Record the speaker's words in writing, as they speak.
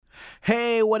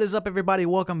Hey, what is up, everybody?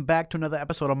 Welcome back to another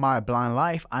episode of My Blind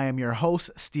Life. I am your host,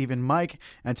 Stephen Mike,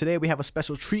 and today we have a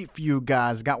special treat for you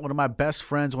guys. Got one of my best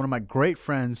friends, one of my great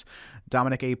friends,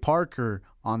 Dominic A. Parker,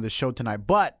 on the show tonight.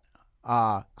 But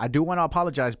I do want to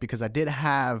apologize because I did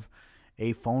have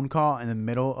a phone call in the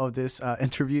middle of this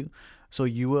interview, so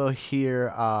you will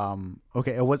hear.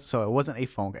 It wasn't a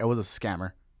phone; it was a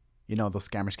scammer. You know, those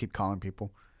scammers keep calling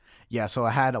people. Yeah, so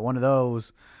I had one of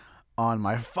those on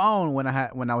my phone when I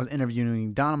was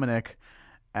interviewing Dominic,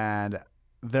 and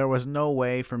there was no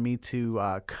way for me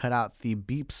to cut out the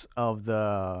beeps of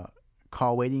the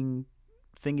call waiting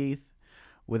thingy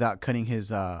without cutting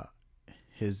his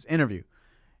interview,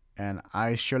 and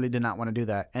I surely did not want to do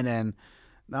that. And then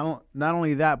not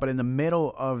only that, but in the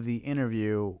middle of the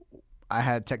interview, I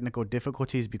had technical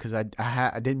difficulties because I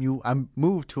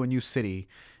moved to a new city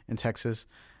in Texas,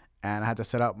 and I had to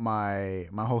set up my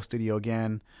whole studio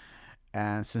again.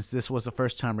 And since this was the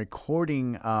first time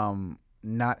recording,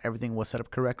 not everything was set up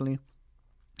correctly.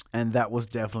 And that was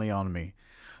definitely on me.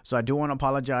 So I do want to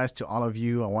apologize to all of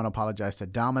you. I want to apologize to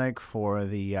Dominic for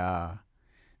the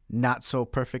not so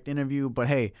perfect interview. But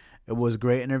hey, it was a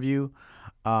great interview.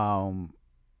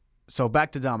 So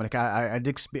back to Dominic.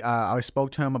 I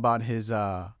spoke to him about his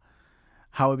how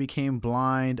he became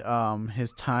blind,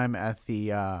 his time at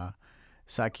the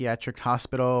psychiatric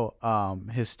hospital,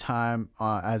 his time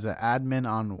as an admin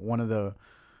on one of the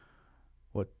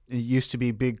what it used to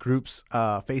be big groups,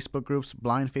 Facebook groups,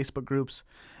 blind Facebook groups,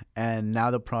 and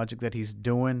now the project that he's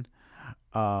doing.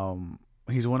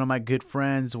 He's one of my good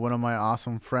friends, one of my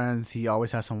awesome friends. He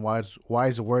always has some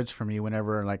wise words for me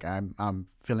whenever like I'm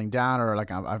feeling down or like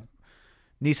I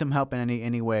need some help in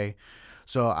any way.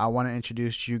 So I want to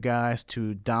introduce you guys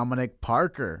to Dominic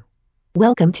Parker.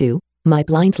 Welcome to My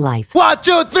Blind Life. 1,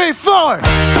 2, 3, 4. Boom,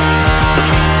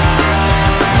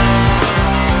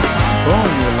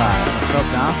 you're live. What's up,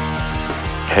 Dom?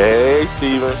 Hey,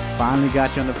 Steven. Finally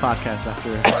got you on the podcast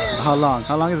after how long?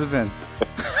 How long has it been?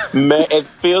 Man, it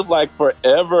feels like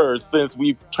forever since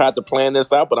we tried to plan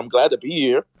this out, but I'm glad to be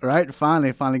here. Right?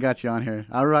 Finally got you on here.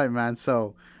 All right, man.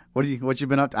 So what you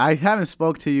been up to? I haven't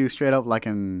spoke to you straight up like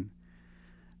in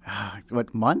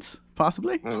months?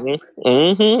 Possibly?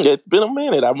 It's been a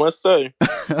minute, I must say.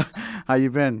 How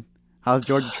you been? How's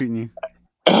Georgia treating you?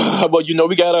 Well,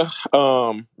 we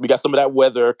got some of that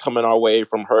weather coming our way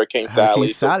from Hurricane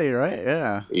Sally. Sally, right?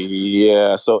 Yeah.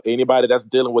 Yeah. So anybody that's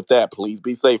dealing with that, please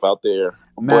be safe out there.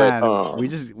 Man, but, we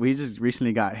just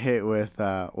recently got hit with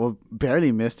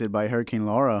barely missed it by Hurricane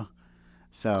Laura.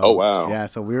 So oh wow. Yeah.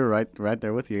 So we were right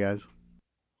there with you guys.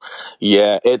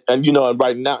 Yeah,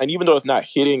 right now, and even though it's not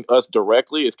hitting us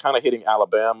directly, it's kind of hitting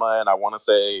Alabama and I want to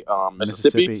say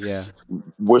Mississippi. Yeah,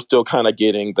 we're still kind of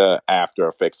getting the after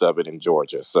effects of it in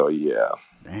Georgia. So yeah,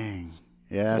 dang,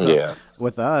 yeah, so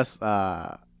with us,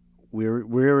 we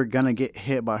were gonna get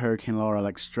hit by Hurricane Laura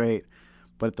like straight,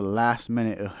 but at the last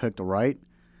minute it hooked right.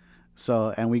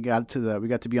 So and we got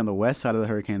to be on the west side of the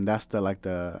hurricane. That's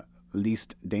the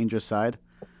least dangerous side.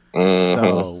 Mm-hmm.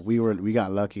 So we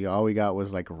got lucky. All we got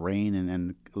was like rain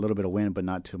and a little bit of wind, but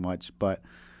not too much. But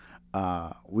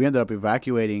we ended up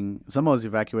evacuating. Some of us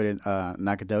evacuated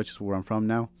Nacogdoches, where I'm from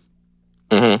now,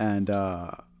 and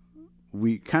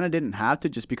we kind of didn't have to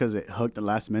just because it hooked the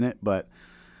last minute. But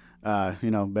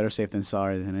better safe than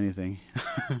sorry than anything.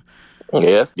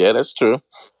 Yeah, that's true.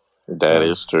 That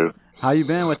is true. How you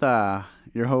been with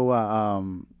your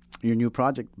whole your new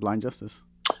project, Blind Justice?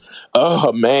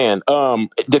 Oh man,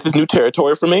 this is new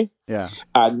territory for me. Yeah,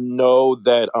 I know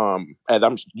that. As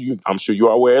I'm sure you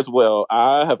are aware as well.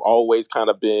 I have always kind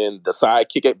of been the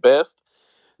sidekick at best.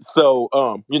 So,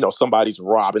 somebody's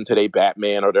Robin to their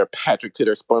Batman or their Patrick to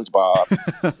their SpongeBob,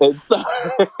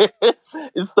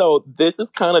 and so this is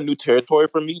kind of new territory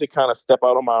for me to kind of step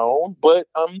out on my own. But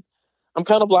I'm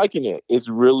kind of liking it. It's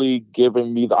really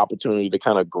giving me the opportunity to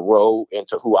kind of grow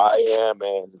into who I am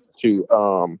and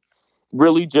to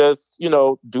really just,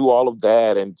 do all of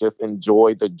that and just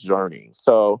enjoy the journey.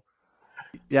 So,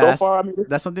 yeah, so far,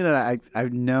 that's something that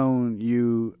I've known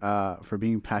you for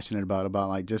being passionate about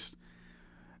like just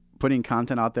putting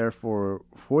content out there for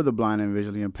the blind and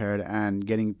visually impaired and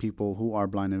getting people who are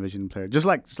blind and visually impaired, just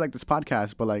like this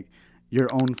podcast, but like your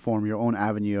own form, your own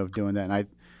avenue of doing that. And I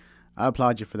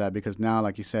applaud you for that because now,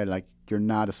 like you said, like you're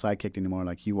not a sidekick anymore.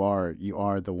 Like you are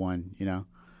the one,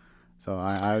 So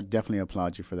I definitely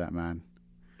applaud you for that, man.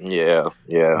 Yeah.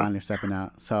 Finally stepping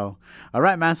out. So, all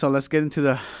right, man. So let's get into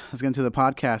the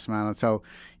podcast, man. So,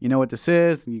 you know what this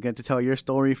is. You get to tell your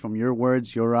story from your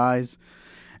words, your eyes,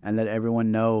 and let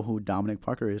everyone know who Dominic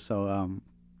Parker is. So,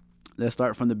 let's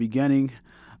start from the beginning.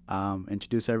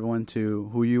 introduce everyone to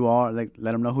who you are. Like,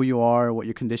 let them know who you are, what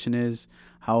your condition is,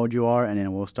 how old you are, and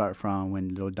then we'll start from when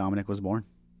little Dominic was born.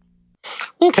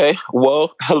 Okay.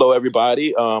 Well, hello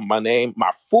everybody.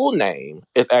 My full name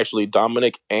is actually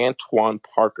Dominic Antoine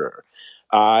Parker.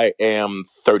 I am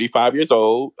 35 years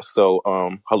old. So,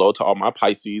 hello to all my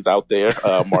Pisces out there.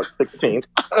 March 16th.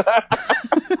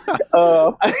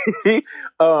 uh,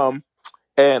 um,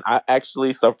 and I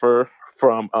actually suffer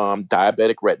from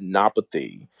diabetic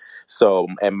retinopathy. So,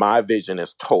 and my vision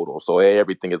is total. So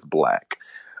everything is black.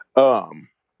 Um,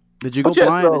 Did you go but yeah,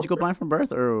 blind? Did so you go blind from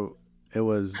birth, or it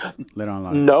was later on in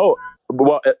life? no.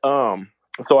 Well,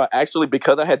 so I actually,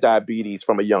 because I had diabetes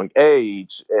from a young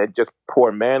age and just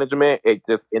poor management, it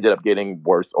just ended up getting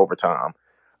worse over time.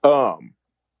 Um,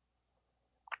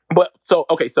 but so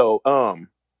okay, so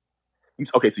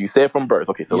so you said from birth.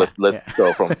 Okay, so Yeah, let's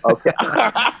go from okay.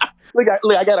 Look,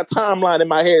 I got a timeline in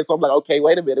my head, so I'm like, okay,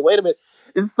 wait a minute.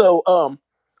 So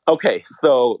okay,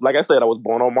 so like I said, I was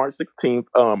born on March 16th.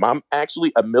 I'm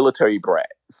actually a military brat.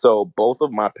 So both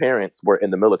of my parents were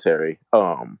in the military.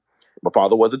 My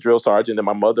father was a drill sergeant, and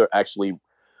my mother actually,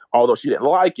 although she didn't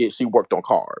like it, she worked on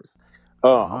cars.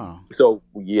 Oh, So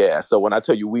yeah, so when I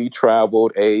tell you we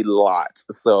traveled a lot,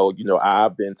 so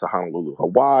I've been to Honolulu,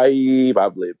 Hawaii.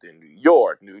 I've lived in New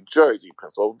York, New Jersey,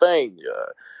 Pennsylvania,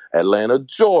 Atlanta,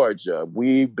 Georgia.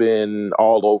 We've been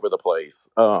all over the place.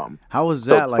 how was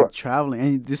So that like traveling?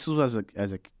 And this was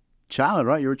as a child,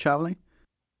 right? You were traveling.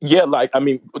 Yeah, like I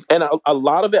mean, and a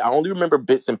lot of it, I only remember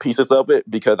bits and pieces of it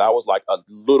because I was like a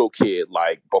little kid,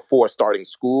 like before starting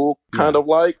school, kind Yeah. of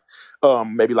like,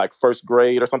 maybe like first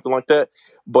grade or something like that.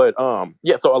 But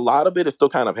yeah, so a lot of it is still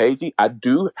kind of hazy. I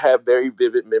do have very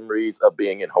vivid memories of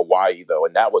being in Hawaii though,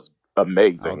 and that was Oh, of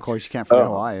amazing. course, you can't forget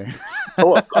Um, Hawaii.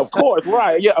 oh, of course,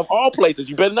 right? Yeah, of all places,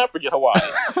 you better not forget Hawaii.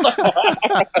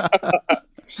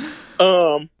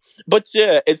 um, but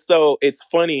yeah, it's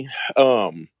funny.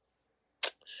 Um,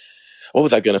 what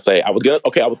was I gonna say? I was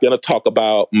gonna talk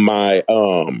about my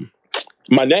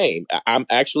name. I'm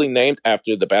actually named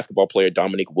after the basketball player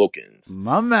Dominique Wilkins.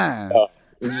 My man. Uh,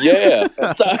 yeah,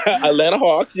 so, Atlanta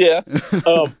Hawks. Yeah.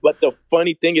 But the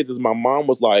funny thing is my mom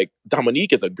was like,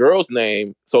 Dominique is a girl's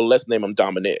name, so let's name him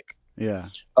Dominic. Yeah.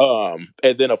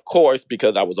 And then of course,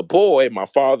 because I was a boy, my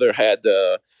father had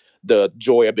the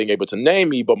joy of being able to name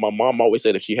me, but my mom always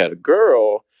said if she had a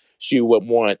girl, she would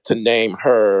want to name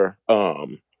her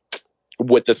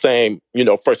with the same,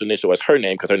 first initial as her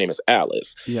name because her name is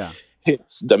Alice. Yeah.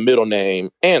 It's the middle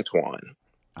name Antoine.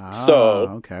 Ah, So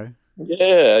okay.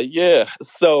 yeah, yeah.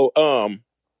 So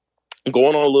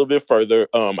going on a little bit further,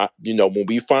 when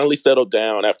we finally settled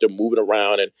down after moving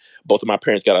around and both of my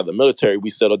parents got out of the military, we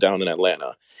settled down in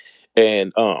Atlanta.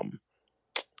 And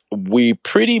we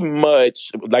pretty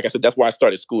much, like I said, that's where I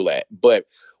started school at. But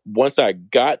once I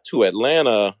got to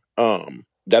Atlanta,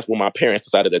 that's when my parents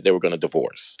decided that they were going to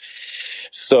divorce.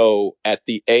 So at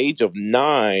the age of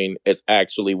 9 is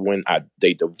actually when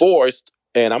they divorced,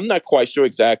 and I'm not quite sure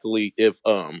exactly if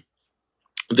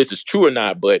this is true or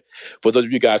not. But for those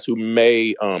of you guys who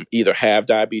may either have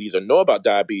diabetes or know about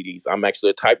diabetes, I'm actually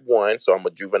a type 1, so I'm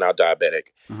a juvenile diabetic.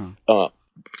 Uh-huh. Uh,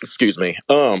 excuse me.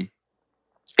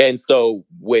 And so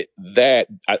with that,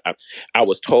 I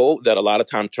was told that a lot of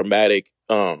times traumatic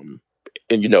and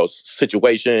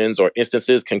situations or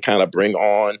instances can kind of bring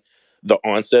on the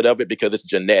onset of it because it's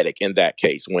genetic in that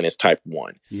case when it's type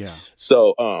 1. Yeah.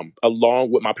 So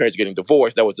along with my parents getting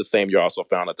divorced, that was the same year I also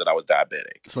found out that I was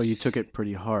diabetic. So you took it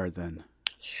pretty hard then.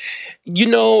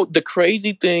 The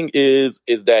crazy thing is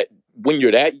that when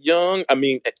you're that young, I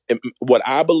mean, what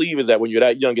I believe is that when you're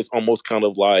that young, it's almost kind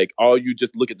of like, oh, you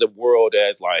just look at the world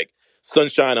as like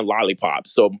sunshine and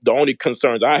lollipops. So the only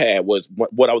concerns I had was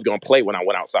what I was going to play when I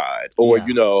went outside, or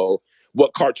Yeah.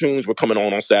 what cartoons were coming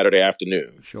on Saturday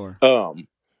afternoon. Sure.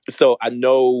 So I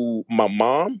know my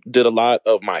mom did a lot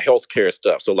of my healthcare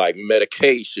stuff, so like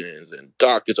medications and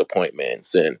doctor's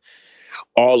appointments and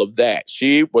all of that.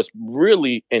 She was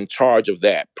really in charge of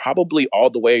that, probably all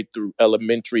the way through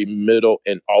elementary, middle,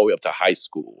 and all the way up to high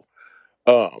school.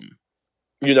 Um,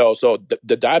 so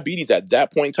the diabetes at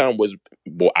that point in time was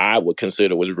what I would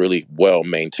consider was really well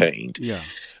maintained. Yeah.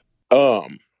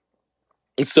 Um,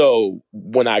 so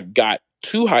when I got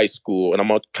to high school, and I'm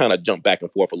gonna kind of jump back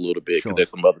and forth a little bit because Sure.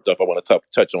 there's some other stuff I want to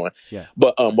touch on. Yeah.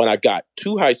 But when I got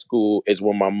to high school is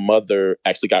when my mother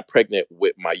actually got pregnant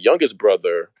with my youngest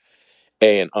brother.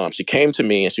 And she came to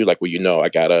me and she was like, well, I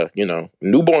got a,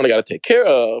 newborn I got to take care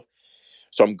of.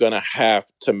 So I'm going to have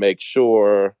to make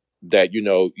sure that,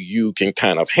 you can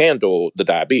kind of handle the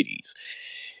diabetes.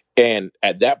 And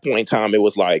at that point in time, it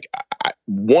was like,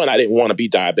 one, I didn't want to be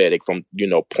diabetic from,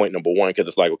 point number one, because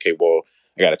it's like, okay, well,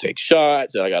 I got to take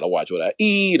shots and I got to watch what I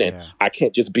eat. And Yeah. I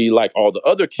can't just be like all the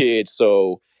other kids.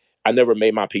 So I never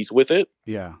made my peace with it.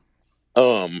 Yeah.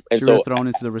 And So you were so thrown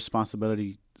into the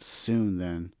responsibility soon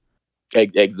then.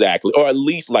 exactly, or at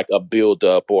least like a build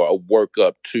up or a work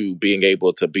up to being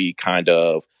able to be kind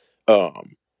of,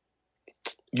 um,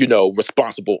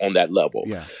 responsible on that level.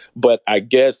 Yeah. But I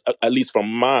guess, at least from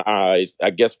my eyes, I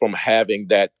guess from having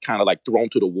that kind of like thrown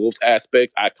to the wolves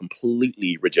aspect, I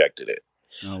completely rejected it.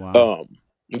 Oh wow.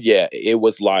 Yeah, it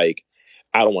was like,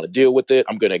 I don't want to deal with it.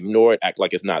 I'm going to ignore it, act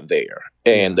like it's not there.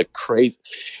 And Yeah.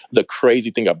 the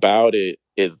crazy thing about it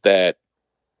is that,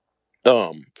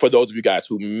 for those of you guys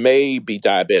who may be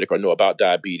diabetic or know about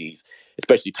diabetes,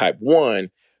 especially type 1,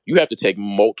 you have to take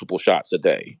multiple shots a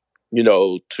day,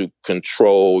 to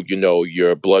control,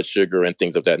 your blood sugar and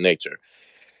things of that nature.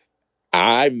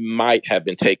 I might have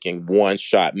been taking one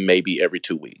shot maybe every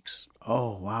 2 weeks.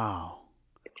 Oh wow.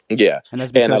 Yeah. And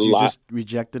that's And a because you lot, just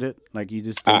rejected it? Like you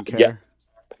just didn't yeah, care?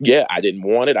 yeah, I didn't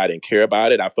want it. I didn't care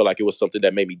about it. I felt like it was something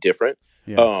that made me different.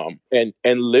 Yeah. And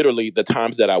literally the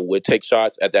times that I would take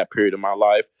shots at that period of my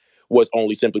life was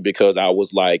only simply because I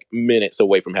was like minutes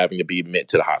away from having to be admitted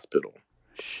to the hospital.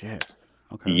 Shit.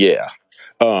 Okay. Yeah.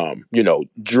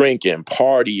 Drinking,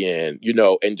 partying,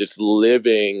 and just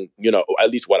living, at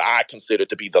least what I consider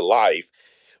to be the life.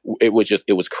 It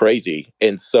was crazy.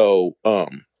 And so,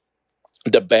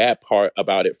 the bad part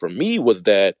about it for me was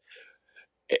that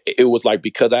it was like,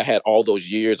 because I had all those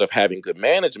years of having good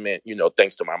management,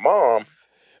 thanks to my mom,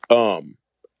 um,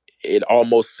 it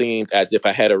almost seemed as if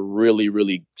I had a really,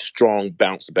 really strong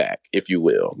bounce back, if you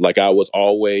will. Like I was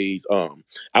always,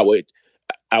 I would,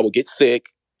 I would get sick,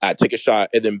 I'd take a shot,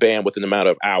 and then bam, within a matter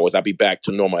of hours, I'd be back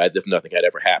to normal as if nothing had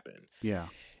ever happened. Yeah.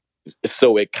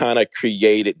 So it kind of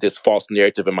created this false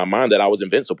narrative in my mind that I was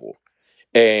invincible.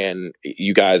 And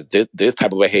you guys, this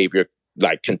type of behavior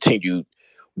like continued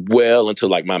well into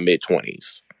like my mid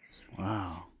 20s.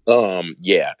 Wow.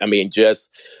 Yeah, I mean, just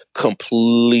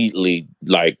completely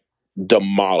like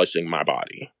demolishing my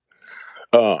body.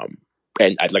 Um,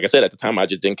 and like I said, at the time, I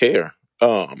just didn't care.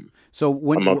 So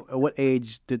when I'm a, what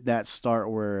age did that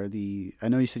start where I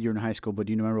know you said you were in high school, but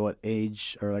do you remember what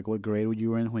age or like what grade you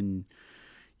were in when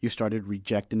you started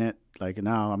rejecting it? Like,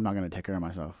 no, I'm not going to take care of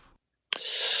myself.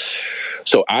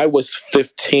 so I was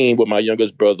 15 when my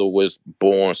youngest brother was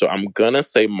born. So I'm gonna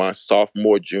say my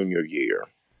sophomore, junior year,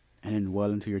 And then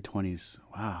well into your 20s.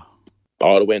 Wow.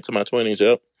 all the way into my 20s.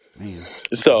 Yep. Man. Okay.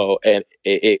 So, and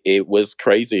it was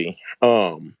crazy.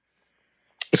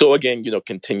 So again,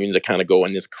 continuing to kind of go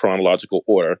in this chronological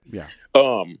order. Yeah.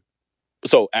 Um,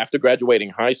 so after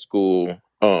graduating high school,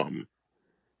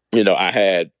 I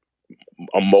had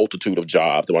a multitude of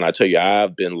jobs. And when I tell you,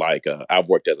 I've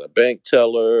worked as a bank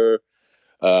teller.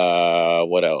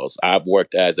 What else? I've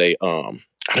worked as I don't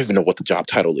even know what the job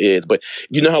title is, but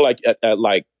you know how like at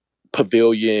like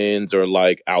pavilions or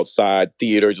like outside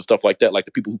theaters and stuff like that, like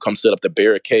the people who come set up the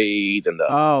barricades and the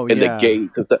Oh, and the yeah.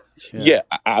 gates and stuff. Yeah. Yeah,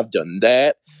 I've done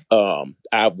that.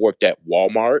 I've worked at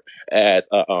Walmart as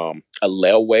a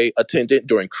layaway attendant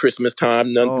during Christmas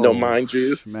time. No, Oh, mind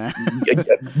you. man.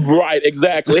 Right,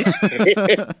 exactly.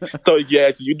 So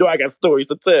yes, I got stories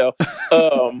to tell.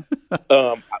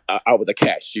 I was a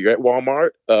cashier at Walmart.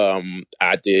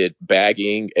 I did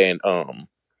bagging and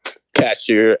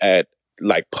cashier at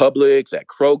like Publix, at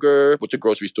Kroger, which are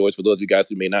grocery stores for those of you guys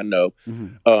who may not know.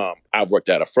 Mhm. I've worked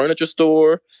at a furniture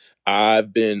store.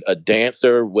 I've been a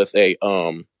dancer with a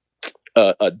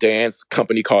dance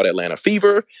company called Atlanta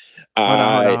Fever.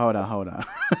 Hold on.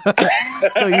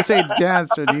 So you say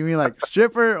dancer? Do you mean like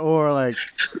stripper or like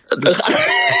just what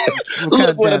kind Look,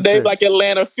 of with a name dancer? like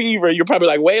Atlanta Fever, you're probably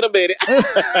like, wait a minute.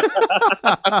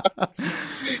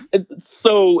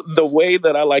 So the way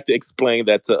that I like to explain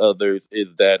that to others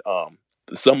is that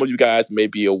some of you guys may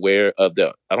be aware of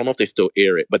I don't know if they still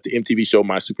air it, but the MTV show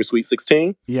My Super Sweet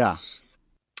 16. Yeah.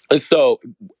 And so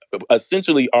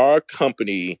essentially our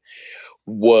company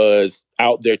was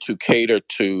out there to cater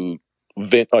to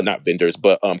not vendors,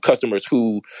 but customers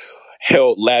who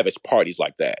held lavish parties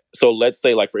like that. So let's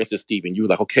say, like, for instance, Steven, you were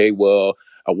like, okay, well,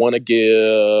 I want to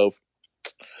give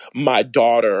my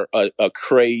daughter a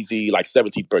crazy like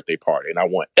 17th birthday party, and I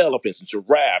want elephants and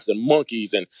giraffes and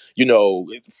monkeys and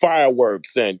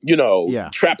fireworks and Yeah.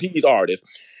 trapeze artists.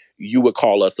 You would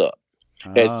call us up.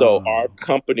 And so our Oh.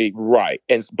 company, right?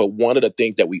 But one of the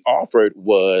things that we offered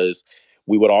was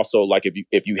we would also, like,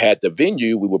 if you had the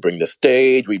venue, we would bring the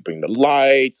stage, we bring the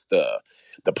lights, the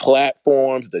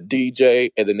platforms, the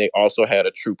DJ, and then they also had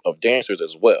a troupe of dancers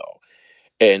as well.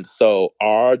 And so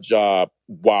our job,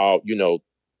 while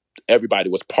everybody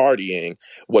was partying,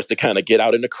 was to kind of get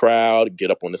out in the crowd, get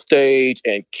up on the stage,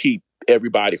 and keep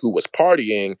everybody who was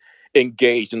partying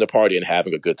engaged in the party and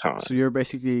having a good time. So you're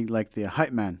basically like the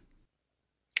hype man.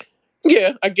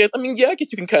 Yeah, I guess. I mean, yeah, I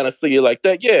guess you can kind of see it like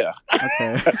that. Yeah.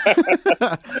 Okay.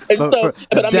 And but so,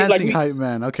 but I mean, dancing like, hype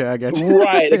man. Okay, I get you.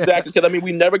 right, exactly. Because I mean,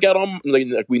 we never got on, like,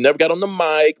 we never got on the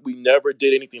mic. We never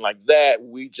did anything like that.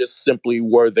 We just simply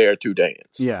were there to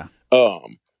dance. Yeah.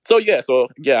 So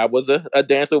yeah, I was a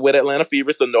dancer with Atlanta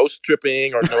Fever. So no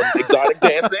stripping or no exotic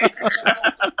dancing.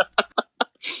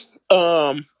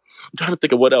 I'm trying to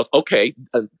think of what else. Okay,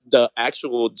 the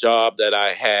actual job that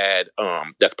I had,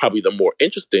 that's probably the more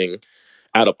interesting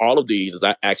out of all of these, is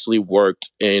I actually worked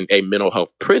in a mental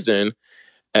health prison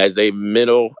as a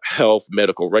mental health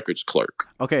medical records clerk.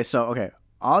 Okay,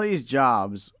 all these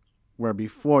jobs were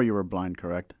before you were blind,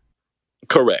 correct?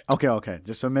 Correct. Okay.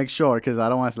 Just to make sure, because I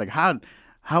don't want to like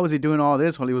how was he doing all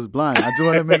this while he was blind? I just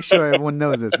want to make sure everyone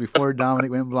knows this. Before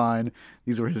Dominic went blind,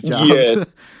 these were his jobs. Yes,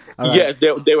 Right. yes,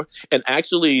 they were, and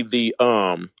actually the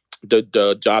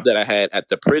job that I had at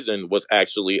the prison was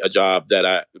actually a job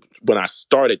that when I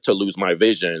started to lose my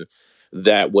vision,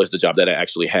 that was the job that I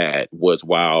actually had, was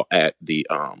while at the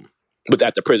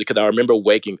prison, because I remember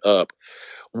waking up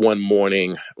one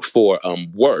morning for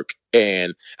work,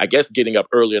 and I guess getting up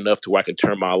early enough to where I can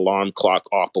turn my alarm clock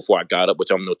off before I got up,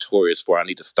 which I'm notorious for. I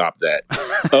need to stop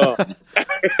that.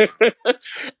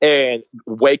 And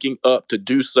waking up to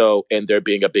do so, and there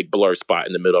being a big blur spot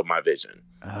in the middle of my vision.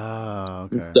 Oh,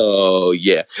 okay. So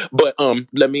yeah, but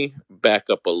let me back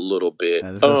up a little bit.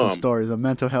 There's some stories, of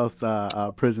mental health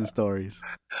prison stories.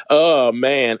 Oh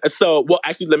man. So well,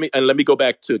 actually, let me go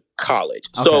back to college.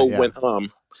 Okay, So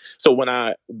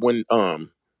yeah.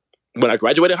 when I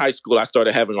graduated high school, I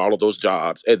started having all of those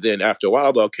jobs, and then after a while, I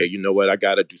was okay, you know what? I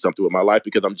got to do something with my life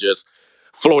because I'm just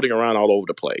floating around all over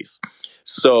the place.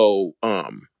 So I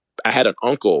had an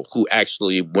uncle who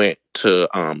actually went to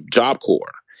Job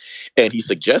Corps, and he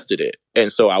suggested it.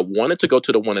 And so I wanted to go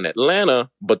to the one in Atlanta,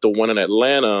 but the one in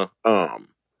Atlanta,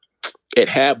 it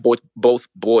had both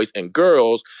boys and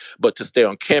girls, but to stay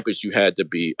on campus, you had to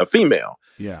be a female.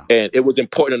 Yeah. And it was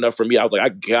important enough for me. I was like, I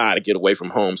gotta get away from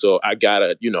home, so I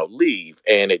gotta, leave.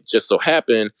 And it just so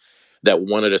happened that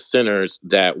one of the centers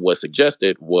that was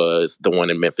suggested was the one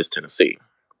in Memphis, Tennessee.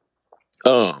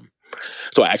 So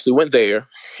I actually went there,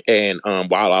 and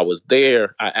while I was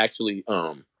there, I actually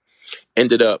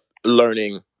ended up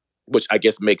learning, which I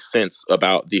guess makes sense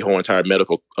about the whole entire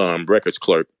medical records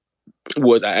clerk,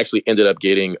 was I actually ended up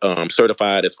getting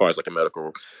certified as far as like a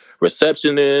medical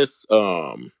receptionist,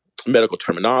 medical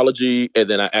terminology, and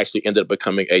then I actually ended up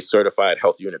becoming a certified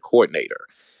health unit coordinator.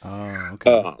 Oh,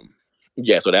 okay.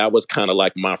 Yeah, so that was kind of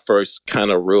like my first kind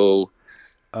of real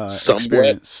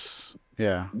experience.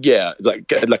 Yeah, like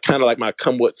kind of like my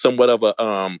somewhat of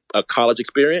a college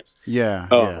experience. Yeah.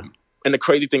 And the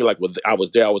crazy thing, like, I was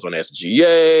there, I was on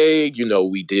SGA.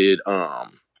 We did.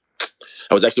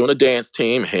 I was actually on a dance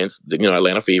team, hence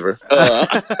Atlanta Fever.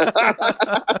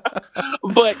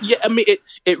 But yeah, I mean,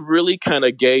 it really kind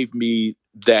of gave me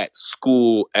that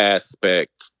school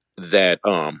aspect that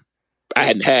I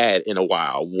hadn't had in a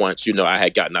while. Once I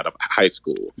had gotten out of high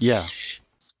school. Yeah.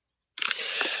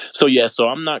 So yeah, so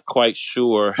I'm not quite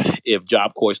sure if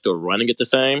Job Corps is still running it the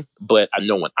same, but I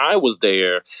know when I was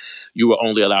there, you were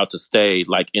only allowed to stay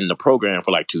like in the program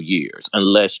for like 2 years,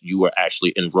 unless you were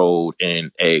actually enrolled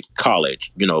in a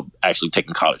college, actually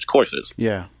taking college courses.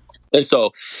 Yeah. And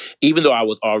so even though I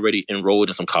was already enrolled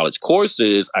in some college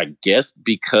courses, I guess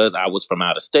because I was from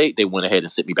out of state, they went ahead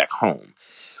and sent me back home.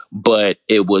 But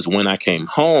it was when I came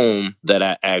home that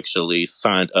I actually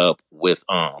signed up with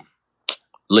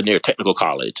Lanier Technical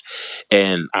College,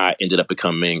 and I ended up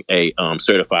becoming a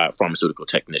certified pharmaceutical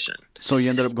technician. So you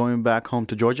ended up going back home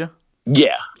to Georgia?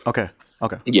 Yeah. Okay.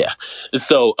 Yeah.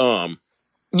 So,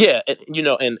 yeah,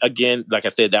 and again, like I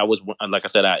said, I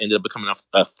ended up becoming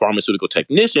a pharmaceutical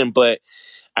technician, but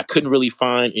I couldn't really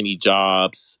find any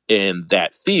jobs in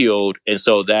that field. And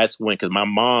so that's because my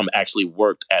mom actually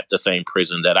worked at the same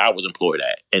prison that I was employed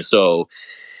at. And so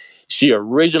she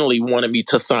originally wanted me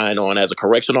to sign on as a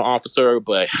correctional officer,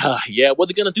 but yeah,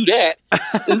 wasn't going to do that.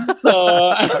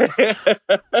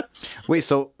 Wait,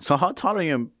 so how tall are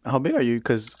you? How big are you?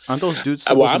 Because aren't those dudes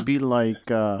supposed to be like...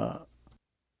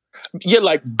 Yeah,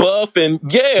 like buff and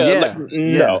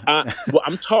no.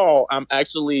 I'm tall. I'm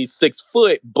actually 6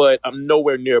 foot, but I'm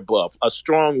nowhere near buff. A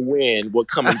strong wind would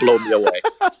come and blow me away.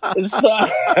 So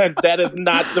that is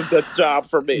not the job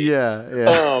for me.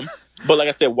 Yeah. But like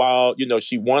I said, while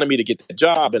she wanted me to get the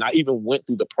job, and I even went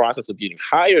through the process of getting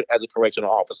hired as a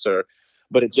correctional officer,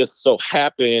 but it just so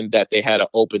happened that they had an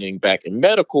opening back in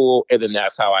medical, and then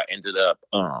that's how I ended up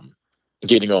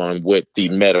getting on with the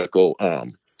medical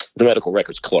the medical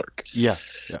records clerk. Yeah.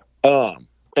 Yeah.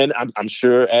 And I'm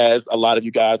sure, as a lot of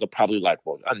you guys are probably like,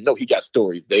 well, I know he got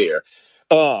stories there.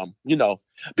 You know,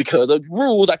 because of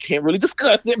rules, I can't really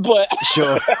discuss it. But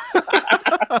Sure.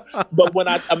 but when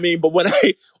I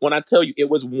tell you, it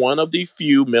was one of the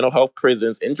few mental health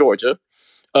prisons in Georgia.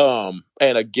 And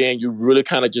again, you really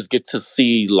kind of just get to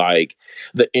see like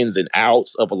the ins and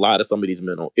outs of a lot of some of these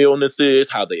mental illnesses,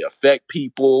 how they affect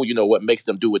people, you know, what makes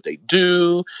them do what they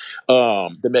do,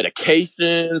 the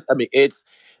medications. I mean,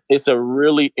 it's a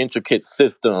really intricate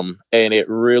system, and it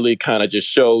really kind of just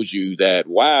shows you that,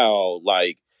 wow,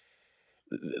 like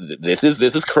this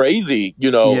is crazy, you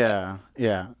know. Yeah.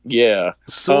 Yeah. Yeah.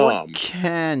 So what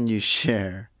can you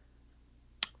share?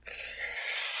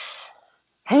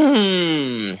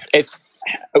 It's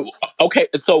okay.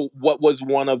 So, what was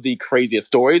one of the craziest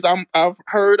stories I've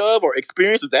heard of or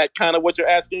experienced? Is that kind of what you're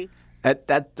asking?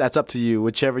 That's up to you,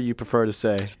 whichever you prefer to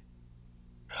say.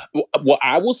 Well,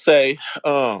 I will say,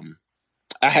 I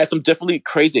had some definitely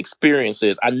crazy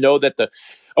experiences. I know that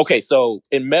okay, so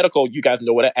in medical, you guys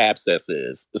know what an abscess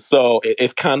is. So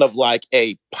it's kind of like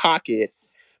a pocket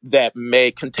that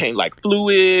may contain like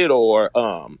fluid or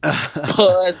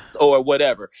pus or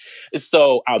whatever.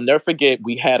 So I'll never forget,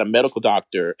 we had a medical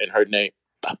doctor, and her name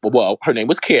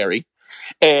was Carrie.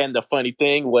 And the funny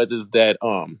thing was is that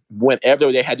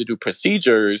whenever they had to do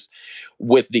procedures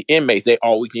with the inmates, they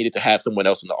always needed to have someone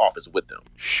else in the office with them.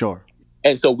 Sure.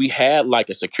 And so we had like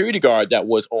a security guard that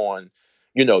was on,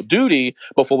 you know, duty,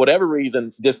 but for whatever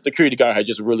reason, this security guard had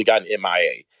just really gotten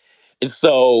MIA. And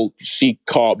so she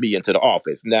called me into the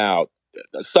office. Now,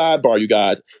 sidebar, you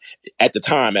guys, at the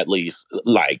time at least,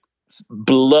 like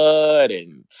blood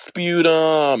and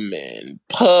sputum and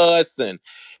pus and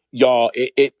y'all,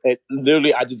 it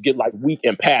literally, I just get like weak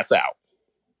and pass out.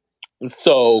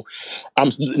 So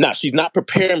she's not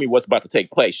preparing me what's about to take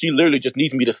place. She literally just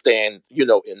needs me to stand, you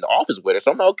know, in the office with her.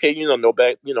 So I'm like, okay, you know, no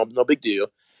big deal.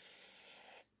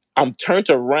 I'm turned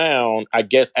around, I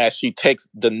guess, as she takes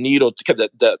the needle, because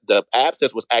the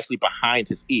abscess was actually behind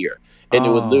his ear. And it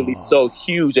was literally so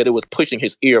huge that it was pushing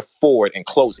his ear forward and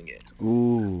closing it.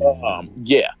 Ooh.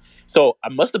 Yeah. So I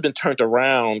must have been turned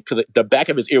around because the back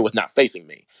of his ear was not facing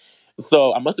me.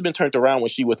 So I must have been turned around when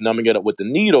she was numbing it up with the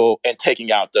needle and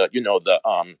taking out the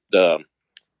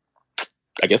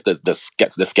I guess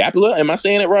the scapula. Am I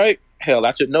saying it right? Hell,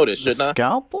 I should know this, The shouldn't I?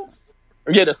 scalpel?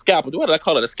 Yeah, the scalpel. What did I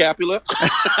call it? A scapula?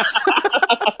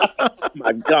 Oh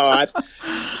my god.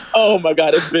 Oh my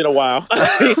god, it's been a while.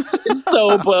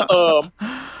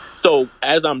 So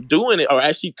as I'm doing it, or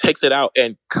as she takes it out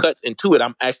and cuts into it,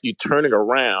 I'm actually turning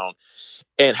around.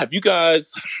 And have you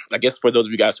guys, I guess for those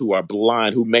of you guys who are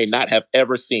blind, who may not have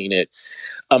ever seen it,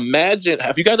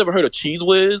 have you guys ever heard of Cheese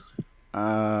Whiz?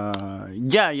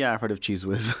 Yeah, I've heard of Cheese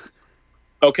Whiz.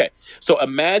 Okay, so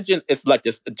imagine it's like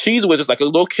this. Cheese Whiz is like a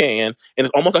little can, and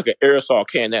it's almost like an aerosol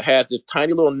can that has this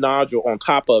tiny little nodule on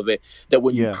top of it. That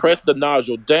when you press the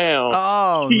nodule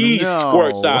down, cheese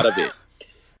squirts out of it.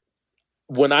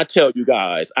 When I tell you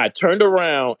guys, I turned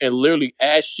around and literally,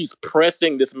 as she's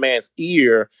pressing this man's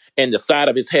ear and the side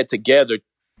of his head together,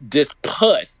 this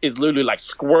pus is literally like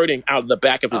squirting out of the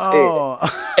back of his head.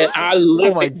 And I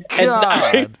literally, oh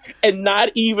my god! And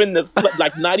not even the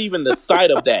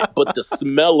sight of that, but the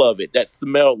smell of it. That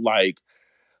smelled like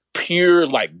pure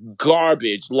like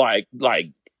garbage, like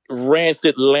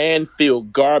rancid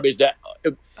landfill garbage. That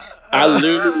I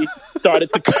literally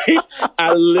started to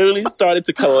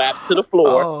collapse to the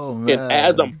floor. Oh, man. And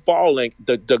as I'm falling,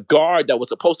 the guard that was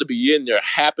supposed to be in there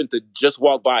happened to just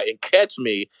walk by and catch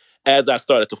me as I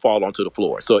started to fall onto the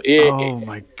floor. So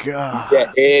my god.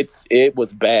 Yeah, it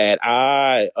was bad.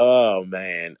 Oh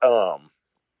man.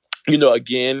 You know,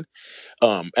 again,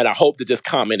 and I hope that this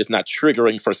comment is not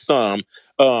triggering for some.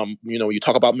 You know, when you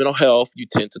talk about mental health, you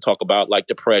tend to talk about like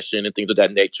depression and things of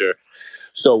that nature.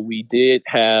 So we did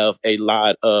have a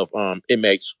lot of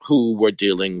inmates who were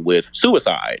dealing with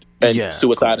suicide and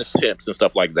suicide attempts and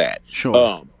stuff like that.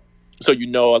 Sure. So, you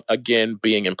know, again,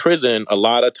 being in prison, a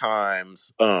lot of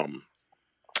times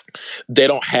they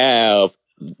don't have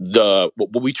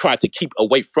what we try to keep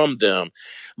away from them,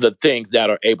 the things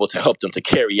that are able to help them to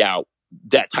carry out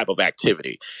that type of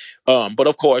activity. But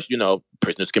of course, you know,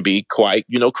 prisoners can be quite,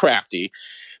 you know, crafty.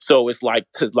 So it's like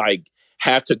to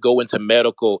have to go into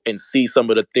medical and see some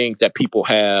of the things that people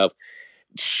have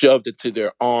shoved into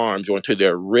their arms or into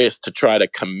their wrists to try to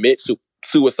commit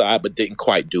suicide, but didn't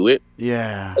quite do it.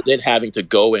 Yeah. And then having to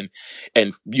go and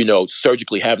you know,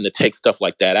 surgically having to take stuff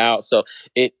like that out. So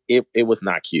it was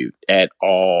not cute at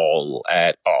all.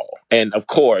 And of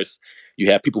course, you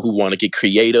have people who want to get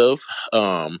creative.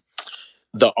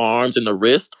 The arms and the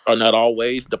wrist are not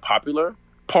always the popular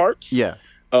parts. Yeah.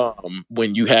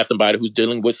 When you have somebody who's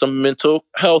dealing with some mental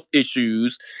health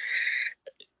issues,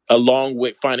 along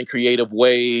with finding creative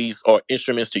ways or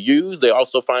instruments to use, they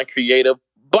also find creative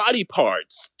body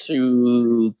parts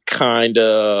to kind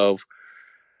of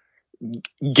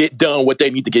get done what they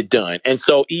need to get done. And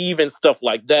so even stuff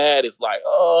like that is like,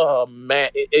 oh man,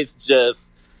 it's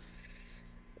just,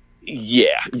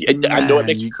 yeah. I know it Man,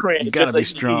 makes you cringe. you gotta be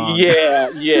strong. Yeah.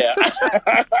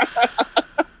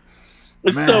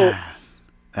 So Man,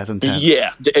 that's intense.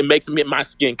 yeah, it makes my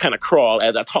skin kind of crawl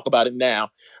as I talk about it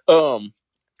now. Um,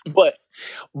 but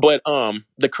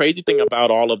the crazy thing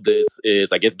about all of this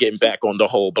is, I guess, getting back on the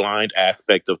whole blind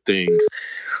aspect of things.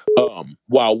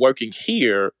 While working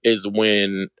here is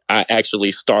when I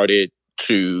actually started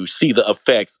to see the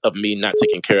effects of me not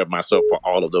taking care of myself for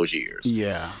all of those years.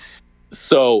 Yeah.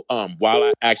 So, while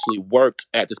I actually worked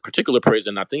at this particular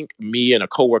prison, I think me and a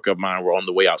coworker of mine were on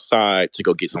the way outside to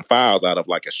go get some files out of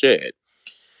like a shed.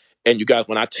 And you guys,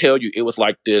 when I tell you, it was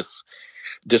like this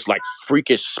like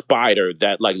freakish spider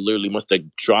that like literally must have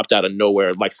dropped out of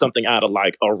nowhere, like something out of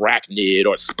like Arachnid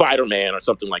or Spider-Man or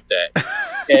something like that.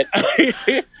 And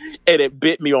and it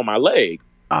bit me on my leg.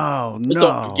 Oh no.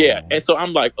 So yeah, and so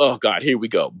I'm like, oh God, here we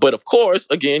go. But of course,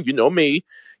 again, you know me,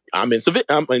 I'm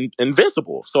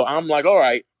invincible. So I'm like, all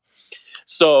right.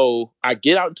 So I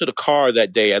get out into the car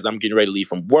that day as I'm getting ready to leave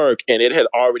from work, and it had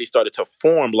already started to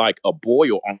form like a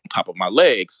boil on top of my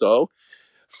leg. So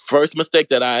first mistake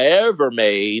that I ever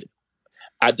made,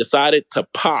 I decided to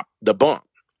pop the bump.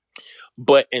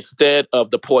 But instead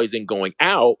of the poison going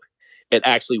out, it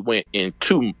actually went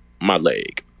into my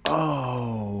leg.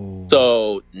 Oh.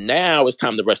 So now it's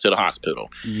time to rush to the hospital.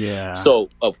 Yeah. So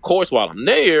of course, while I'm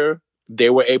there, they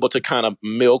were able to kind of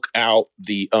milk out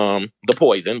the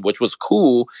poison, which was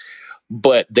cool.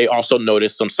 But they also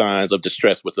noticed some signs of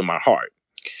distress within my heart.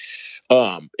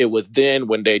 It was then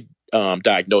when they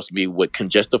diagnosed me with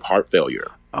congestive heart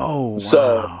failure. Oh wow.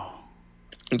 So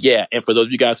yeah, and for those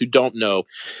of you guys who don't know,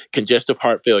 congestive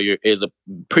heart failure is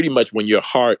pretty much when your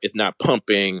heart is not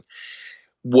pumping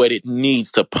what it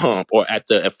needs to pump, or at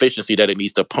the efficiency that it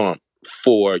needs to pump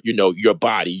for, your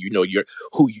body, your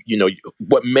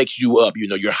what makes you up,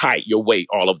 your height, your weight,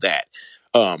 all of that.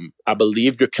 I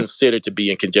believe you're considered to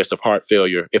be in congestive heart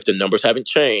failure if the numbers haven't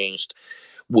changed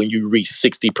when you reach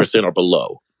 60% or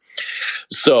below.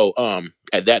 So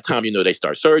at that time, they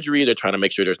start surgery. They're trying to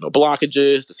make sure there's no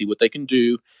blockages to see what they can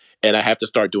do. And I have to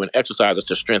start doing exercises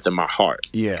to strengthen my heart.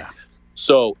 Yeah.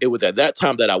 So it was at that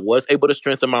time that I was able to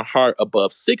strengthen my heart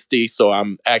above 60. So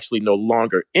I'm actually no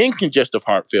longer in congestive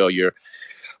heart failure.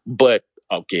 But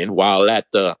again, while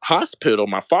at the hospital,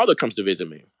 my father comes to visit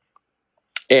me.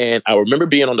 And I remember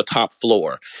being on the top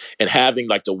floor and having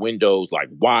like the windows like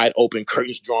wide open,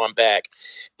 curtains drawn back.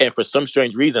 And for some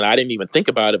strange reason, I didn't even think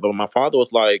about it. But my father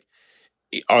was like,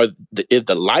 is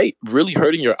the light really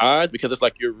hurting your eyes? Because it's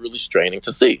like you're really straining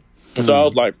to see. And so I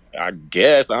was like, I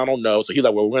guess, I don't know. So he's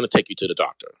like, well, we're going to take you to the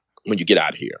doctor when you get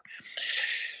out of here.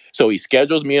 So he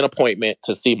schedules me an appointment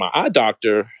to see my eye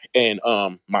doctor. And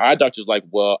my eye doctor's like,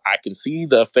 well, I can see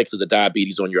the effects of the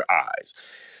diabetes on your eyes.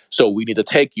 So we need to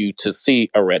take you to see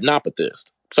a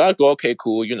retinopatist. So I go, okay,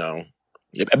 cool, And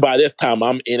by this time,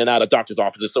 I'm in and out of doctor's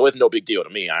offices, so it's no big deal to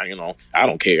me. I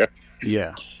don't care.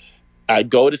 Yeah. I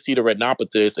go to see the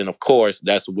retinopatist, and of course,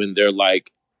 that's when they're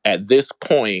like, at this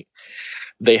point,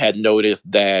 they had noticed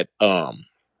that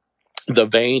the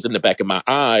veins in the back of my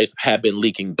eyes had been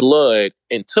leaking blood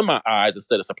into my eyes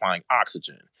instead of supplying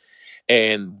oxygen.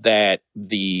 And that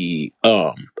the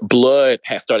blood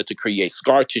had started to create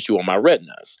scar tissue on my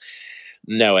retinas.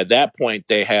 Now, at that point,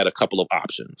 they had a couple of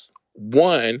options.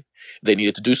 One, they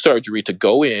needed to do surgery to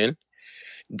go in,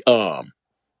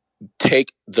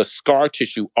 take the scar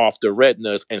tissue off the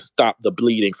retinas and stop the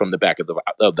bleeding from the back of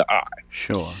the eye.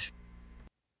 Sure.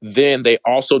 Then they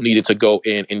also needed to go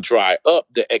in and dry up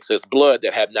the excess blood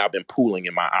that had now been pooling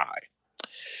in my eye.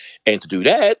 And to do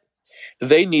that,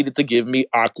 they needed to give me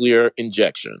ocular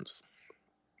injections.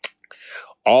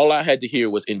 All I had to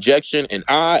hear was injection and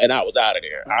I was out of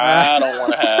there. I don't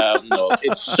want to have no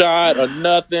shot or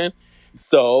nothing.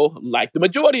 So, like the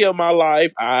majority of my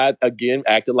life, I, again,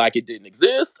 acted like it didn't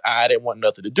exist. I didn't want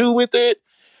nothing to do with it.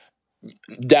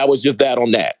 That was just that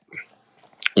on that.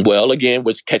 Well, again,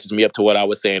 which catches me up to what I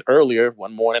was saying earlier.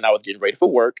 One morning, I was getting ready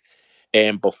for work.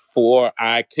 And before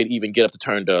I could even get up to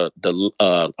turn the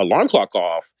alarm clock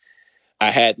off, I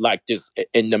had like this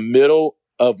in the middle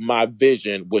of my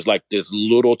vision was like this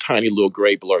little tiny little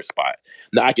gray blur spot.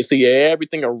 Now I can see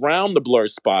everything around the blur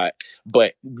spot,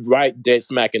 but right dead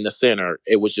smack in the center,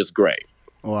 it was just gray.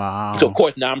 So of Wow.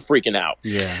 course now I'm freaking out.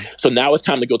 Yeah. So now it's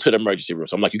time to go to the emergency room.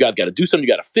 So I'm like, you guys got to do something.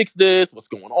 You got to fix this. What's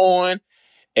going on?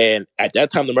 And at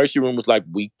that time, the emergency room was like,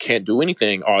 we can't do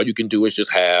anything. All you can do is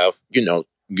just have,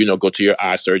 go to your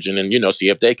eye surgeon and, see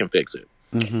if they can fix it.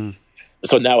 Mm-hmm.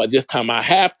 So now at this time, I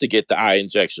have to get the eye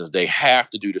injections. They have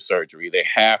to do the surgery. They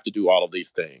have to do all of these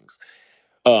things.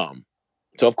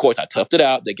 So of course I toughed it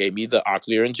out. They gave me the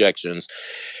ocular injections,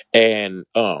 and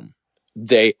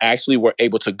they actually were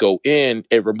able to go in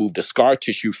and remove the scar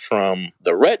tissue from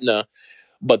the retina.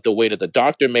 But the way that the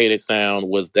doctor made it sound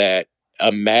was that,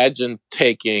 imagine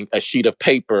taking a sheet of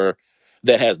paper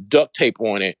that has duct tape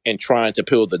on it and trying to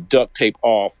peel the duct tape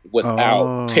off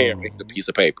without tearing the Oh, piece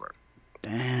of paper.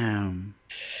 damn.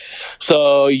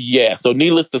 So yeah, so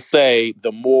needless to say,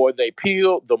 the more they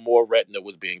peeled, the more retina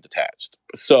was being detached.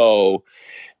 So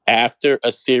after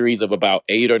a series of about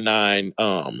 8 or 9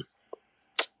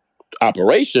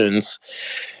 operations,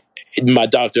 my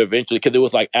doctor eventually, because it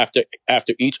was like after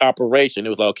each operation, it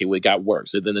was like, okay, well, it got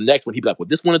worse. And then the next one, he'd be like, well,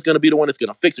 this one is going to be the one that's going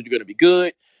to fix it. You're going to be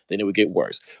good. Then it would get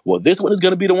worse. Well, this one is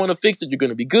going to be the one to fix it. You're going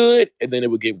to be good. And then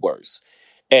it would get worse.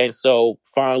 And so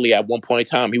finally, at one point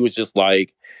in time, he was just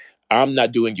like, I'm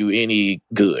not doing you any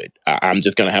good. I'm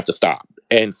just going to have to stop.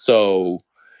 And so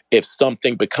if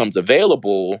something becomes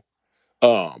available,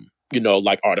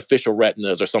 like artificial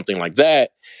retinas or something like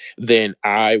that, then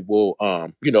I will,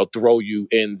 throw you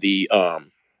in the, I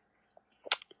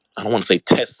don't want to say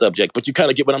test subject, but you kind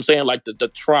of get what I'm saying, like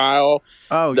the trial,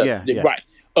 Oh, yeah, yeah. right,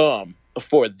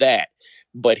 for that.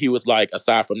 But he was like,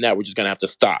 aside from that, we're just gonna have to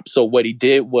stop. So what he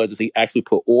did was, is he actually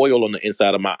put oil on the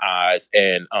inside of my eyes,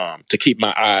 and to keep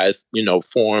my eyes,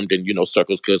 formed in,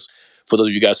 circles. Because for those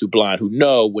of you guys who blind who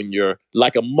know, when you're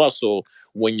like a muscle,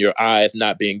 when your eye is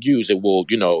not being used, it will,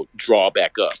 draw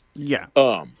back up. Yeah.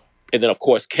 And then of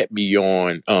course kept me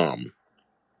on eye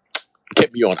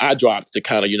drops to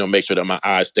kind of, make sure that my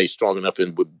eyes stay strong enough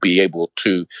and would be able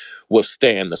to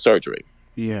withstand the surgery.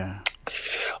 Yeah.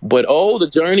 But the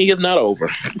journey is not over.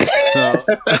 So,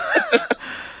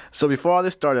 so before all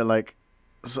this started, like,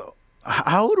 so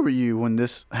how old were you when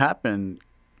this happened?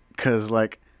 Because,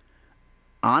 like,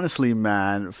 honestly,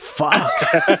 man, fuck.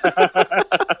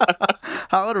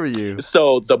 How old were you?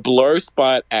 So the blur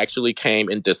spot actually came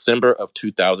in December of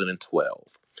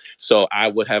 2012. So I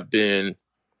would have been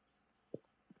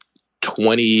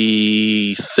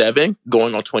 27,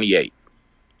 going on 28.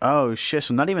 Oh, shit.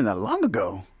 So not even that long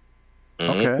ago.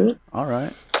 Okay. Mhm. All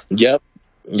right. Yep.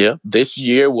 Yep. This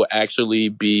year will actually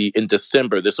be in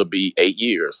December. This will be 8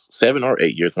 years, 7 or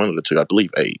 8 years, one of the two. I believe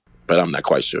 8, but I'm not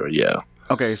quite sure. Yeah.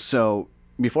 Okay. So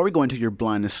before we go into your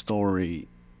blindness story,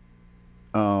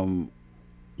 all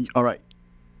right,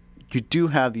 you do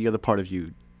have the other part of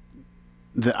you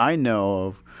that I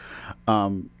know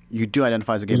of. You do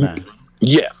identify as a gay man.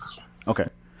 Yes. Okay.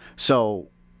 So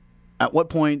at what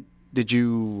point did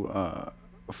you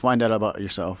find out about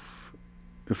yourself?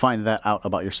 Find that out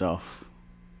about yourself?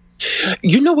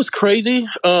 You know what's crazy?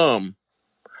 And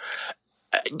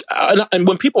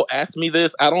when people ask me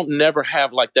this, I don't never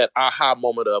have like that aha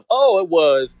moment of, it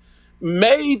was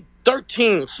May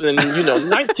 13th and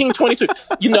 1922. I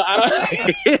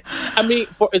don't. I mean,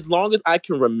 for as long as I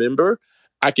can remember,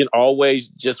 I can always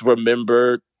just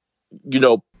remember, you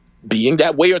know, being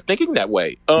that way or thinking that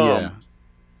way. Yeah.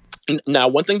 Now,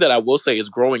 one thing that I will say is,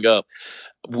 growing up,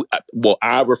 well,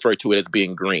 I refer to it as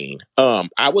being green.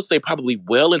 I would say probably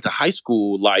well into high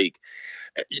school, like,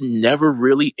 never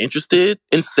really interested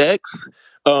in sex.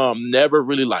 Never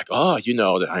really like, getting,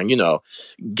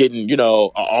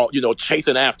 all,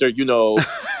 chasing after, men or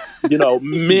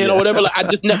Yeah. whatever. Like, I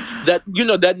just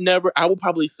that never. I would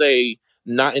probably say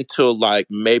not until like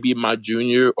maybe my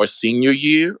junior or senior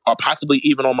year, or possibly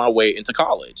even on my way into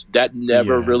college. That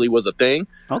never Yeah. really was a thing.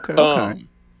 Okay. Okay.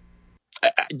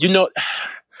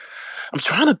 I'm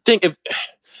trying to think if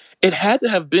it had to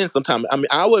have been sometime. I mean,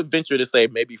 I would venture to say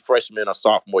maybe freshman or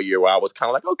sophomore year, where I was kind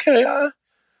of like, okay,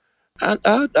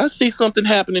 I see something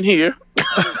happening here.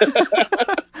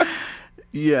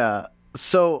 Yeah.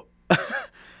 So,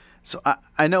 so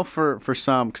I know for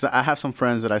some, because I have some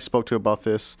friends that I spoke to about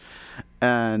this,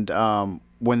 and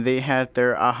when they had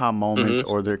their aha moment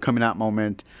or their coming out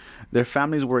moment, their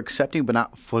families were accepting but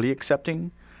not fully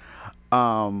accepting.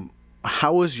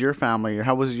 How was your family, or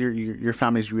how was your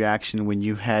family's reaction when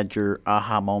you had your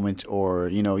aha moment, or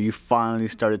you finally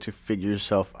started to figure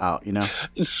yourself out?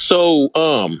 So,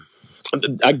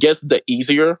 I guess the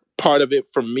easier part of it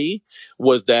for me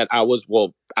was that I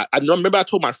remember I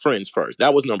told my friends first.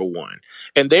 That was number one,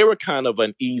 and they were kind of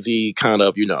an easy kind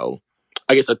of,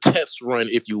 I guess, a test run,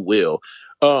 if you will.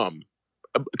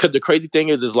 because the crazy thing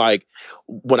is like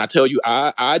when I tell you,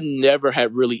 I never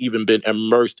had really even been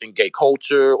immersed in gay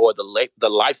culture or the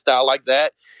lifestyle like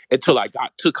that until I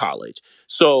got to college.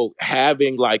 So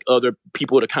having like other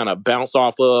people to kind of bounce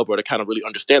off of or to kind of really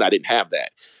understand, I didn't have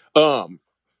that. Um,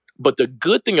 but the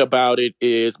good thing about it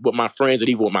is with my friends and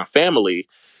even with my family,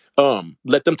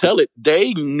 let them tell it.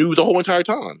 They knew the whole entire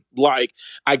time. Like,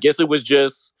 I guess it was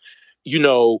just,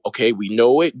 okay, we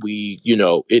know it.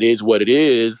 It is what it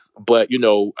is. But,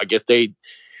 I guess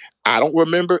I don't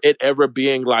remember it ever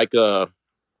being like a,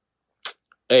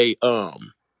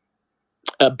 um,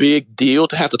 a big deal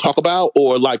to have to talk about,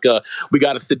 or like we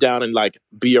got to sit down and like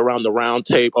be around the round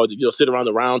table, or sit around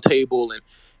the round table and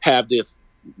have this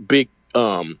big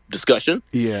discussion.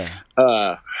 Yeah.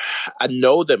 I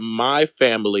know that my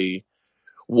family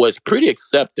was pretty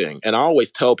accepting, and I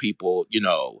always tell people,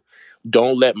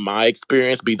 don't let my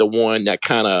experience be the one that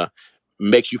kind of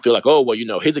makes you feel like, oh well,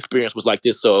 his experience was like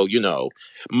this, so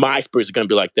my experience is going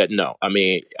to be like that. No, I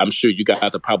mean, I'm sure you guys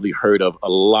have probably heard of a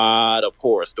lot of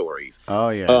horror stories. Oh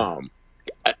yeah.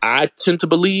 I tend to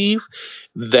believe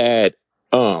that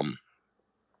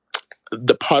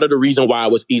the part of the reason why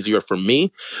it was easier for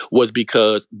me was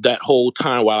because that whole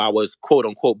time while I was quote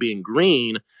unquote being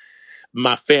green,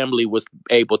 my family was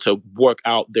able to work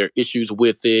out their issues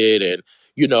with it and,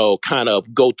 kind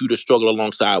of go through the struggle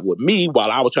alongside with me while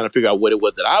I was trying to figure out what it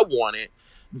was that I wanted.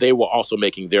 They were also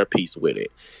making their peace with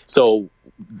it. So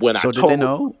did they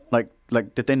know? Like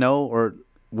did they know, or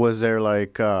was there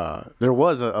like there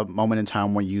was a moment in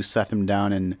time when you sat them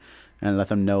down and let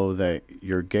them know that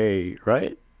you're gay,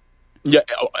 right? Yeah,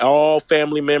 all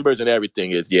family members and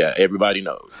everything everybody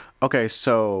knows. Okay,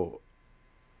 so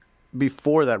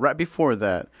right before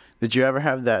that, did you ever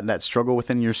have that struggle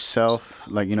within yourself?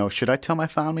 Like, should I tell my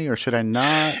family or should I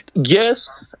not?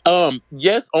 Yes.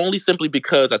 Yes, only simply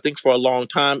because I think for a long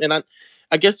time, and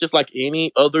I guess just like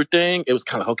any other thing, it was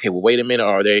kind of, okay, well, wait a minute.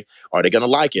 Are they going to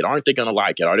like it? Aren't they going to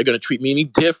like it? Are they going to treat me any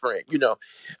different?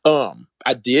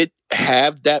 I did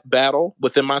have that battle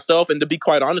within myself. And to be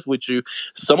quite honest with you,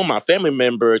 some of my family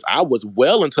members, I was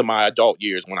well into my adult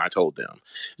years when I told them.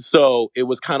 So it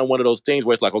was kind of one of those things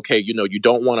where it's like, okay, you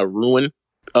don't want to ruin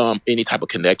any type of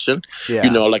connection. Yeah.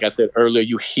 Like I said earlier,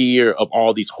 you hear of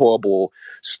all these horrible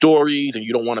stories and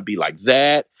you don't want to be like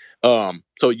that.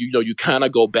 So, you kind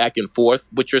of go back and forth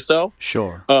with yourself.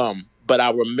 Sure. But I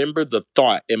remember the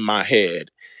thought in my head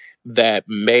that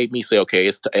made me say,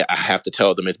 okay, I have to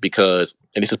tell them. It's because,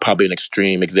 and this is probably an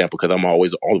extreme example because I'm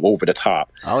always all over the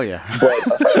top. Oh, yeah.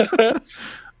 But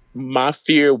my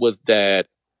fear was that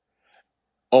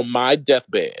on my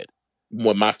deathbed,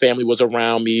 when my family was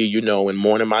around me, and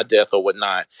mourning my death or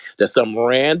whatnot, that some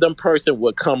random person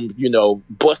would come,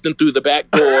 busting through the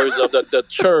back doors of the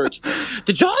church.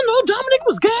 Did y'all know Dominic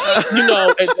was gay?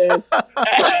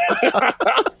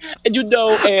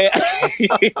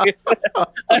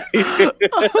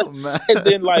 And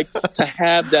then like to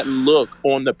have that look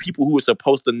on the people who were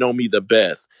supposed to know me the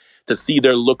best, to see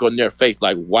their look on their face,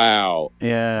 like, wow,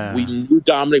 yeah, we knew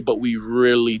Dominic, but we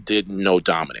really didn't know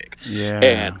Dominic. Yeah.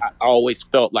 And I always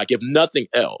felt like, if nothing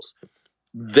else,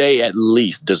 they at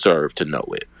least deserve to know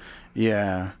it.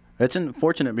 Yeah. It's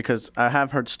unfortunate because I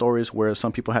have heard stories where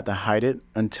some people had to hide it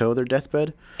until their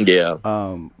deathbed. Yeah.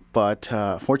 But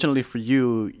fortunately for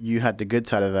you, you had the good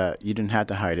side of that. You didn't have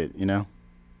to hide it,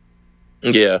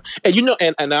 Yeah.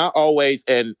 And and I always,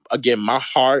 and again, my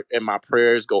heart and my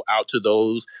prayers go out to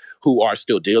those who are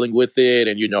still dealing with it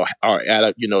and, are at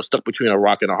a, stuck between a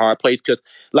rock and a hard place. Because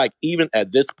like, even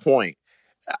at this point,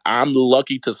 I'm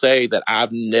lucky to say that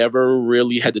I've never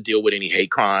really had to deal with any hate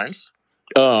crimes,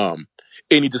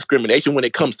 any discrimination when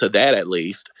it comes to that, at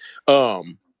least.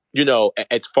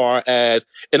 As far as,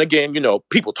 and again,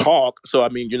 people talk, so I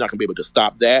mean, you're not gonna be able to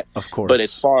stop that. Of course. But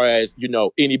as far as,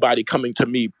 anybody coming to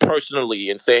me personally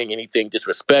and saying anything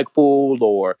disrespectful,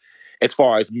 or as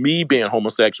far as me being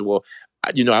homosexual,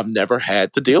 I've never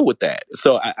had to deal with that.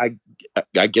 So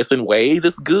I guess in ways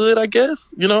it's good, I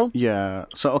guess, Yeah.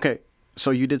 So, okay.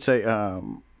 So you did say,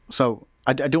 so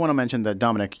I do want to mention that,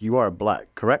 Dominic, you are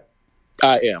black, correct?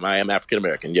 I am African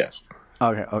American, yes.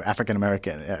 Okay. Oh, African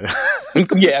American. Yeah.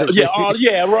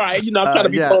 Right. I'm trying to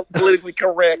be politically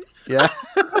correct. Yeah.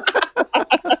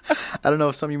 I don't know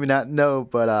if some of you may not know,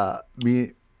 but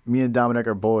me and Dominic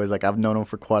are boys. Like, I've known him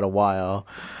for quite a while.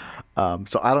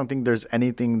 So I don't think there's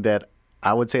anything that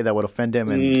I would say that would offend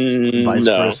him, and vice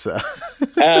versa.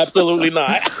 Absolutely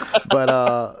not.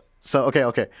 But so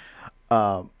okay.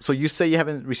 So you say you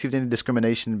haven't received any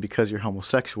discrimination because you're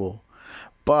homosexual,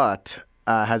 but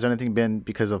has there anything been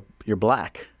because of you're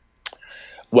black?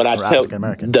 What I tell,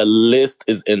 the list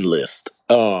is endless.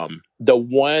 The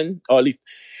one, or at least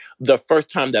the first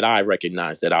time that I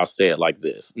recognized that, I'll say it like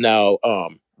this. Now,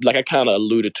 like I kind of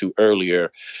alluded to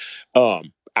earlier,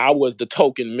 I was the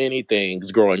token many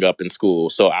things growing up in school.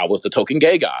 So I was the token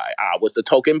gay guy. I was the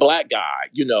token black guy.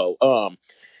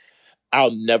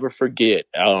 I'll never forget.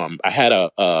 I had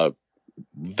a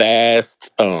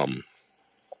vast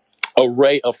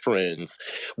array of friends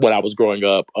when I was growing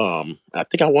up. I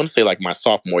think I want to say like my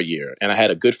sophomore year, and I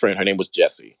had a good friend. Her name was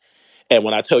Jessie. And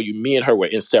when I tell you, me and her were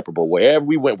inseparable. Wherever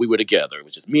we went, we were together. It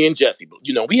was just me and Jessie.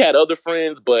 We had other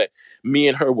friends, but me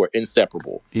and her were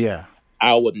inseparable. Yeah.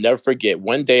 I would never forget.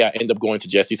 One day, I ended up going to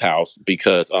Jessie's house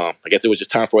because I guess it was just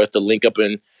time for us to link up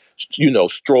and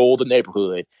stroll the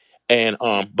neighborhood. And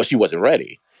but she wasn't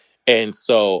ready. And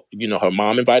so, her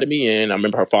mom invited me in. I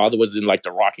remember her father was in like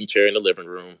the rocking chair in the living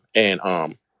room, and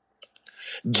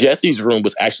Jesse's room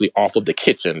was actually off of the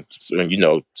kitchen,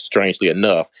 strangely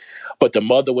enough. But the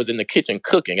mother was in the kitchen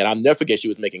cooking. And I'll never forget, she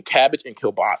was making cabbage and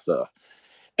kielbasa.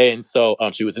 And so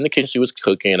she was in the kitchen, she was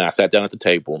cooking, and I sat down at the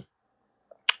table.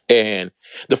 And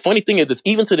the funny thing is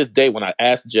even to this day, when I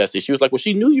asked Jessie, she was like, well,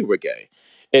 she knew you were gay.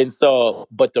 And so,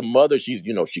 but the mother, she's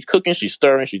cooking, she's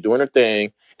stirring, she's doing her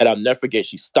thing. And I'll never forget,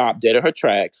 she stopped dead in her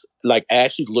tracks, like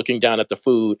as she's looking down at the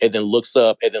food, and then looks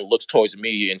up and then looks towards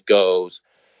me and goes,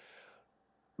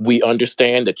 we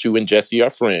understand that you and Jessie are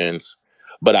friends,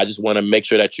 but I just want to make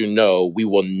sure that we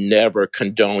will never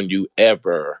condone you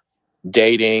ever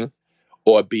dating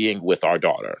or being with our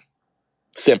daughter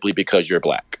simply because you're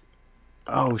black.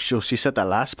 Oh, she said that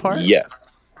last part? Yes.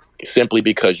 Simply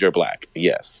because you're black.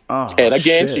 Yes. Oh, and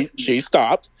again, shit. she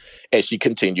stopped and she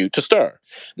continued to stir.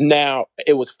 Now,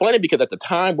 it was funny because at the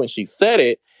time when she said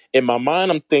it, in my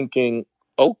mind, I'm thinking,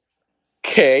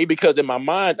 okay, because in my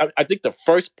mind, I think the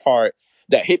first part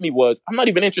that hit me was, I'm not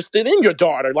even interested in your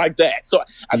daughter like that. So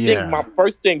I think my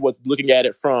first thing was looking at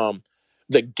it from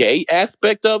the gay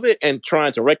aspect of it and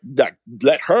trying to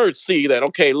let her see that,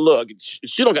 okay, look,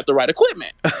 she don't got the right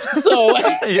equipment. So,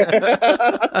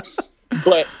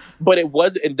 but it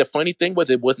was, and the funny thing was,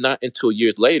 it was not until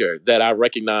years later that I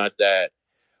recognized that,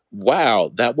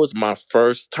 wow, that was my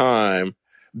first time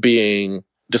being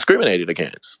discriminated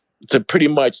against. To pretty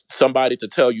much somebody to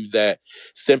tell you that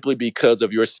simply because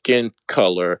of your skin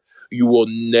color, you will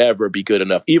never be good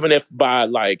enough. Even if by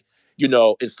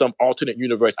in some alternate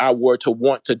universe, I were to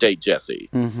want to date Jessie,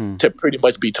 to pretty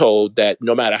much be told that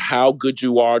no matter how good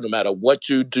you are, no matter what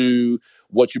you do,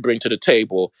 what you bring to the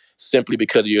table, simply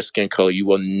because of your skin color, you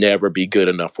will never be good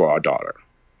enough for our daughter.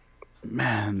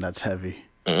 Man, that's heavy.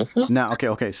 Mm-hmm. Now,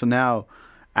 okay. So now,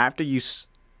 after you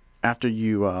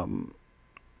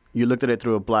you looked at it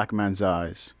through a black man's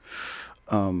eyes,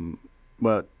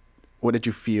 but what did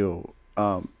you feel?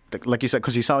 Like you said,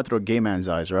 because you saw it through a gay man's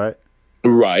eyes, right?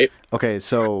 Right. Okay,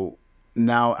 so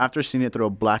now after seeing it through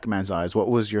a black man's eyes, what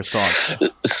was your thoughts?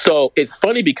 So it's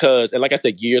funny because, and like I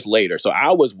said, years later, so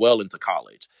I was well into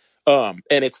college. And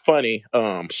it's funny,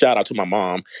 shout out to my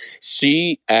mom.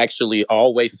 She actually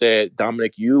always said,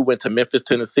 Dominic, you went to Memphis,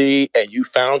 Tennessee, and you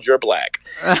found your black.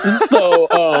 So,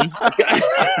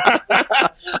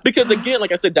 because again,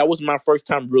 like I said, that was my first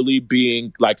time really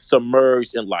being like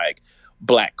submerged in like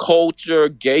black culture,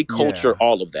 gay culture,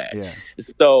 all of that. Yeah.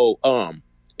 So,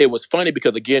 it was funny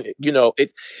because again,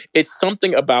 it's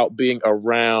something about being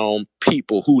around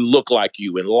people who look like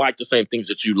you and like the same things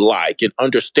that you like and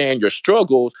understand your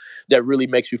struggles that really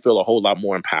makes you feel a whole lot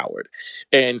more empowered.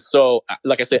 And so,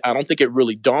 like I said, I don't think it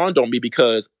really dawned on me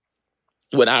because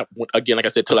again, like I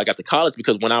said, till I got to college,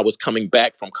 because when I was coming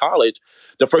back from college,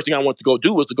 the first thing I wanted to go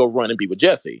do was to go run and be with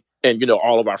Jessie. And,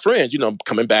 all of our friends,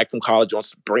 coming back from college on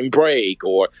spring break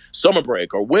or summer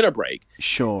break or winter break.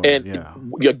 Sure. And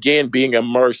again, being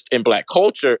immersed in black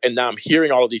culture. And now I'm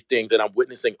hearing all of these things and I'm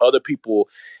witnessing other people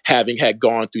having had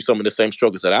gone through some of the same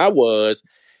struggles that I was.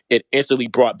 It instantly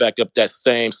brought back up that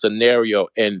same scenario.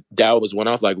 And that was when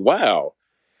I was like, wow,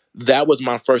 that was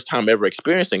my first time ever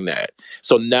experiencing that.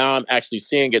 So now I'm actually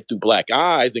seeing it through black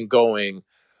eyes and going,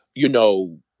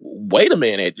 wait a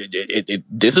minute,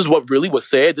 this is what really was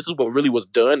said. This is what really was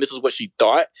done. This is what she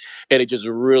thought. And it just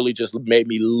really just made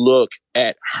me look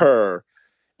at her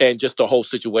and just the whole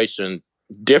situation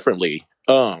differently.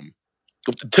 And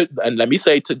let me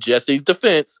say, to Jessie's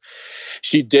defense,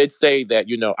 she did say that,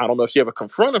 I don't know if she ever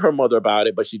confronted her mother about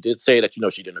it, but she did say that,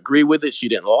 she didn't agree with it. She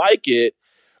didn't like it.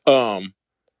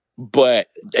 But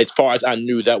as far as I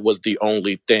knew, that was the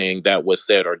only thing that was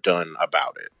said or done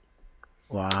about it.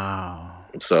 Wow.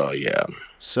 So, yeah.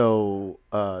 So,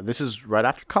 this is right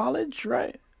after college,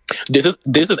 right? This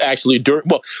is actually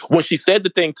when she said the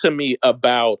thing to me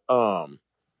about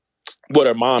what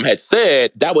her mom had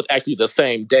said, that was actually the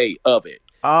same day of it.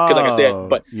 Because like I said,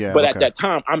 Oh, yeah, but at okay. that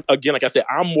time, I'm again, like I said,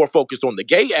 I'm more focused on the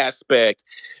gay aspect,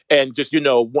 and just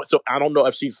so I don't know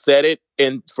if she said it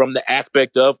in from the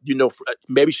aspect of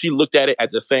maybe she looked at it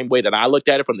at the same way that I looked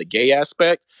at it from the gay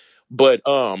aspect, but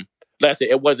like I said,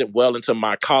 it wasn't well into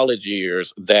my college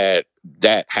years that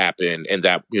that happened, and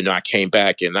that I came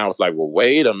back and I was like, well,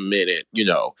 wait a minute,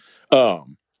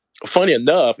 um. Funny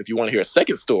enough, if you want to hear a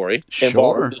second story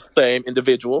involving Sure. the same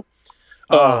individual,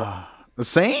 um, The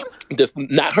same? this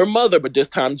not her mother, but this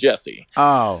time Jesse.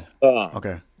 Oh, Um,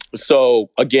 okay. so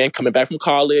again, coming back from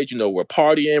college, we're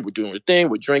partying, we're doing our thing,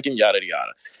 we're drinking, yada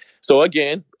yada. So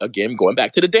again, going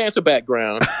back to the dancer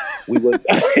background, we would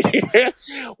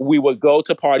we would go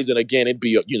to parties, and again, it'd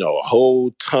be a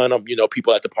whole ton of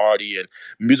people at the party, and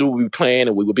music would be playing,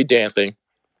 and we would be dancing.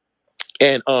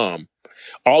 And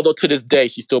although to this day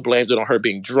she still blames it on her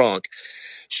being drunk,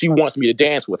 she wants me to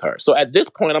dance with her. So at this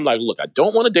point, I'm like, look, I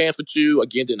don't want to dance with you.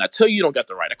 Again, didn't I tell you don't got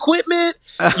the right equipment?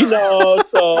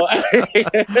 So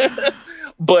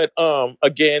but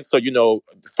again, so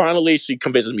finally she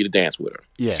convinces me to dance with her.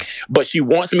 Yeah. But she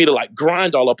wants me to like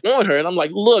grind all up on her. And I'm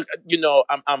like, look,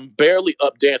 I'm barely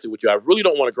up dancing with you. I really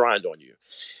don't want to grind on you.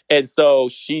 And so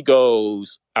she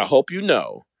goes, I hope you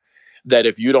know that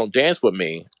if you don't dance with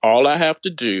me, all I have to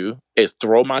do is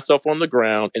throw myself on the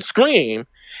ground and scream.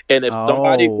 And if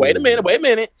somebody, wait Oh. a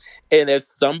minute. And if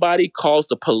somebody calls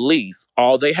the police,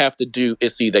 all they have to do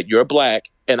is see that you're black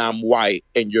and I'm white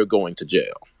and you're going to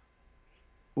jail.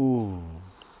 Ooh.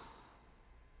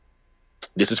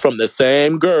 This is from the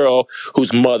same girl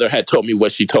whose mother had told me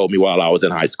what she told me while I was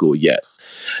in high school. Yes.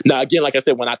 Now, again, like I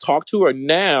said, when I talk to her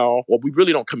now, well, we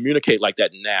really don't communicate like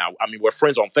that now. I mean, we're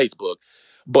friends on Facebook.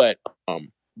 But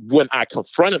when I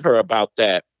confronted her about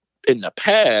that in the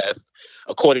past,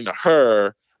 according to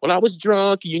her, well, I was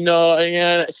drunk,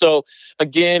 and so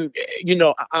again,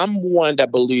 I'm one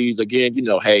that believes, again,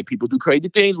 hey, people do crazy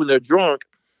things when they're drunk.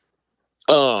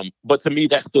 But to me,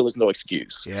 that still is no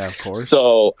excuse. Yeah, of course.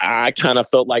 So I kind of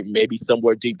felt like maybe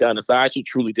somewhere deep down inside, she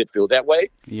truly did feel that way.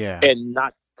 Yeah. And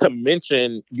not to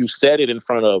mention, you said it in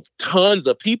front of tons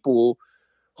of people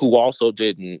who also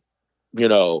didn't,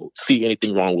 see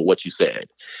anything wrong with what you said.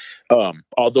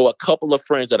 Although a couple of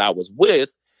friends that I was with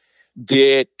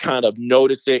did kind of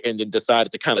notice it and then decided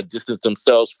to kind of distance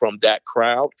themselves from that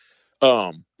crowd.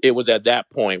 It was at that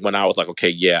point when I was like, okay,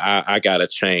 yeah, I gotta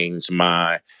change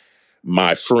my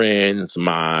friends,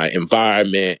 my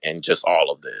environment, and just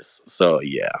all of this. So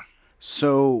yeah.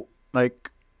 So, like,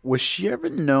 was she ever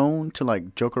known to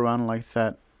like joke around like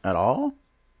that at all?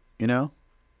 You know?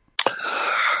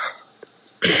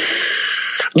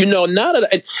 Not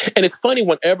and it's funny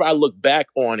whenever I look back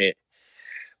on it,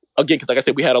 again, because like I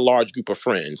said, we had a large group of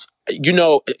friends.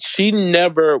 She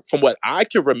never, from what I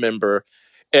can remember,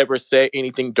 ever said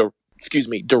anything,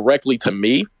 directly to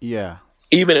me, Yeah.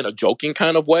 even in a joking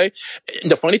kind of way.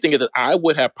 And the funny thing is that I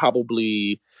would have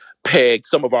probably pegged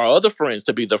some of our other friends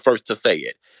to be the first to say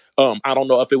it. I don't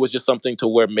know if it was just something to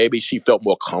where maybe she felt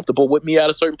more comfortable with me at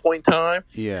a certain point in time.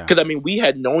 Yeah. Because I mean, we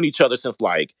had known each other since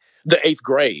like the 8th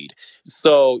grade.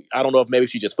 So I don't know if maybe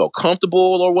she just felt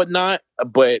comfortable or whatnot.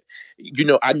 But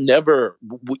I never,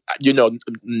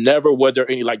 never were there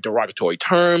any like derogatory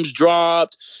terms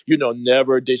dropped.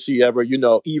 Never did she ever,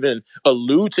 even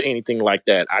allude to anything like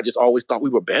that. I just always thought we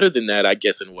were better than that, I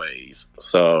guess, in ways.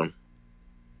 So.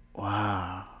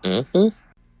 Wow. Mm-hmm.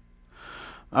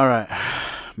 All right,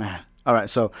 man. All right,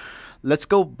 so let's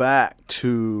go back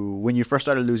to when you first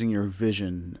started losing your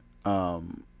vision.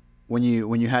 When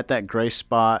you had that gray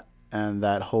spot and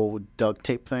that whole duct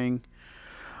tape thing.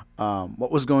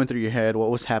 What was going through your head? What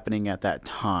was happening at that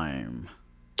time?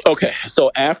 Okay,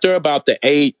 so after about the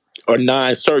 8 or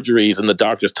 9 surgeries, and the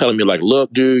doctor's telling me like,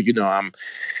 "Look, dude, I'm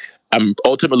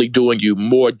ultimately doing you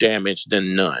more damage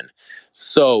than none.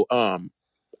 So I'm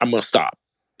gonna stop."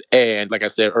 And like I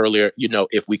said earlier,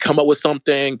 if we come up with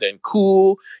something, then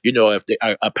cool. If they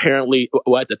apparently,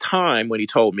 well, at the time when he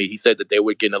told me, he said that they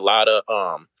were getting a lot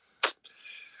of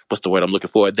what's the word I'm looking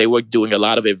for? They were doing a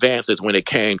lot of advances when it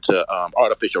came to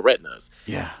artificial retinas.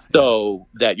 Yeah. So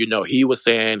that, he was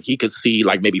saying he could see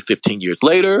like maybe 15 years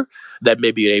later that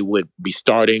maybe they would be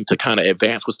starting to kind of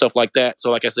advance with stuff like that. So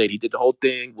like I said, he did the whole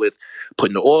thing with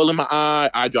putting the oil in my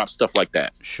eye drop, stuff like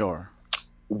that. Sure.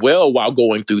 Well, while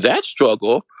going through that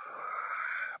struggle,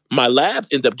 my labs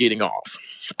end up getting off.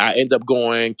 I end up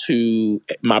going to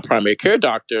my primary care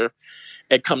doctor,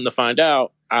 and come to find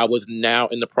out, I was now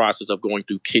in the process of going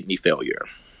through kidney failure.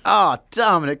 Oh,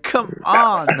 Dominic, come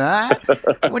on, man.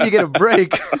 When do you get a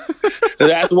break?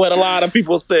 That's what a lot of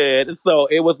people said. So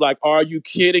it was like, are you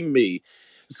kidding me?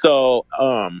 So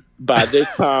by this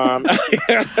time,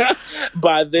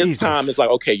 it's Jesus. like,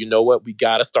 okay, you know what? We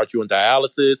got to start you on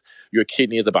dialysis. Your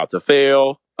kidney is about to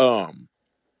fail.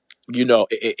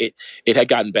 It had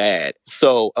gotten bad.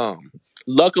 So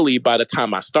luckily, by the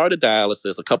time I started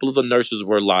dialysis, a couple of the nurses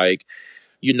were like,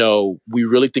 we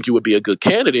really think you would be a good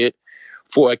candidate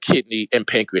for a kidney and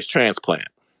pancreas transplant.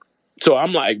 So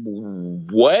I'm like,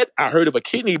 what? I heard of a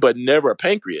kidney, but never a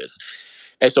pancreas.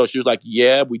 And so she was like,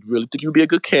 yeah, we really think you'd be a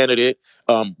good candidate.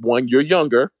 One, you're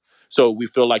younger. So we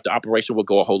feel like the operation will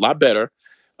go a whole lot better.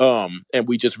 And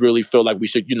we just really feel like we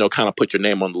should, kind of put your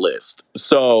name on the list.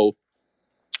 So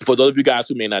for those of you guys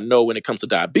who may not know, when it comes to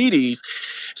diabetes,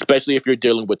 especially if you're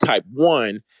dealing with type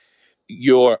 1,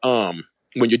 your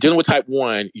when you're dealing with type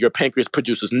 1, your pancreas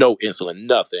produces no insulin,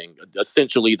 nothing.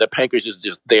 Essentially, the pancreas is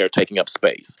just there taking up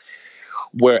space.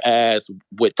 Whereas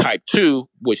with type 2,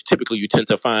 which typically you tend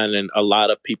to find in a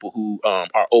lot of people who are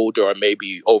older or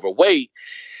maybe overweight,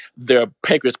 their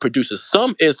pancreas produces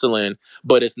some insulin,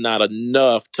 but it's not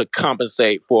enough to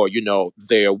compensate for,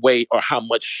 their weight or how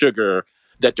much sugar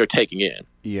that they're taking in.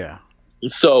 Yeah.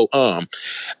 So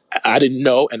I didn't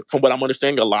know, and from what I'm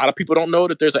understanding, a lot of people don't know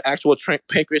that there's an actual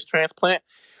pancreas transplant.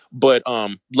 But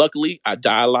luckily, I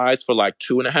dialyzed for like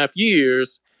 2.5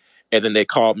 years, and then they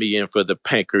called me in for the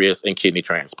pancreas and kidney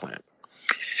transplant.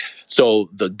 So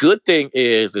the good thing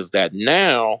is that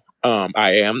now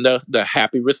I am the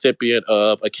happy recipient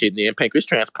of a kidney and pancreas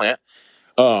transplant.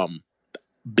 Um,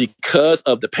 because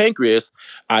of the pancreas,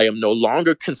 I am no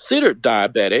longer considered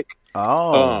diabetic.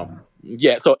 Oh.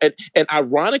 Yeah. So and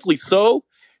ironically so,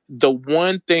 the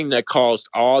one thing that caused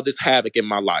all this havoc in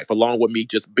my life, along with me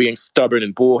just being stubborn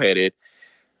and bullheaded,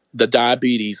 the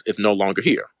diabetes is no longer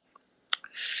here.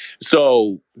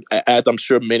 So, as I'm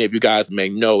sure many of you guys may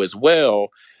know as well,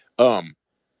 um,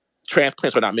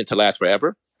 transplants are not meant to last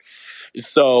forever.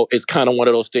 So it's kind of one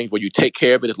of those things where you take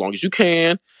care of it as long as you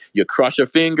can. You cross your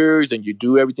fingers and you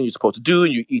do everything you're supposed to do,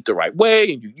 and you eat the right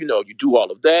way, and you do all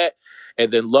of that,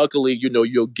 and then luckily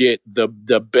you'll get the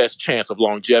best chance of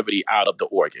longevity out of the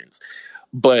organs.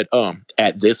 But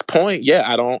at this point, yeah,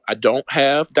 I don't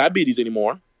have diabetes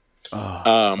anymore. Oh,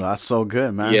 Um, that's so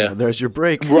good, man. yeah, Well, there's your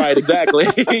break. right, exactly.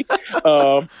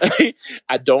 um,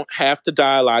 I don't have to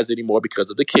dialyze anymore because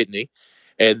of the kidney.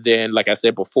 And then, like I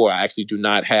said before, I actually do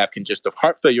not have congestive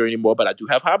heart failure anymore, but I do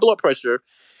have high blood pressure.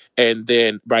 And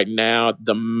then right now,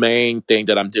 the main thing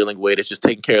that I'm dealing with is just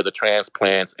taking care of the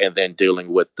transplants and then dealing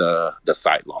with the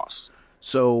sight loss.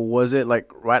 So was it like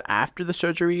right after the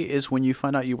surgery is when you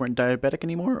found out you weren't diabetic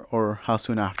anymore, or how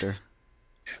soon after?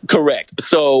 Correct.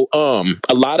 So,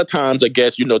 a lot of times, I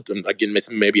guess, again, it's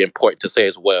maybe important to say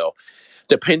as well,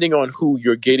 depending on who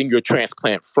you're getting your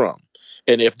transplant from.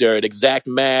 And if they're an exact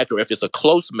match or if it's a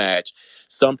close match,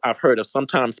 I've heard of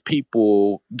sometimes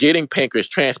people getting pancreas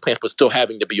transplants but still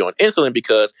having to be on insulin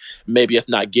because maybe it's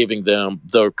not giving them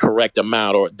the correct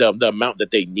amount or the amount that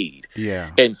they need.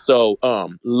 Yeah. And so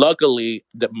luckily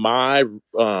that my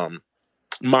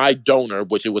donor,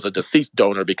 which it was a deceased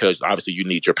donor because obviously you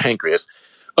need your pancreas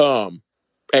um,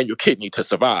 and your kidney to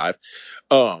survive.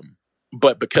 Um,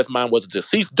 but because mine was a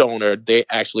deceased donor, they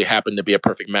actually happened to be a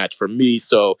perfect match for me.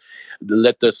 So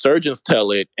let the surgeons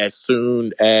tell it, as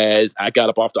soon as I got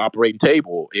up off the operating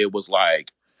table, it was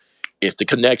like, it's the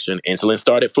connection. Insulin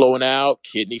started flowing out,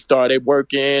 kidney started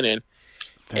working, and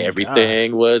Thank God.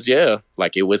 everything was, yeah,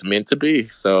 like it was meant to be.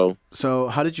 So So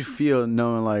how did you feel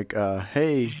knowing like,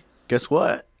 hey, guess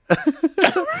what?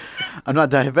 I'm not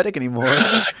diabetic anymore.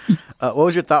 What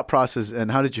was your thought process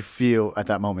and how did you feel at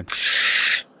that moment?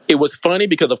 it was funny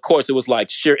because, of course, it was like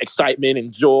sheer excitement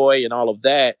and joy and all of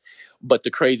that. But the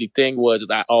crazy thing was, is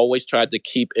I always tried to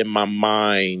keep in my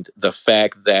mind the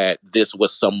fact that this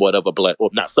was somewhat of a blessing. Well,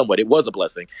 not somewhat, it was a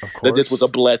blessing. Of That this was a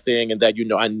course. blessing, and that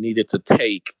I needed to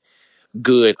take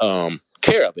good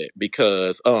care of it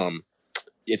because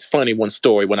it's funny. One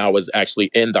story, when I was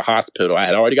actually in the hospital, I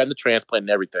had already gotten the transplant and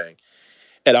everything,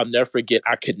 and I'll never forget.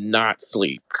 I could not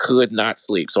sleep.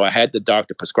 So I had the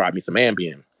doctor prescribe me some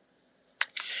Ambien.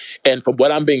 And from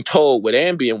what I'm being told with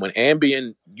Ambien, when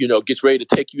Ambien, gets ready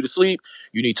to take you to sleep,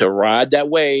 you need to ride that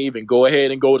wave and go ahead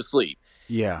and go to sleep.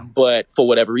 Yeah. But for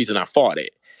whatever reason, I fought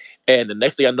it. And the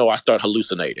next thing I know, I start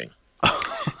hallucinating.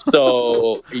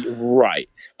 So, right.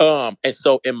 And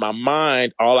so in my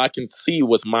mind, all I can see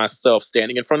was myself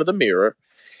standing in front of the mirror,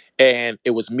 and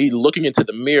it was me looking into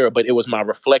the mirror, but it was my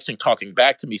reflection talking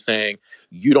back to me saying,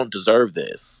 "You don't deserve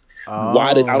this.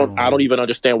 Why did I don't Oh. even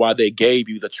understand why they gave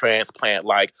you the transplant.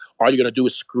 Like, all you're gonna do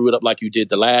is screw it up like you did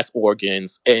the last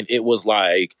organs." And it was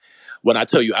like, when I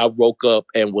tell you, I woke up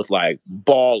and was like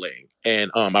bawling.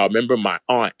 And I remember my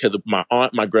aunt, because my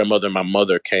aunt, my grandmother, and my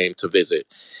mother came to visit.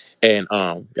 And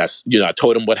I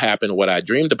told them what happened, what I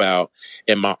dreamed about.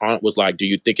 And my aunt was like, "Do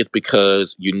you think it's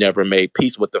because you never made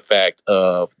peace with the fact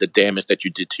of the damage that you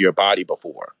did to your body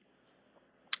before?"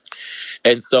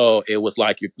 And so it was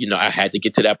like, I had to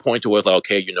get to that point where it's like,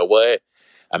 okay, you know what?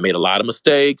 I made a lot of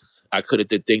mistakes. I could have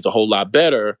did things a whole lot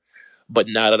better. But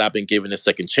now that I've been given a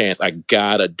second chance, I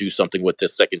gotta do something with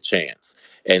this second chance.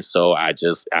 And so I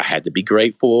had to be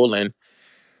grateful and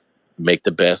make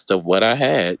the best of what I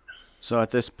had. So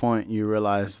at this point, you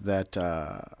realize that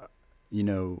you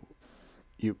know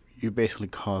you basically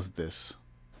caused this.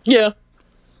 Yeah.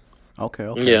 Okay,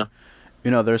 okay. Yeah.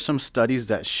 There's some studies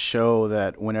that show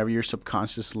that whenever you're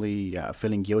subconsciously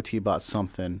feeling guilty about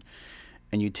something,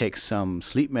 and you take some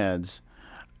sleep meds,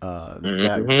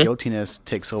 that Hmm. guiltiness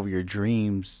takes over your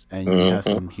dreams, and you have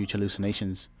Hmm. some huge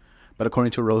hallucinations. But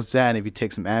according to Roseanne, if you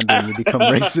take some Ambien, you become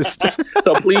racist.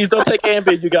 So please don't take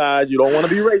Ambien, you guys. You don't want to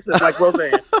be racist like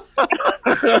Roseanne.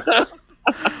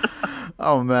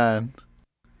 Oh man.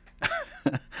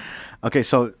 Okay,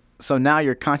 so now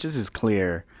your conscience is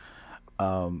clear.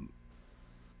 Um,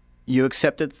 you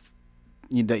accepted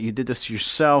that you did this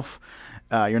yourself.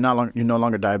 You're no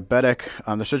longer diabetic.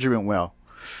 The surgery went well.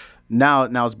 Now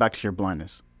it's back to your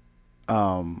blindness.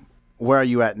 Where are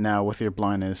you at now with your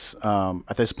blindness?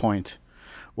 At this point,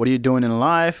 what are you doing in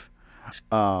life?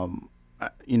 Um,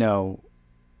 you know,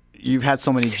 you've had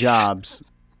so many jobs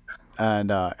and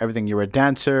everything. You were a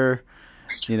dancer.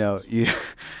 You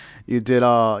you did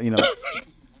all.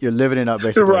 You're living it up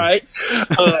basically. Right.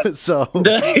 Uh, So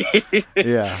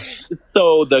yeah,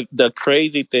 so the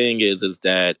crazy thing is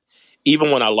that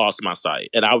even when I lost my sight,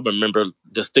 and I remember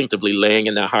distinctively laying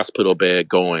in that hospital bed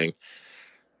going,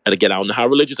 and again, I don't know how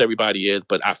religious everybody is,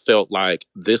 but I felt like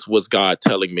this was God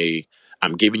telling me,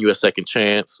 "I'm giving you a second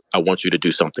chance. I want you to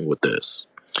do something with this."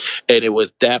 And it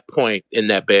was that point in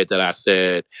that bed that I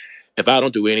said, if I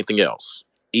don't do anything else,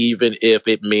 even if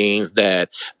it means that,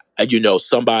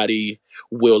 somebody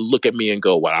will look at me and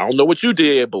go, "Well, I don't know what you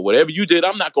did, but whatever you did,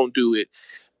 I'm not going to do it."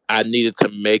 I needed to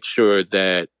make sure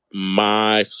that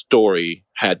my story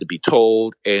had to be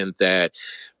told and that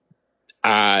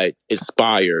I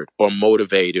inspired or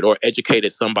motivated or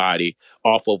educated somebody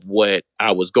off of what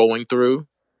I was going through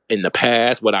in the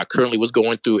past, what I currently was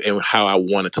going through, and how I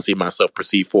wanted to see myself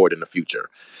proceed forward in the future.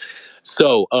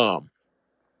 So,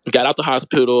 got out the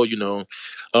hospital,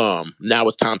 now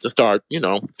it's time to start,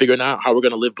 figuring out how we're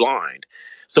going to live blind.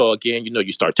 So again,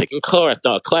 you start taking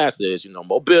classes,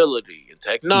 mobility and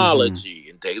hmm technology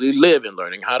and daily living,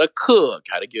 learning how to cook,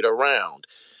 how to get around.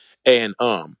 And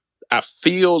I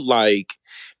feel like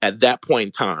at that point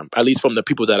in time, at least from the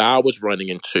people that I was running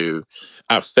into,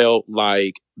 I felt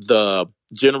like the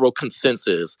general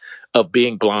consensus of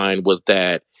being blind was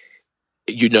that,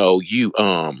 you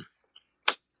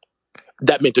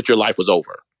that meant that your life was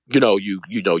over. You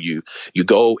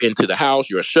go into the house,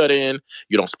 you're a shut in,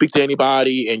 you don't speak to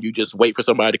anybody, and you just wait for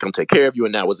somebody to come take care of you,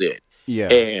 and that was it. yeah.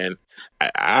 And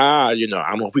I don't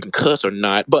know if we can cuss or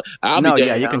not, but I'll be No,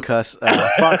 yeah, you can damned. cuss.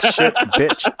 Fuck, shit,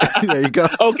 bitch. There you go.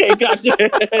 Okay, gotcha.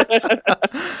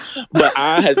 But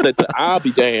I had said to I'll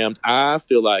be damned. I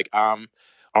feel like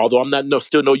although I'm not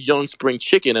still no young spring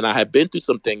chicken, and I had been through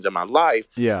some things in my life,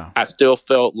 Yeah. I still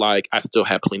felt like I still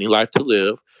had plenty of life to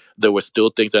live. There were still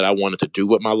things that I wanted to do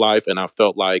with my life, and I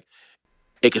felt like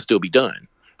it could still be done.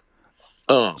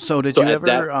 So did So you at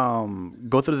that, ever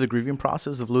go through the grieving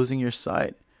process of losing your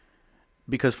sight?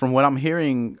 Because from what I'm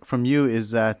hearing from you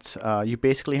is that you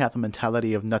basically have the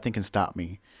mentality of nothing can stop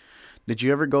me. Did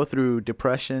you ever go through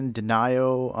depression,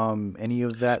 denial, any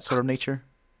of that sort of nature?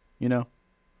 You know?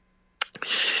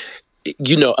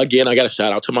 again, I got to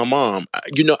shout out to my mom.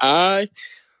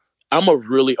 I'm a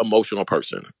really emotional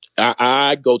person.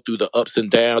 I go through the ups and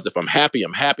downs. If I'm happy,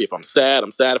 I'm happy. If I'm sad,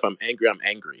 I'm sad. If I'm angry, I'm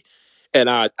angry. And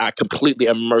I completely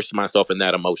immerse myself in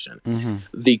that emotion. Mm-hmm.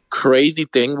 The crazy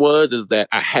thing is that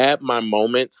I had my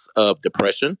moments of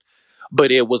depression, but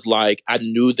it was like I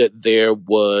knew that there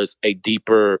was a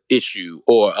deeper issue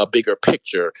or a bigger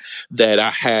picture that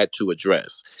I had to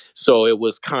address. So it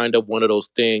was kind of one of those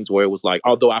things where it was like,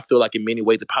 although I feel like in many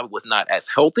ways it probably was not as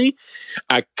healthy,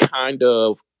 I kind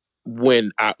of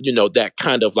when I, that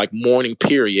kind of like mourning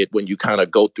period when you kind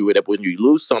of go through it, when you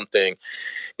lose something,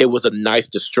 it was a nice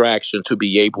distraction to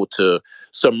be able to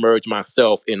submerge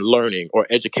myself in learning or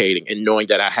educating and knowing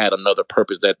that I had another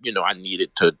purpose that, I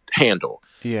needed to handle.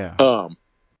 Yeah. Um,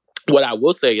 what I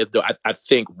will say is, though, I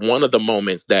think one of the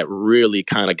moments that really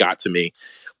kind of got to me,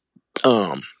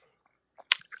 um,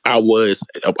 I was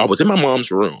in my mom's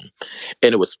room,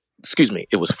 and it was, excuse me,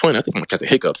 it was fun. I think I'm gonna get the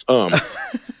hiccups.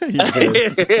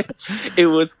 You did. It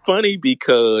was funny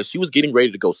because she was getting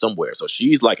ready to go somewhere. So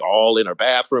she's like all in her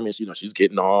bathroom and she's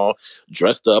getting all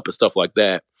dressed up and stuff like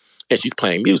that. And she's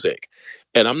playing music.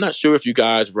 And I'm not sure if you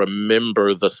guys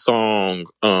remember the song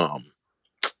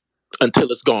Until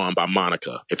It's Gone by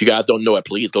Monica. If you guys don't know it,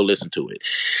 please go listen to it.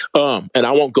 And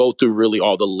I won't go through really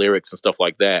all the lyrics and stuff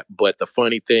like that. But the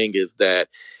funny thing is that,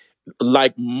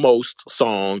 like most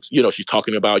songs, she's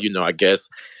talking about, I guess,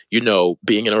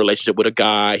 being in a relationship with a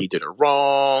guy, he did her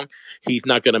wrong. He's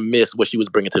not going to miss what she was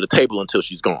bringing to the table until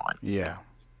she's gone. Yeah.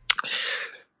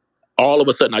 All of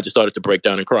a sudden, I just started to break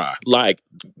down and cry, like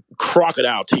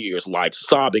crocodile tears, like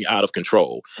sobbing out of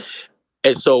control.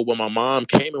 And so when my mom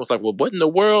came and was like, well, what in the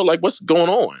world? Like, what's going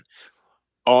on?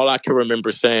 All I can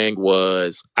remember saying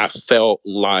was, I felt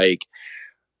like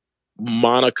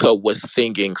Monica was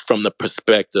singing from the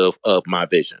perspective of my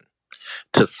vision.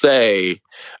 To say,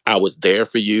 I was there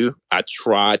for you. I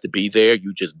tried to be there.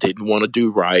 You just didn't want to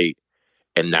do right.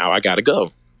 And now I got to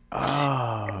go.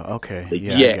 Oh, okay.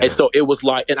 Yeah. Yeah. And so it was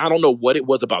like, and I don't know what it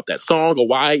was about that song or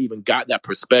why I even got that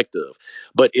perspective,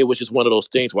 but it was just one of those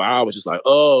things where I was just like,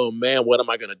 oh man, what am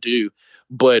I going to do?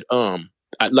 But,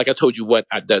 like I told you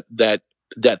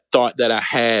that thought that I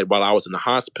had while I was in the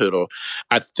hospital,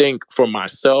 I think for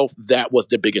myself, that was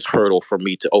the biggest hurdle for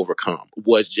me to overcome,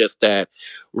 was just that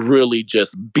really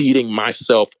just beating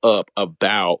myself up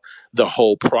about the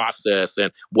whole process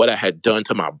and what I had done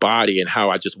to my body and how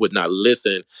I just would not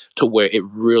listen, to where it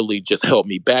really just held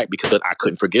me back because I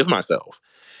couldn't forgive myself.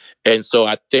 And so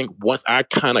I think once I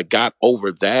kind of got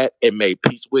over that and made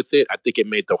peace with it, I think it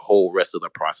made the whole rest of the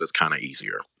process kind of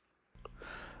easier.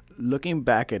 Looking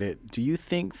back at it, do you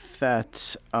think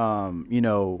that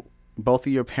both of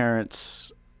your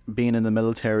parents being in the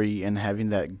military and having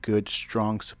that good,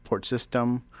 strong support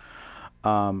system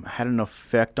had an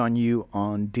effect on you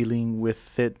on dealing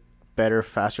with it better,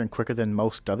 faster, and quicker than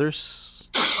most others?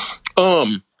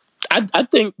 Um, I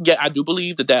think, yeah, I do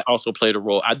believe that also played a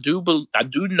role. I do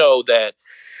know that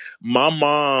my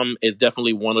mom is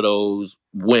definitely one of those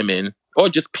women or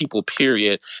just people,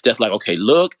 period, that's like, okay,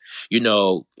 look, we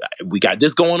got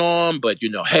this going on, but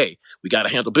hey, we got to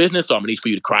handle business. So I'm gonna need for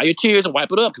you to cry your tears and wipe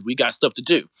it up because we got stuff to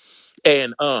do.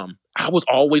 And I was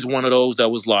always one of those that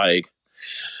was like,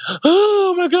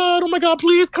 oh my god,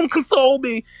 please come console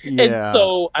me. And Yeah.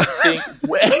 so I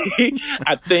think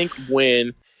I think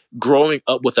when growing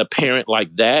up with a parent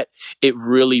like that, it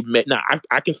really meant, now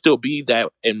I can still be that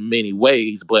in many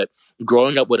ways, but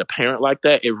growing up with a parent like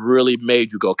that, it really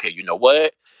made you go, okay, you know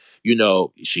what,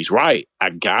 she's right, I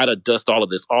gotta dust all of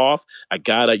this off, I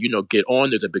gotta get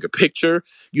on, there's a bigger picture,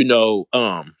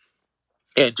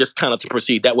 and just kind of to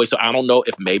proceed that way. So I don't know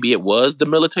if maybe it was the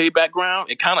military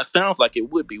background. It kind of sounds like it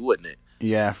would be, wouldn't it?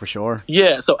 Yeah, for sure.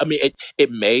 Yeah. So I mean,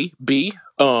 it may be.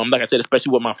 Like I said,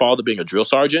 especially with my father being a drill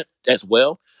sergeant as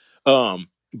well.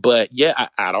 But yeah,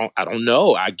 I don't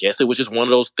know. I guess it was just one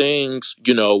of those things,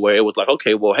 where it was like,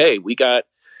 okay, well, hey, we got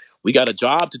a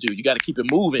job to do. You got to keep it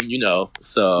moving.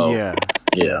 So Yeah.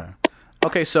 yeah. Yeah.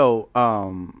 Okay, so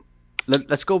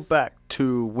let's go back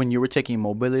to when you were taking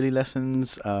mobility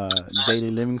lessons, daily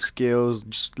living skills,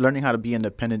 just learning how to be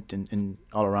independent and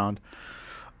all around.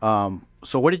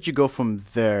 So where did you go from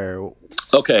there?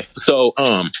 Okay. So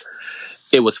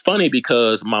it was funny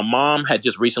because my mom had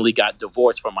just recently got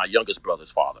divorced from my youngest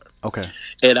brother's father. Okay.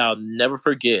 And I'll never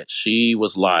forget, she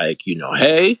was like,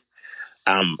 hey,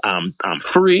 I'm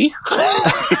free.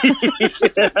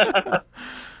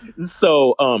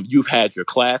 So you've had your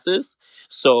classes.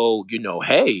 So,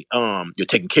 hey, you're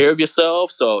taking care of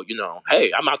yourself. So,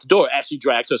 hey, I'm out the door. As she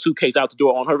drags her suitcase out the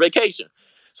door on her vacation.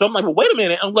 So I'm like, well, wait a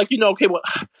minute. I'm like, okay, well,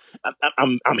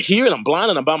 I'm here and I'm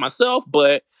blind and I'm by myself,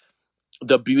 but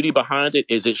the beauty behind it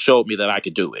is it showed me that I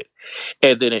could do it.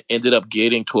 And then it ended up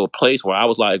getting to a place where I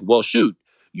was like, well, shoot,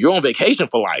 you're on vacation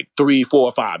for like 3,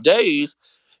 4, 5 days.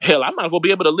 Hell, I might as well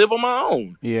be able to live on my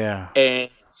own. Yeah. And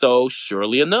so,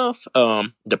 surely enough,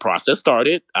 the process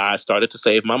started. I started to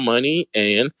save my money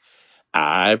and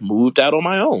I moved out on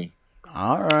my own.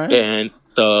 All right. And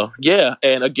so, yeah.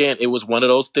 And again, it was one of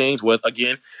those things where,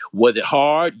 again, was it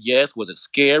hard? Yes. Was it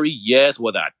scary? Yes.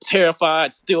 Was I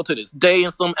terrified? Still to this day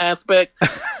in some aspects.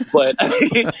 But,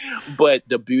 but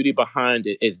the beauty behind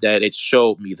it is that it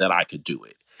showed me that I could do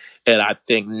it. And I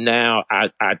think now I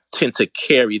tend to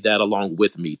carry that along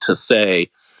with me to say,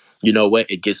 you know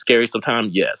what? It gets scary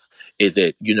sometimes. Yes.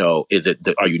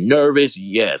 Are you nervous?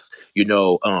 Yes.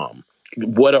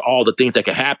 What are all the things that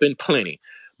can happen? Plenty.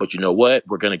 But you know what?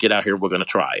 We're going to get out here. We're going to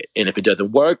try it. And if it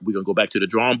doesn't work, we're going to go back to the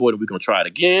drawing board and we're going to try it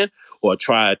again or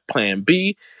try plan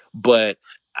B. But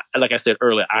like I said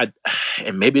earlier,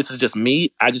 and maybe this is just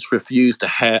me. I just refuse to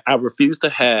have. I refuse to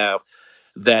have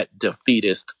that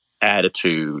defeatist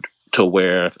attitude to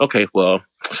where, okay, well,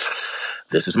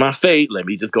 this is my fate. Let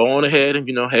me just go on ahead and,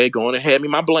 hey, go on and hand me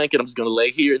my blanket. I'm just gonna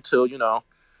lay here until it's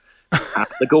time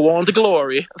to go on to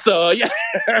glory. So yeah.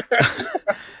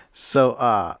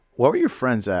 So, what were your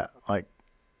friends at? Like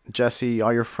Jesse,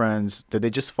 all your friends, did they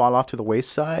just fall off to the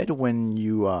wayside when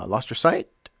you lost your sight?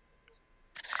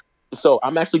 So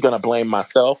I'm actually gonna blame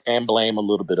myself and blame a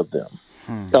little bit of them.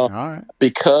 All Um, right.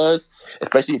 because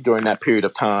especially during that period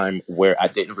of time where I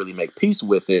didn't really make peace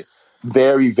with it,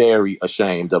 very, very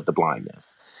ashamed of the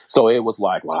blindness. So it was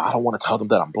like, well, I don't want to tell them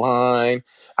that I'm blind.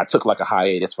 I took like a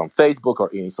hiatus from Facebook or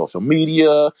any social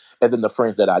media. And then the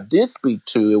friends that I did speak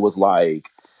to, it was like,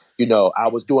 I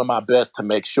was doing my best to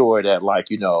make sure that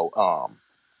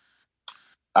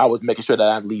I was making sure that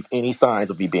I didn't leave any signs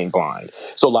of me being blind.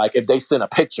 So, like, if they sent a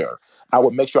picture, I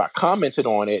would make sure I commented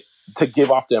on it to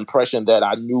give off the impression that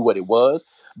I knew what it was.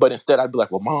 But instead, I'd be like,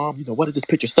 "Well, Mom, what does this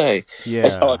picture say?"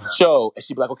 Yeah. Show, and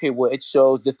she'd be like, "Okay, well, it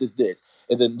shows this, this, this."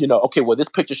 And then, okay, well, this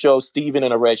picture shows Steven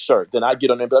in a red shirt. Then I'd get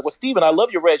on there and be like, "Well, Steven, I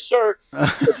love your red shirt."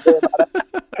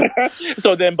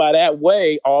 So then by that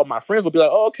way, all my friends would be like,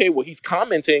 oh, okay, well, he's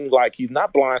commenting like he's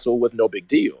not blind, so it was no big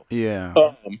deal. Yeah.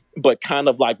 But kind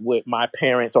of like with my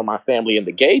parents or my family and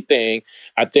the gay thing,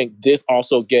 I think this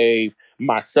also gave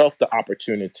myself the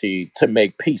opportunity to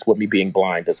make peace with me being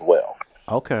blind as well.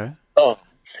 Okay. Um,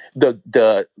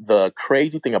 the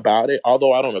crazy thing about it,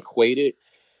 although I don't equate it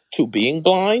to being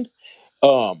blind,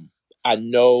 I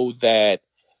know that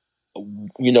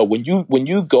when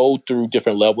you go through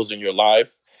different levels in your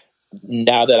life,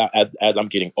 now that as I'm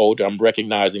getting older, I'm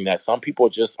recognizing that some people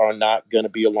just are not going to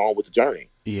be along with the journey.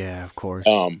 Yeah, of course.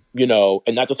 And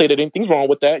not to say that anything's wrong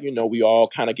with that. We all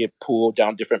kind of get pulled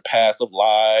down different paths of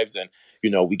lives, and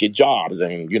we get jobs,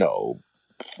 and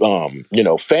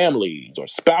families or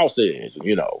spouses, and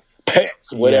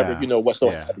pets, whatever, Yeah.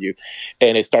 whatsoever Yeah. have you,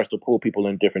 and it starts to pull people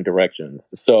in different directions.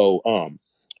 So,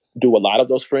 do a lot of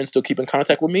those friends still keep in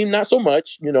contact with me? Not so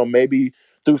much, maybe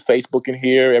through Facebook and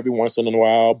here every once in a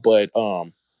while, but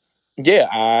yeah,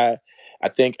 I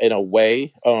think in a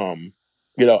way,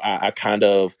 I kind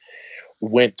of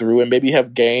went through and maybe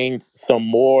have gained some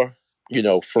more,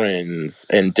 friends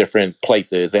in different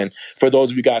places. And for those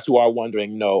of you guys who are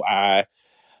wondering, I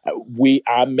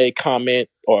may comment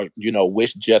or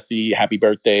wish Jesse happy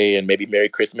birthday and maybe Merry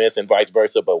Christmas and vice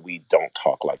versa, but we don't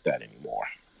talk like that anymore.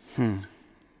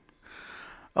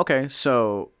 Okay,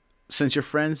 so since your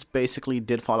friends basically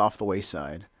did fall off the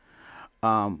wayside,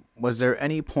 was there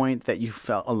any point that you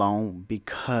felt alone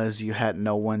because you had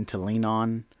no one to lean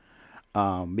on?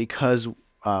 Because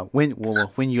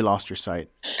when you lost your sight.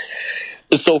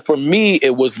 So for me,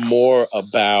 it was more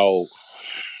about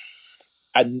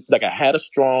I had a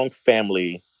strong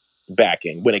family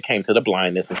backing when it came to the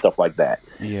blindness and stuff like that.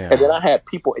 Yeah. And then I had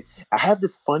people. I have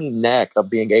this funny knack of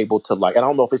being able to and I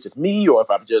don't know if it's just me or if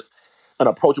I'm just an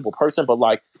approachable person, but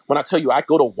like when I tell you I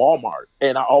go to Walmart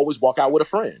and I always walk out with a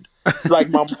friend. Like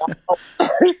my mom,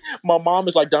 my mom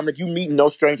is like, Dominic, you meet no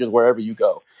strangers wherever you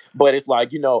go. But it's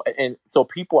like, and so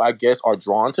people I guess are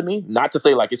drawn to me. Not to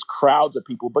say like it's crowds of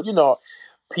people, but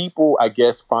people I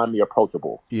guess find me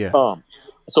approachable. Yeah.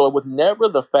 So it was never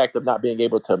the fact of not being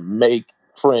able to make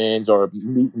friends or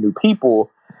meet new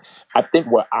people. I think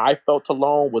where I felt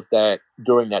alone was that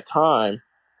during that time,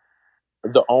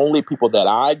 the only people that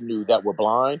I knew that were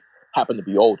blind happened to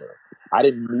be older. I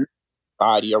didn't meet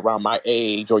anybody around my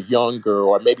age or younger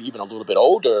or maybe even a little bit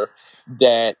older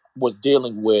that was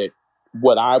dealing with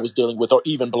what I was dealing with or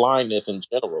even blindness in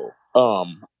general.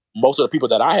 Most of the people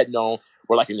that I had known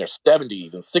were like in their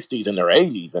 70s and 60s and their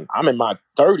 80s, and I'm in my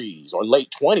 30s or late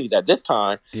 20s at this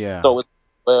time. Yeah. So it's,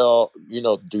 well,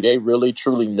 do they really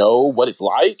truly know what it's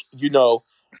like?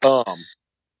 Um,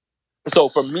 so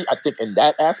for me, I think in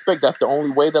that aspect, that's the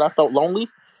only way that I felt lonely.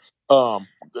 Um,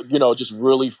 just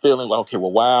really feeling like, okay,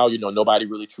 well, wow, nobody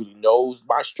really truly knows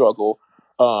my struggle.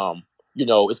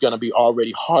 It's gonna be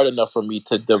already hard enough for me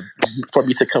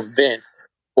to convince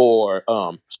or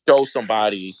show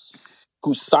somebody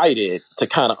who's sighted to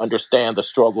kind of understand the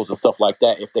struggles and stuff like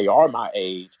that if they are my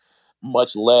age,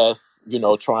 much less,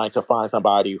 trying to find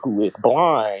somebody who is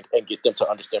blind and get them to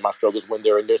understand my struggles when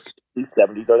they're in their 60s,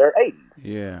 70s, or their 80s.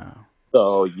 Yeah.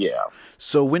 So, yeah.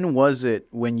 So when was it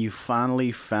when you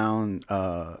finally found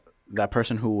that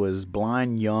person who was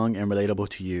blind, young, and relatable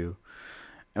to you?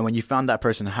 And when you found that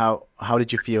person, how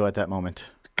did you feel at that moment?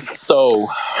 So,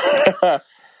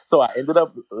 so I ended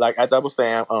up like as I was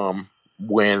saying,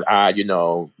 when I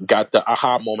got the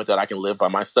aha moment that I can live by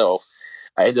myself.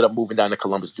 I ended up moving down to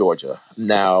Columbus, Georgia.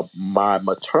 Now, my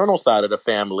maternal side of the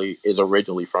family is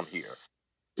originally from here.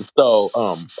 So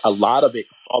a lot of it,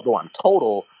 although I'm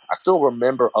total, I still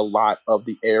remember a lot of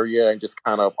the area and just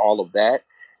kind of all of that.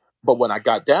 But when I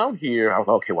got down here, I was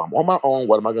like, okay, well, I'm on my own.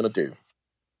 What am I going to do?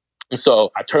 And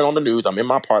so I turn on the news. I'm in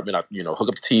my apartment. I, hook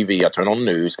up the TV. I turn on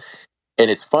the news. And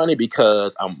it's funny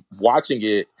because I'm watching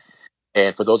it.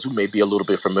 And for those who may be a little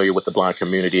bit familiar with the blind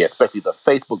community, especially the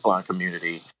Facebook blind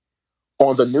community,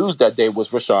 on the news that day was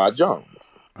Rashad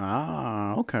Jones.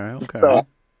 Ah, okay, So, okay.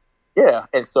 yeah.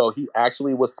 And so he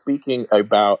actually was speaking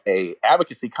about a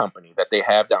advocacy company that they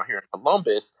have down here in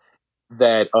Columbus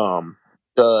that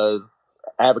does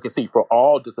advocacy for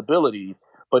all disabilities,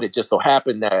 but it just so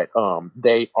happened that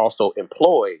they also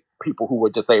employ people who were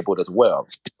disabled as well.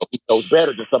 He knows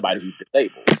better than somebody who's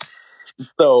disabled.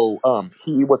 So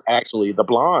he was actually the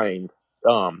blind,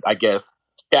 I guess,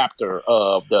 chapter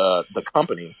of the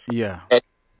company. Yeah.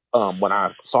 And when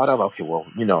I saw that, I'm like, okay, well,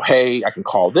 hey, I can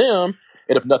call them.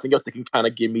 And if nothing else, they can kind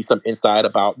of give me some insight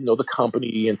about, the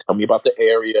company and tell me about the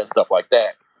area and stuff like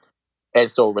that.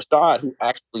 And so Rashad, who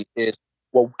actually is,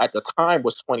 well, at the time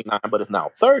was 29, but is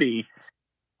now 30,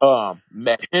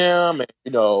 met him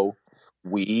and,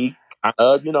 we kind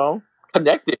of,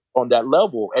 connected on that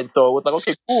level. And so it was like,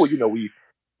 okay, cool.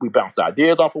 We bounced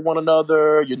ideas off of one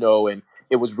another, and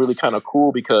it was really kind of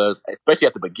cool because, especially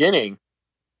at the beginning,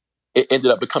 it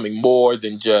ended up becoming more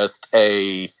than just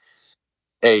a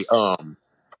a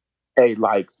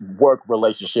like work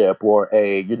relationship or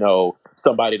a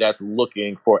somebody that's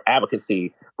looking for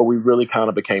advocacy, but we really kind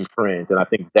of became friends, and I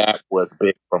think that was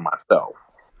big for myself.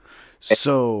 And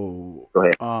So, go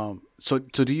ahead. so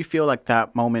do you feel like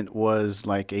that moment was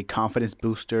like a confidence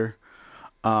booster?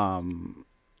 Um,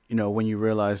 when you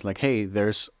realize like, hey,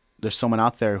 there's someone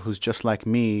out there who's just like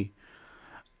me,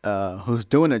 who's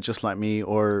doing it just like me,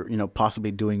 or possibly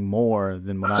doing more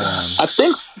than what I am. I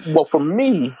think, well, for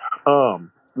me,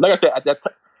 like I said, at that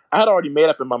time, I had already made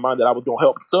up in my mind that I was going to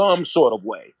help some sort of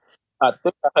way. I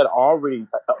think I had already,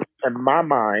 in my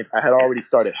mind, I had already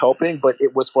started helping, but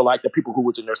it was for like the people who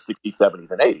was in their 60s,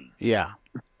 70s, and 80s. Yeah.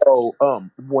 So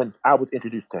when I was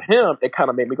introduced to him, it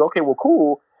kind of made me go, okay, well,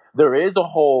 cool. There is a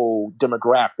whole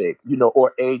demographic,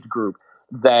 or age group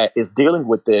that is dealing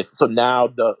with this. So now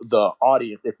the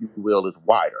audience, if you will, is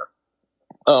wider.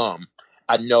 Um,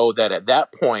 I know that at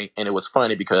that point, and it was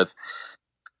funny because,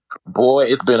 boy,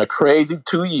 it's been a crazy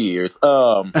 2 years.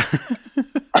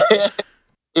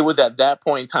 It was at that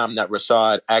point in time that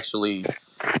Rashad actually,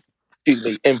 excuse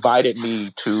me, invited me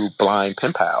to Blind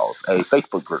Pen Pals, a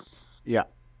Facebook group. Yeah.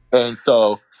 And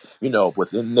so,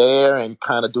 was in there and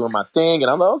kind of doing my thing. And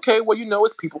I'm like, okay, well,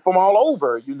 it's people from all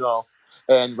over,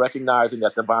 and recognizing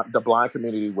that the blind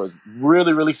community was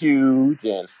really, really huge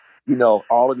and,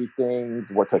 all of these things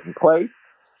were taking place.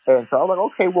 And so I was like,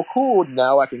 okay, well, cool.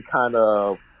 Now I can kind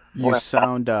of You branch.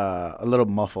 sound a little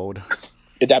muffled.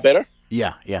 Is that better?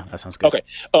 Yeah, yeah, that sounds good. Okay.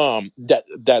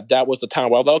 That was the time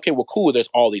where I was like, okay, well, cool. There's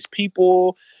all these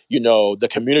people. The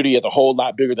community is a whole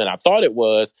lot bigger than I thought it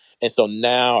was, and so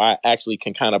now I actually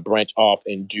can kind of branch off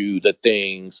and do the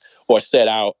things or set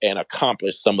out and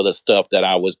accomplish some of the stuff that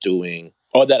I was doing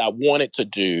or that I wanted to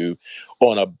do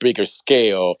on a bigger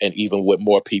scale, and even with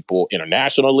more people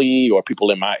internationally or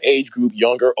people in my age group,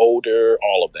 younger, older,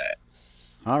 all of that.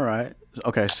 All right.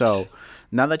 Okay, so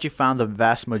now that you found the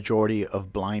vast majority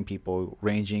of blind people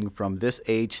ranging from this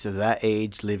age to that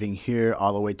age, living here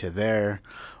all the way to there,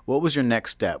 what was your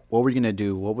next step? What were you going to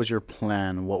do? What was your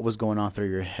plan? What was going on through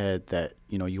your head that,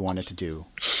 you wanted to do?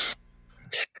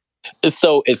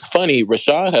 So it's funny,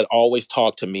 Rashad had always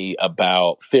talked to me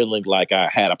about feeling like I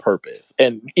had a purpose.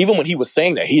 And even when he was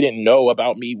saying that, he didn't know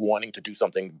about me wanting to do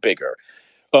something bigger.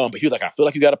 But he was like, I feel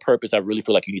like you got a purpose. I really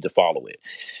feel like you need to follow it.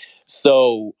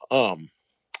 So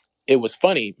it was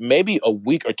funny, maybe a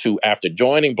week or two after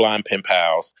joining Blind Pen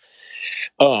Pals,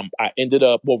 I ended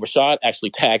up, well, Rashad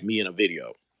actually tagged me in a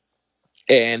video.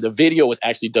 And the video was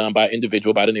actually done by an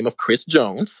individual by the name of Chris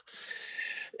Jones.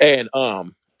 And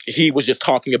he was just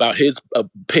talking about his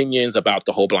opinions about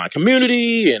the whole blind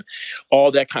community and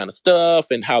all that kind of stuff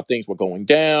and how things were going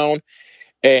down.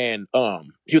 And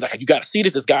he was like, you got to see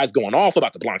this. This guy's going off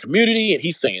about the blind community and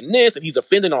he's saying this and he's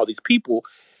offending all these people.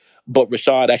 But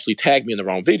Rashad actually tagged me in the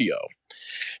wrong video.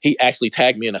 He actually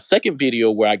tagged me in a second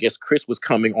video where I guess Chris was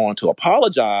coming on to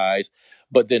apologize,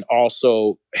 but then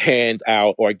also hand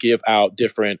out or give out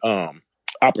different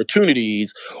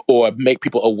opportunities or make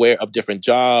people aware of different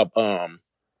job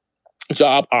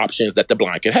options that the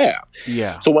blind could have.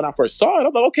 Yeah. So when I first saw it, I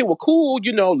was like, okay, well, cool,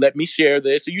 let me share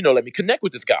this, let me connect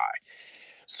with this guy.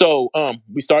 So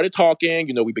we started talking,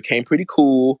 we became pretty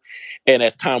cool. And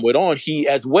as time went on, he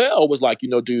as well was like,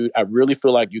 dude, I really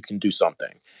feel like you can do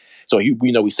something. So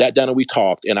we sat down and we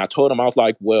talked, and I told him, I was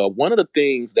like, well, one of the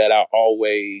things that I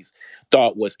always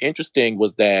thought was interesting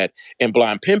was that in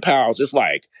Blind Pen Pals, it's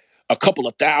like a couple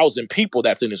of thousand people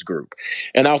that's in this group.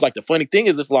 And I was like, the funny thing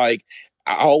is, it's like,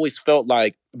 I always felt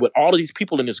like with all of these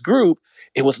people in this group,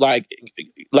 it was like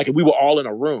if we were all in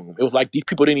a room. It was like these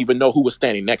people didn't even know who was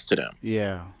standing next to them.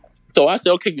 Yeah. So I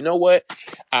said, okay, you know what?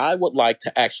 I would like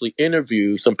to actually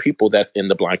interview some people that's in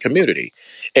the blind community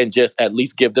and just at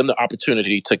least give them the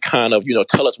opportunity to kind of,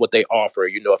 tell us what they offer,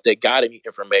 if they got any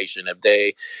information, if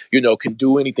they, can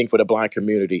do anything for the blind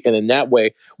community. And in that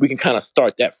way, we can kind of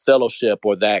start that fellowship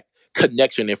or that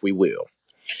connection, if we will.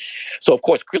 So, of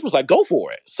course, Chris was like, go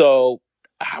for it. So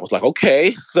I was like,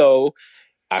 okay. So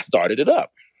I started it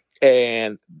up.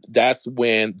 And that's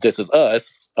when This Is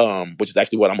Us, which is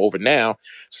actually what I'm over now,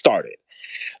 started.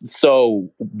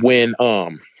 So when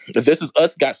This Is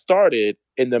Us got started,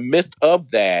 in the midst of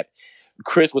that,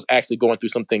 Chris was actually going through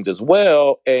some things as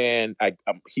well. And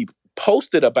he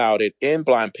posted about it in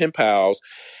Blind Pen Pals,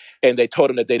 and they told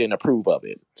him that they didn't approve of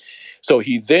it. So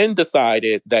he then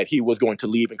decided that he was going to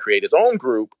leave and create his own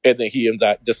group, and then he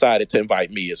decided to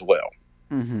invite me as well.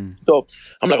 Mm-hmm. So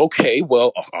I'm like, okay,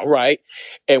 well, all right.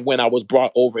 And when I was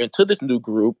brought over into this new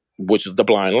group, which is the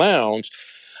Blind Lounge,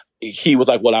 he was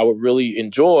like, well, I would really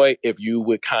enjoy if you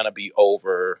would kind of be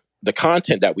over the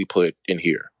content that we put in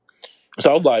here.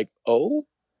 So I was like,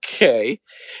 okay.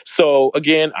 So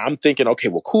again, I'm thinking, okay,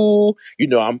 well, cool.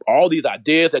 I'm all these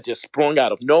ideas that just sprung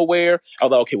out of nowhere. I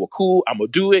was like, okay, well, cool. I'm gonna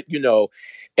do it.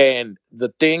 And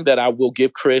the thing that I will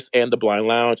give Chris and the Blind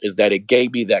Lounge is that it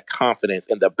gave me that confidence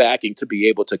and the backing to be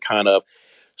able to kind of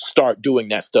start doing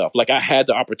that stuff. Like I had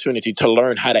the opportunity to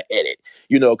learn how to edit,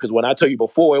 because when I tell you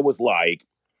before, it was like,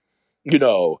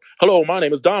 hello, my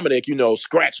name is Dominic,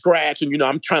 scratch, scratch. And,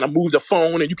 I'm trying to move the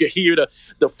phone and you can hear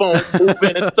the phone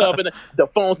moving and stuff. And the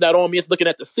phone's not on me. It's looking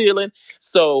at the ceiling.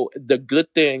 So the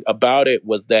good thing about it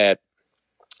was that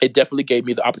it definitely gave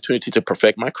me the opportunity to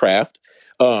perfect my craft.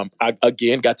 I,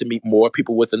 again, got to meet more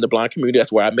people within the blind community.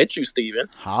 That's where I met you, Stephen.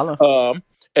 Holla.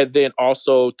 And then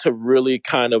also to really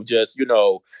kind of just,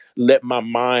 let my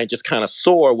mind just kind of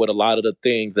soar with a lot of the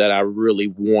things that I really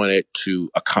wanted to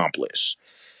accomplish.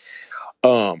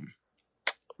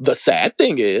 The sad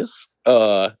thing is,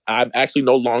 I'm actually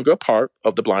no longer a part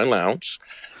of the Blind Lounge.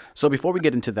 So before we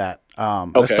get into that,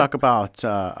 let's Okay. talk about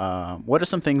what are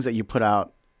some things that you put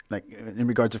out, like in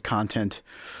regards of content,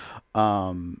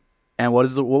 and what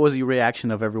was the reaction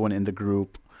of everyone in the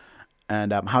group,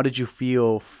 and how did you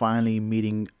feel finally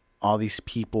meeting all these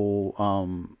people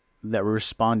that were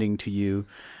responding to you,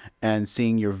 and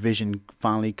seeing your vision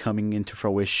finally coming into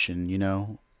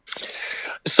fruition?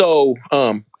 So,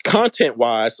 content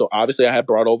wise, so obviously I had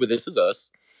brought over This Is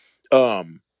Us.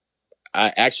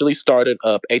 I actually started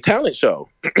up a talent show,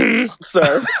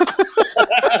 sir.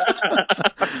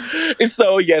 And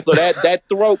so yeah, so that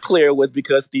throat clear was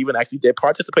because Steven actually did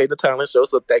participate in the talent show.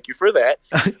 So thank you for that.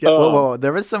 Yeah, well,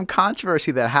 there was some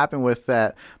controversy that happened with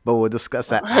that, but we'll discuss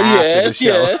that after the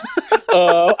show. Yes.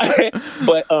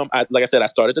 But like I said, I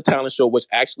started the talent show, which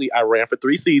actually I ran for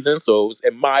 3 seasons. So it was,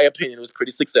 in my opinion, it was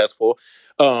pretty successful.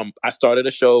 I started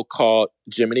a show called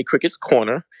Jiminy Cricket's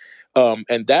Corner.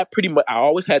 And that pretty much, I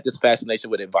always had this fascination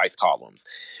with advice columns.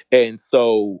 And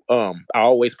so I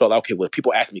always felt, okay, well, if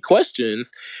people ask me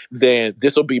questions, then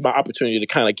this will be my opportunity to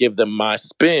kind of give them my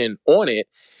spin on it,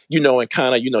 and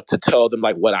kind of, to tell them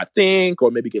like what I think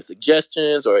or maybe give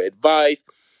suggestions or advice.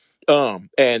 And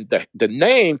the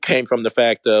name came from the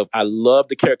fact of I love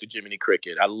the character Jiminy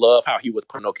Cricket. I love how he was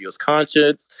Pinocchio's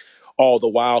conscience, all the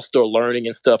while still learning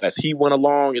and stuff as he went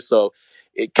along. And so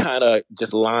it kind of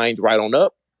just lined right on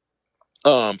up.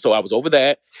 So I was over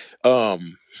that.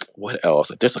 What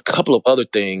else? There's a couple of other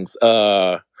things.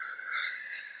 What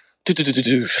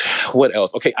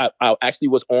else? Okay, I actually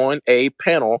was on a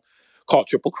panel called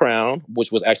Triple Crown,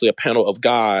 which was actually a panel of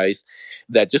guys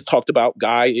that just talked about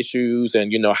guy issues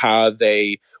and how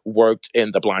they worked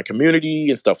in the blind community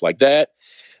and stuff like that.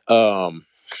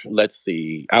 Let's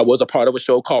see. I was a part of a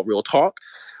show called Real Talk,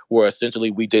 where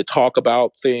essentially we did talk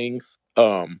about things.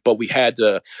 But we had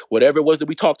to, whatever it was that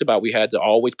we talked about, we had to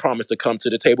always promise to come to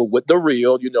the table with the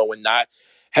real, and not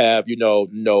have,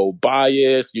 no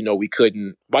bias. We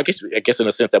couldn't, well, I guess in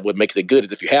a sense that what makes it good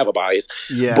is if you have a bias.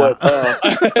 Yeah. But,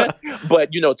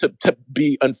 but, to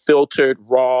be unfiltered,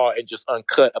 raw, and just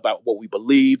uncut about what we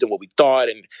believed and what we thought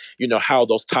and, how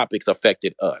those topics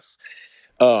affected us.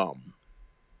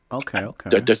 Okay,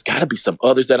 okay. There's got to be some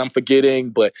others that I'm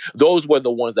forgetting, but those were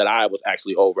the ones that I was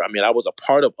actually over. I mean, I was a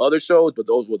part of other shows, but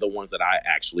those were the ones that I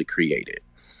actually created.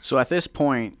 So at this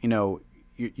point,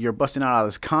 you're busting out all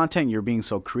this content. You're being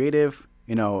so creative,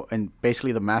 and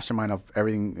basically the mastermind of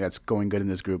everything that's going good in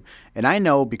this group. And I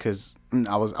know because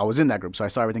I was in that group, so I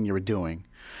saw everything you were doing.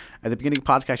 At the beginning of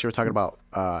the podcast, you were talking about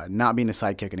not being a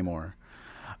sidekick anymore.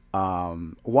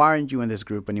 Why aren't you in this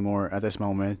group anymore at this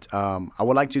moment? I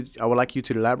would like you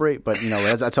to elaborate, but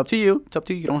that's up to you. It's up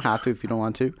to you. You don't have to if you don't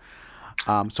want to.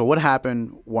 So what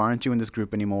happened? Why aren't you in this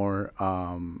group anymore?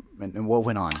 And what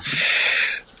went on?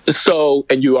 So,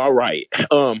 and you are right.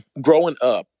 Growing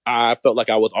up, I felt like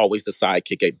I was always the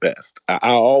sidekick at best.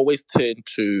 I always tend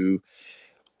to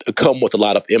come with a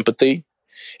lot of empathy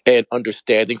and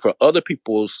understanding for other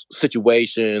people's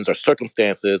situations or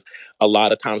circumstances, a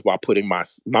lot of times while putting my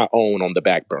own on the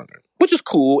back burner, which is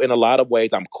cool. In a lot of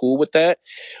ways, I'm cool with that.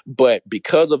 But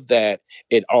because of that,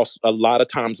 it also a lot of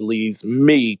times leaves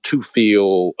me to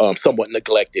feel somewhat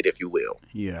neglected, if you will.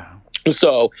 Yeah.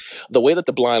 So the way that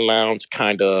the Blind Lounge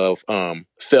kind of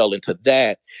fell into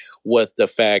that was the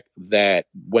fact that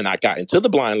when I got into the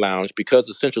Blind Lounge, because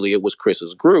essentially it was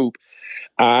Chris's group,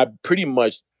 I pretty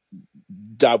much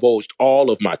divulged all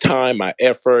of my time, my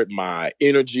effort, my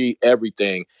energy,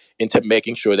 everything into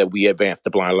making sure that we advanced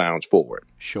the Blind Lounge forward.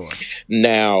 Sure.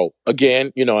 Now,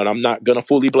 again, and I'm not going to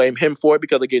fully blame him for it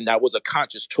because, again, that was a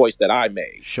conscious choice that I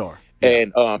made. Sure. Yeah.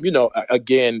 And,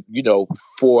 again,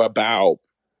 for about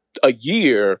a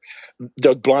year,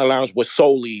 the Blind Lounge was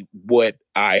solely what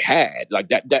I had. Like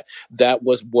that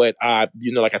was what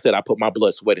like I said, I put my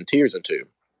blood, sweat, and tears into.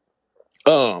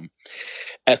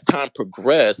 As time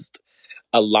progressed,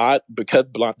 a lot because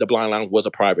the Blind Lounge was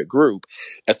a private group.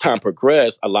 As time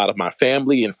progressed, a lot of my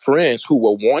family and friends who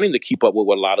were wanting to keep up with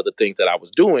a lot of the things that I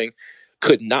was doing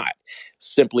could not,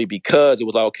 simply because it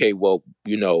was like, okay, well,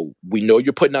 we know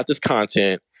you're putting out this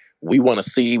content. We want to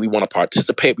see, we want to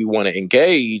participate, we want to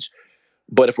engage.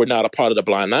 But if we're not a part of the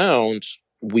Blind Lounge,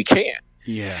 we can't.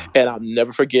 Yeah. And I'll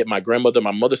never forget my grandmother,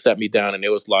 my mother sat me down and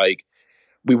it was like,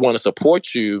 we want to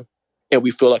support you and we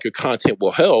feel like your content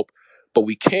will help, but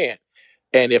we can't.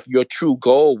 And if your true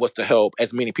goal was to help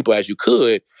as many people as you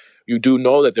could, you do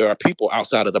know that there are people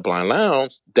outside of the Blind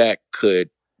Lounge that could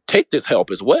take this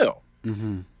help as well.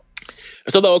 Mm-hmm.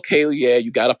 So, okay, yeah,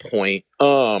 you got a point.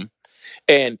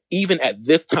 And even at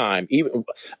this time,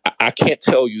 I can't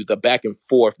tell you the back and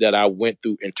forth that I went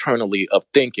through internally of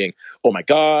thinking, oh my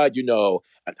God,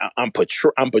 I'm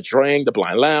betraying the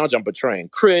Blind Lounge, I'm betraying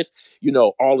Chris,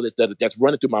 all of this that's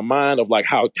running through my mind of like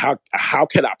how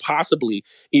can I possibly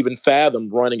even fathom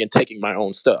running and taking my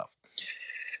own stuff?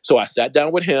 So I sat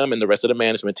down with him and the rest of the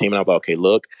management team, and I was like, okay,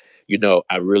 look,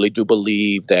 I really do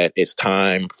believe that it's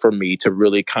time for me to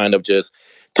really kind of just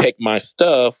take my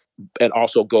stuff and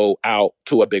also go out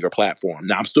to a bigger platform.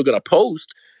 Now, I'm still going to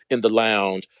post in the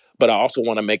lounge, but I also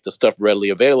want to make the stuff readily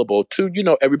available to,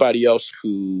 everybody else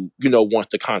who,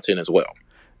 wants the content as well.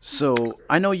 So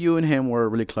I know you and him were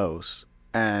really close.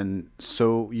 And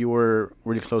so you were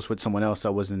really close with someone else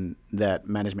that was in that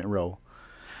management role.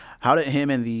 How did him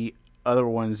and the other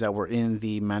ones that were in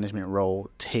the management role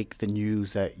take the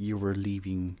news that you were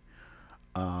leaving?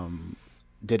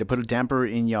 Did it put a damper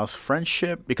in y'all's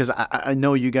friendship? Because I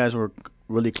know you guys were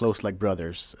really close, like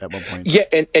brothers at one point. Yeah,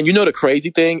 and the crazy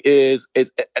thing is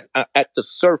at the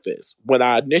surface, when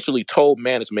I initially told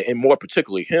management, and more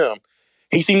particularly him,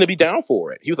 he seemed to be down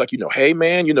for it. He was like, hey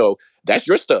man, that's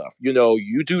your stuff.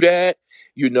 You do that.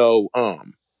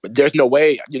 There's no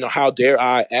way. How dare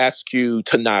I ask you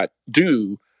to not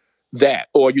do that,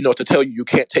 or to tell you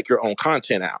can't take your own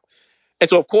content out. And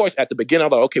so, of course, at the beginning, I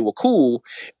thought, okay, well, cool.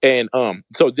 And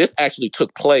so this actually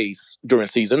took place during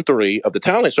season 3 of the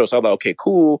talent show. So I thought, okay,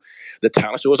 cool. The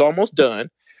talent show is almost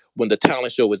done. When the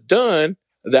talent show is done,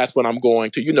 that's when I'm going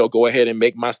to, go ahead and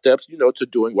make my steps, to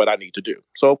doing what I need to do.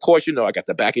 So, of course, I got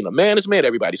the backing of management.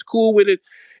 Everybody's cool with it.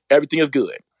 Everything is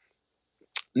good.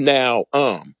 Now,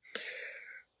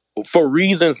 for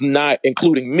reasons not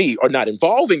including me or not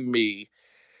involving me,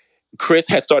 Chris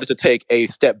had started to take a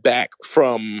step back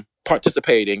from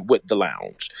participating with the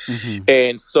lounge. Mm-hmm.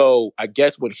 And so I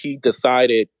guess when he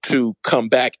decided to come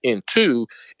back into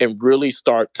and really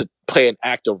start to play an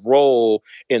active role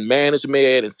in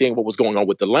management and seeing what was going on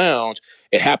with the lounge,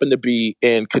 it happened to be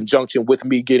in conjunction with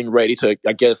me getting ready to,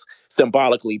 I guess,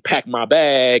 symbolically pack my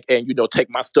bag and, take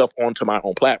my stuff onto my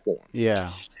own platform.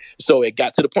 Yeah. So it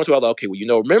got to the point where I was like, okay,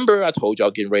 well, remember I told you I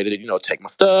was getting ready to, take my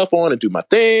stuff on and do my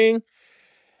thing.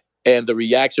 And the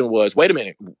reaction was, wait a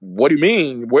minute, what do you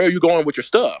mean? Where are you going with your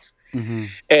stuff? Mm-hmm.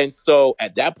 And so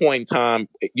at that point in time,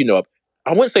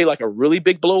 I wouldn't say like a really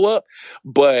big blow up,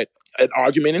 but an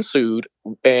argument ensued.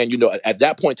 And, at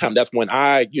that point in time, that's when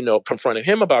I, confronted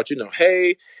him about,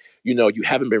 hey, you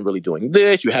haven't been really doing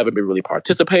this. You haven't been really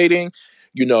participating.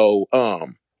 You know,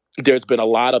 there's been a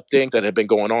lot of things that have been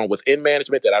going on within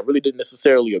management that I really didn't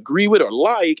necessarily agree with or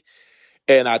like.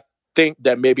 And I think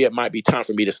that maybe it might be time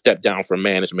for me to step down from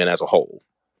management as a whole.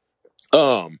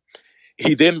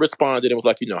 He then responded and was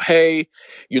like, hey,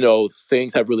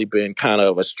 things have really been kind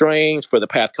of estranged for the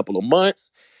past couple of months.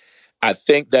 I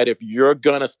think that if you're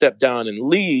going to step down and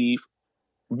leave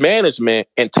management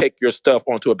and take your stuff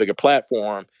onto a bigger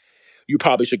platform, you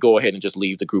probably should go ahead and just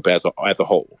leave the group as a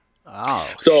whole. Oh,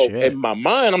 So shit. in my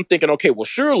mind, I'm thinking, okay, well,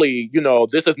 surely,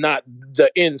 this is not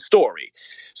the end story.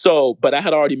 So, but I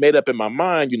had already made up in my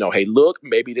mind, hey, look,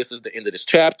 maybe this is the end of this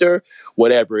chapter.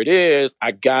 Whatever it is,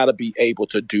 I gotta be able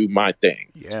to do my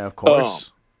thing. Yeah, of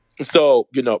course. So,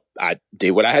 I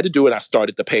did what I had to do and I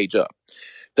started the page up.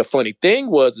 The funny thing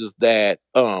is that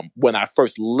when I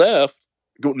first left,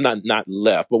 not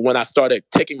left, but when I started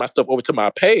taking my stuff over to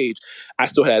my page, I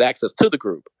still had access to the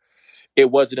group. It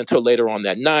wasn't until later on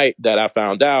that night that I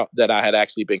found out that I had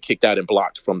actually been kicked out and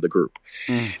blocked from the group.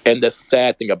 And the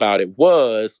sad thing about it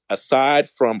was, aside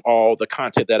from all the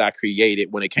content that I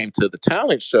created when it came to the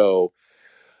talent show,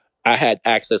 I had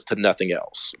access to nothing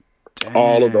else. Damn.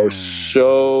 All of those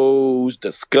shows,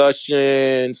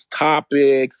 discussions,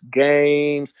 topics,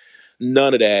 games,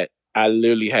 none of that. I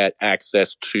literally had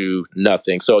access to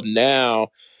nothing. So now,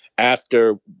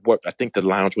 after what I think the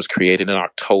lounge was created in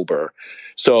October,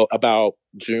 so about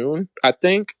June, I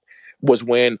think, was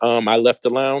when I left the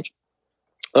lounge.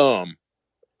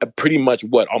 Pretty much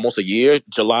almost a year,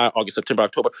 July, August, September,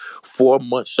 October, 4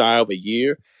 months shy of a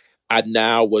year. I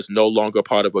now was no longer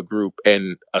part of a group,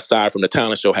 and aside from the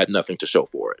talent show, had nothing to show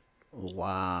for it.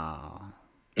 Wow.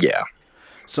 Yeah.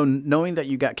 So knowing that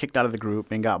you got kicked out of the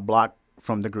group and got blocked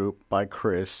from the group by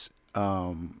Chris,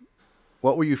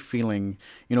 what were you feeling?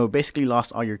 Basically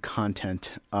lost all your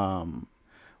content.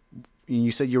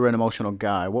 You said you were an emotional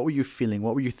guy. What were you feeling?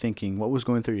 What were you thinking? What was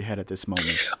going through your head at this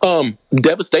moment?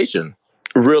 Devastation.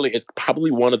 Really is probably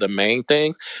one of the main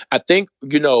things. I think,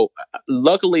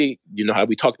 luckily, how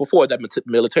we talked before, that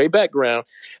military background,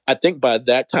 I think by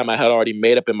that time I had already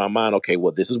made up in my mind, okay,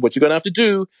 well, this is what you're going to have to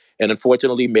do. And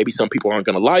unfortunately, maybe some people aren't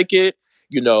going to like it.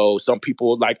 Some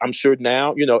people, like, I'm sure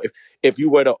now, if you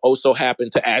were to also happen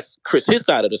to ask Chris his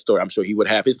side of the story, I'm sure he would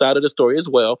have his side of the story as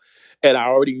well. And I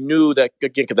already knew that,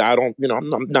 again, because I don't,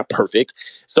 I'm not perfect.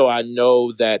 So I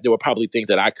know that there were probably things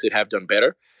that I could have done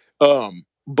better.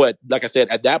 But like I said,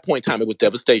 at that point in time, it was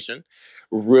devastation,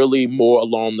 really more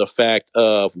along the fact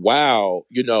of, wow,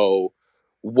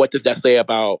 what does that say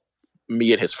about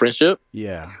me and his friendship?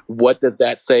 Yeah. What does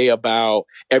that say about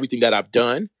everything that I've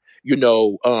done?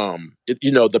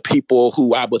 The people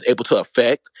who I was able to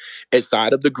affect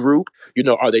inside of the group,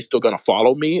 are they still going to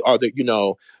follow me? Are they,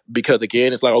 because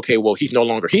again, it's like, okay, well, he's no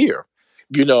longer here.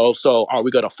 So are we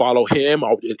going to follow him?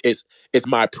 Or is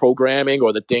my programming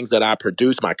or the things that I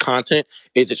produce, my content,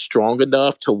 is it strong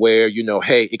enough to where,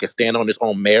 hey, it can stand on its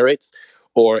own merits?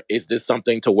 Or is this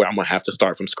something to where I'm going to have to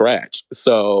start from scratch?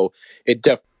 So it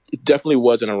definitely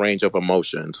wasn't a range of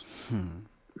emotions.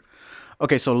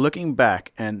 Okay, so looking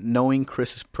back and knowing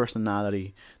Chris's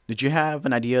personality, did you have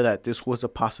an idea that this was a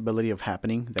possibility of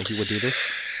happening, that he would do this?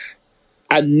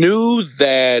 I knew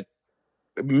that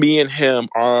me and him,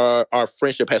 our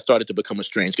friendship had started to become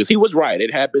estranged, because he was right.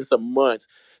 It had been some months.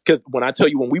 Because when I tell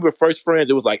you, when we were first friends,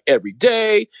 it was like every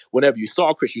day. Whenever you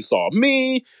saw Chris, you saw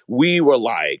me. We were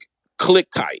like click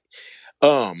tight.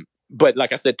 But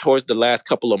like I said, towards the last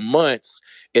couple of months,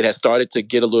 it has started to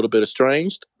get a little bit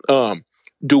estranged.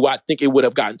 Do I think it would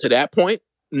have gotten to that point?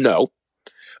 No.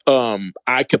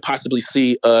 I could possibly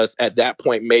see us at that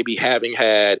point maybe having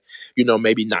had,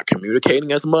 maybe not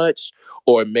communicating as much,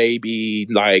 or maybe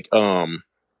like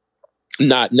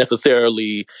not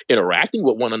necessarily interacting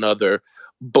with one another,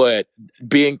 but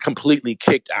being completely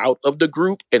kicked out of the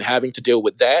group and having to deal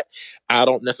with that. I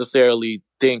don't necessarily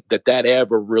think that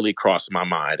ever really crossed my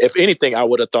mind. If anything, I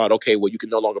would have thought, okay, well, you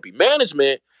can no longer be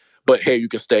management, but hey, you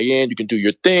can stay in, you can do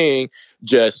your thing,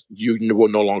 just you will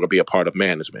no longer be a part of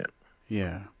management.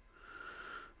 Yeah.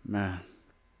 Man.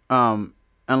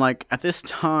 And like at this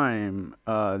time,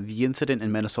 the incident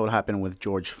in Minnesota happened with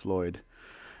George Floyd,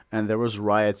 and there was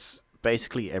riots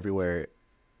basically everywhere.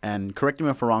 And correct me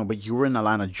if I'm wrong, but you were in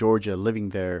Atlanta, Georgia, living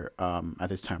there at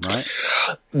this time, right?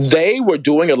 They were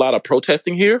doing a lot of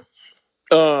protesting here.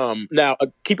 Now,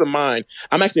 keep in mind,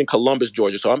 I'm actually in Columbus,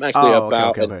 Georgia, so I'm actually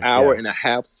about an hour and a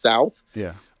half south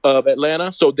of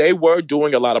Atlanta. So they were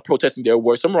doing a lot of protesting. There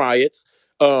were some riots.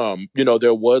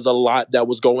 There was a lot that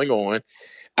was going on.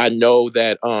 I know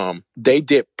that they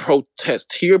did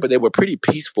protest here, but they were pretty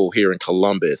peaceful here in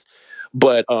Columbus.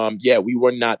 But yeah, we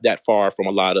were not that far from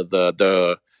a lot of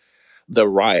the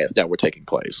riots that were taking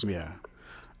place. Yeah.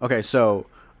 Okay, so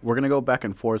we're gonna go back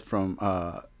and forth from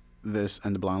this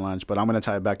and the Blind Lounge, but I'm gonna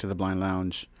tie it back to the Blind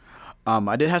Lounge.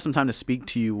 I did have some time to speak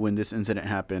to you when this incident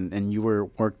happened, and you were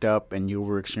worked up and you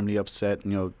were extremely upset,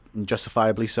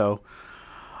 justifiably so.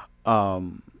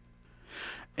 Um,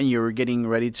 and you were getting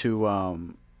ready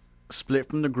to split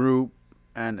from the group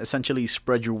and essentially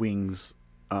spread your wings,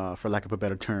 for lack of a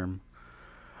better term.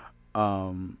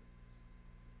 Um,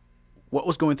 what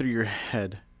was going through your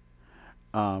head,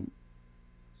 um,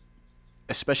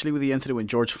 especially with the incident with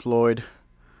George Floyd,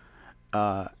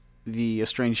 uh, the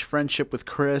estranged friendship with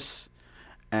Chris,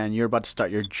 and you're about to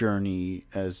start your journey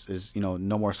as no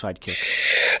more sidekick?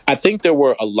 I think there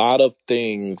were a lot of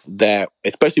things that,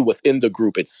 especially within the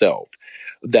group itself,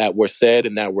 that were said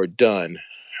and that were done,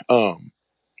 um,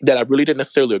 that I really didn't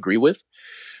necessarily agree with.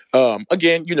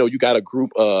 Again, you got a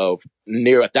group of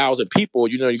near 1,000 people.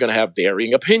 You're going to have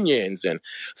varying opinions and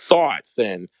thoughts,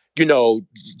 and you know,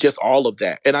 just all of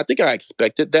that. And I think I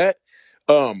expected that.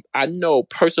 I know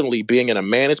personally, being in a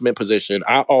management position,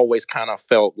 I always kind of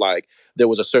felt like there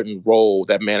was a certain role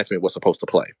that management was supposed to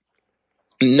play.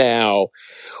 Now,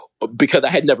 because I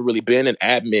had never really been an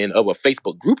admin of a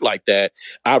Facebook group like that,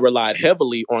 I relied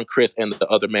heavily on Chris and the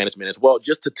other management as well,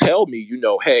 just to tell me,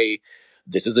 hey,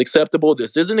 this is acceptable,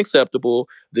 this isn't acceptable,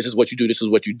 this is what you do, this is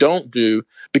what you don't do.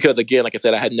 Because again, like I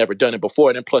said, I had never done it before.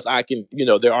 And then plus I can,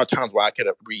 there are times where I can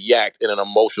react in an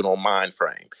emotional mind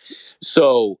frame.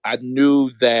 So I knew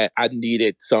that I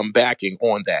needed some backing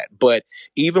on that. But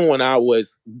even when I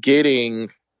was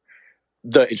getting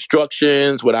the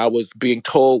instructions, when I was being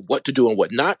told what to do and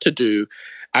what not to do,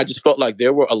 I just felt like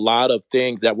there were a lot of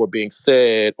things that were being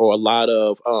said, or a lot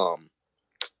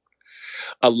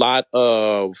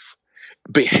of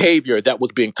behavior that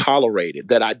was being tolerated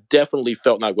that I definitely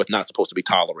felt like was not supposed to be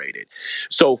tolerated.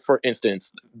 So, for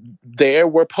instance, there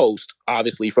were posts,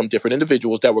 obviously, from different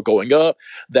individuals that were going up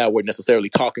that were necessarily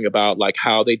talking about like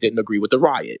how they didn't agree with the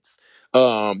riots.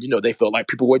 They felt like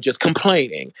people were just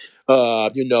complaining.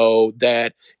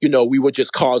 That we were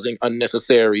just causing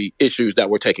unnecessary issues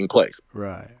that were taking place.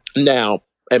 Right. Now,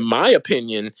 in my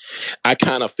opinion, I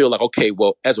kind of feel like, okay,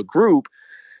 well, as a group,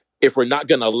 if we're not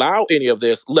going to allow any of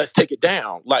this, let's take it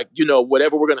down. Like,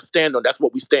 whatever we're going to stand on, that's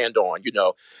what we stand on.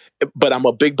 But I'm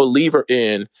a big believer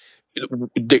in,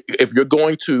 if you're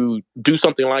going to do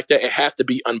something like that, it has to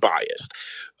be unbiased.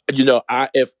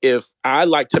 If I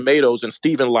like tomatoes and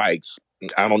Steven likes,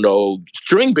 I don't know,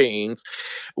 string beans,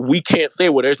 we can't say,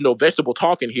 well, there's no vegetable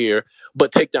talk in here,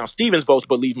 but take down Steven's votes,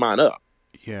 but leave mine up.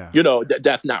 Yeah.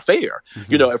 That's not fair.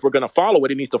 If we're going to follow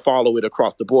it, it needs to follow it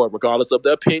across the board, regardless of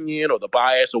the opinion or the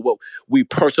bias or what we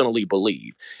personally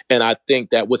believe. And I think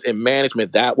that within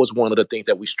management, that was one of the things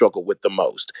that we struggled with the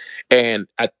most. And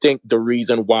I think the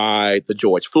reason why the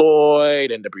George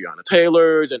Floyd and the Breonna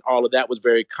Taylors and all of that was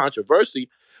very controversial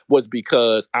was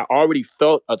because I already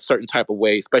felt a certain type of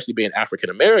way, especially being African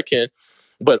American,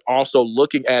 but also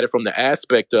looking at it from the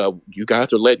aspect of, you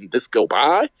guys are letting this go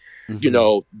by.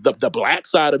 The black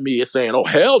side of me is saying, oh,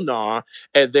 hell nah.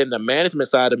 And then the management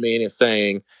side of me is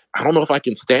saying, I don't know if I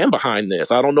can stand behind this.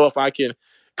 I don't know if I can.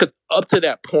 Because up to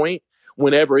that point,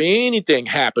 whenever anything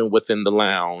happened within the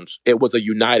lounge, it was a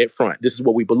united front. This is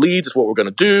what we believe. This is what we're going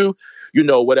to do,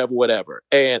 whatever.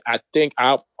 And I think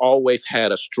I've always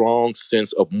had a strong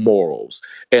sense of morals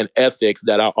and ethics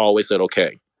that I always said,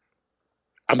 okay,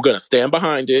 I'm going to stand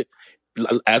behind it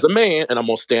as a man, and I'm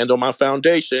going to stand on my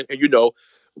foundation. And,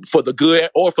 for the good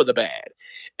or for the bad.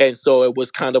 And so it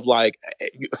was kind of like,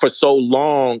 for so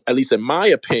long, at least in my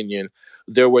opinion,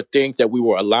 there were things that we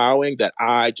were allowing that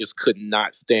I just could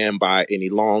not stand by any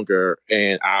longer.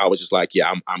 And I was just like,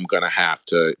 yeah, I'm going to have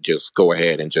to just go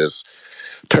ahead and just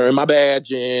turn my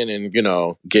badge in and,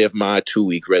 give my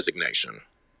 2-week resignation.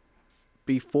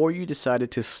 Before you decided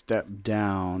to step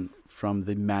down from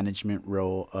the management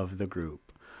role of the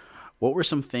group, what were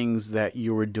some things that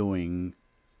you were doing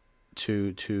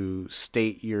to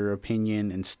state your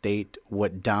opinion and state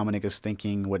what Dominic is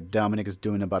thinking, what Dominic is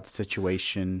doing about the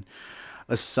situation,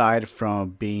 aside from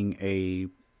being a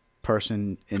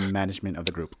person in management of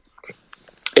the group?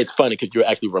 It's funny because you're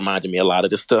actually reminding me a lot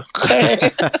of this stuff.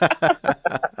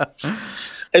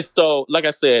 And so, like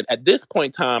I said, at this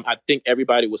point in time, I think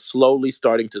everybody was slowly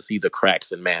starting to see the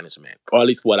cracks in management, or at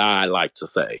least what I like to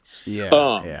say.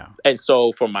 Yeah. And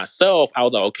so for myself, I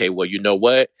was like, okay, well, you know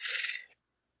what?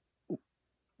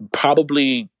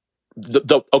 Probably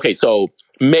okay, so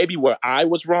maybe where I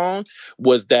was wrong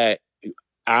was that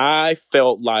I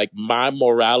felt like my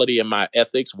morality and my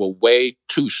ethics were way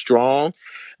too strong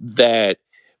that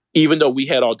even though we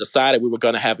had all decided we were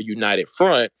going to have a united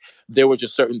front, there were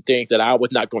just certain things that I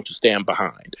was not going to stand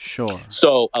behind. Sure.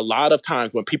 So a lot of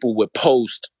times when people would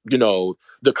post,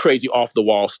 the crazy off the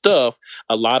wall stuff,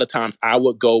 a lot of times I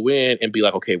would go in and be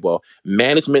like, okay, well,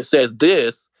 management says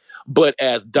this, but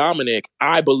as Dominic,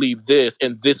 I believe this,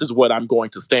 and this is what I'm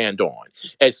going to stand on.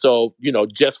 And so,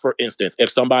 just for instance, if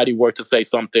somebody were to say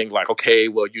something like, okay,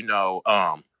 well,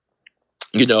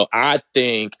 I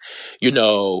think,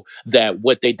 that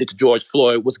what they did to George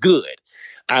Floyd was good.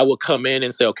 I will come in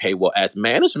and say, okay, well, as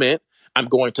management, I'm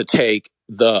going to take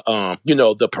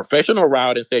the professional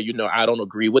route and say, I don't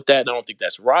agree with that and I don't think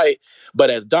that's right. But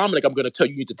as Dominic, I'm going to tell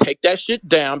you, you need to take that shit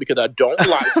down because I don't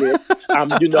like it.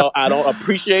 I don't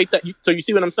appreciate that. So you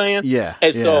see what I'm saying? Yeah.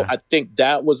 And so I think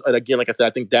that was, and again, like I said, I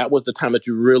think that was the time that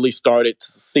you really started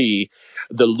to see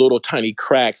the little tiny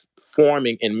cracks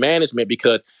forming in management,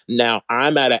 because now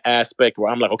I'm at an aspect where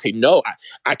I'm like, okay, no,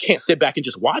 I can't sit back and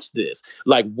just watch this.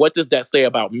 Like, what does that say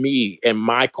about me and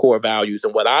my core values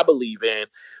and what I believe in,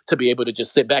 to be able to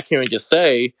just sit back here and just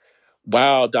say,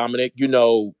 wow, Dominic,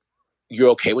 you're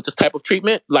okay with this type of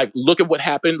treatment? Like, look at what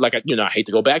happened. Like, I hate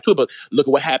to go back to it, but look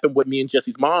at what happened with me and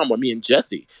Jesse's mom, or me and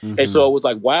Jesse. And so it was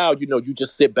like, wow, you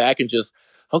just sit back and just,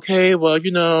 okay, well,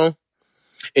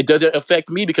 it doesn't affect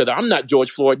me because I'm not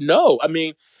George Floyd. No, I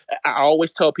mean, I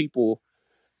always tell people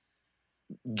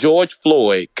George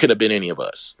Floyd could have been any of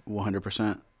us.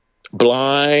 100%.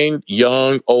 Blind,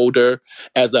 young, older.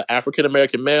 As an African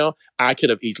American male, I could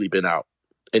have easily been out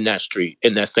in that street,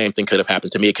 and that same thing could have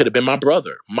happened to me. It could have been my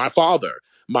brother, my father,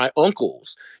 my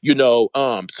uncles.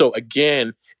 So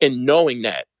again, in knowing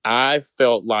that, I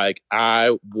felt like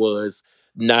I was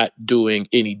not doing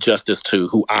any justice to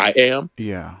who I am.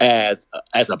 Yeah. As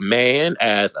a man,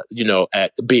 at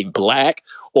being black,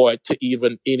 or to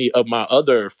even any of my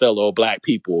other fellow black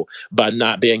people, by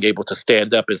not being able to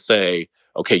stand up and say,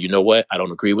 okay, you know what? I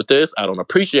don't agree with this. I don't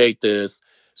appreciate this.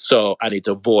 So I need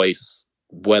to voice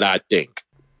what I think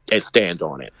and stand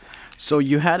on it. So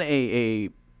you had a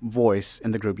voice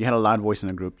in the group. You had a loud voice in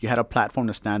the group. You had a platform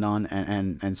to stand on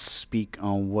and speak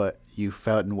on what you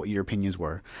felt and what your opinions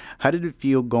were. How did it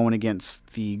feel going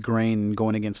against the grain,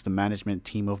 going against the management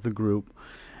team of the group,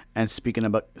 and speaking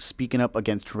up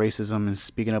against racism and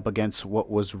speaking up against what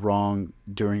was wrong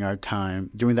during that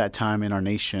time in our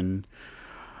nation?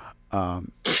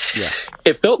 Yeah.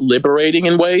 It felt liberating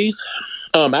in ways.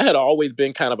 I had always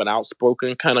been kind of an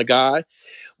outspoken kind of guy,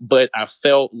 but I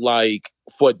felt like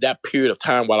for that period of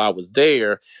time while I was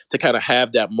there, to kind of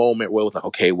have that moment where it was like,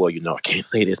 okay, well, I can't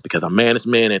say this because I'm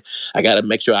management, and I got to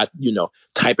make sure I,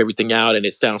 type everything out and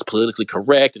it sounds politically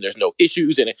correct and there's no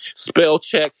issues and it spell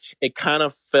check. It kind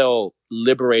of felt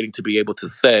liberating to be able to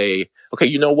say, okay,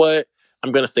 you know what?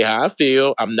 I'm going to say how I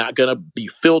feel. I'm not going to be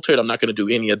filtered. I'm not going to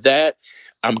do any of that.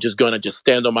 I'm just going to just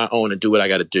stand on my own and do what I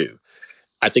got to do.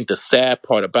 I think the sad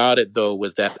part about it, though,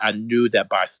 was that I knew that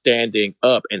by standing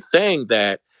up and saying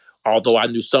that, although I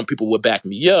knew some people would back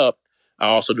me up, I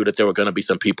also knew that there were going to be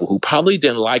some people who probably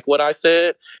didn't like what I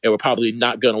said and were probably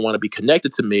not going to want to be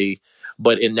connected to me.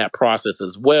 But in that process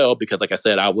as well, because like I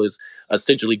said, I was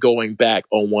essentially going back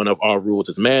on one of our rules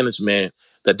as management,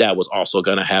 that was also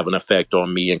going to have an effect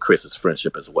on me and Chris's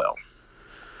friendship as well.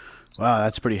 Wow,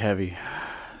 that's pretty heavy.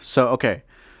 So, okay.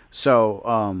 So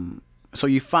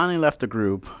you finally left the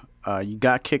group. You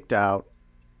got kicked out.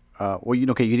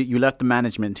 You left the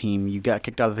management team. You got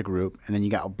kicked out of the group, and then you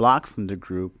got blocked from the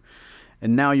group.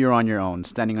 And now you're on your own,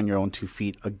 standing on your own 2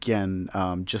 feet again.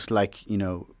 Just like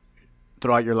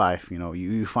throughout your life,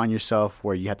 you find yourself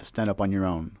where you have to stand up on your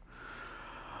own.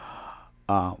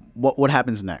 What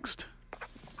happens next?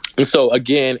 And so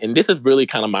again, and this is really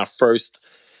kind of my first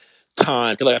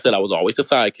time, because like I said, I was always the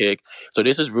sidekick. So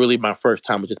this is really my first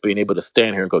time of just being able to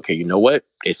stand here and go, okay, you know what?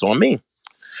 It's on me.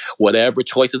 Whatever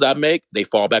choices I make, they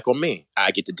fall back on me.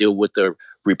 I get to deal with the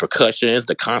repercussions,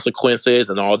 the consequences,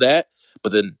 and all that.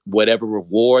 But then whatever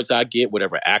rewards I get,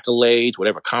 whatever accolades,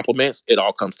 whatever compliments, it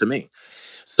all comes to me.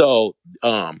 So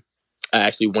I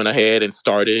actually went ahead and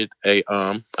started a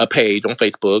page on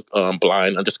Facebook,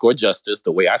 blind_justice,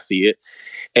 the way I see it.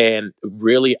 And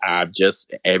really, I've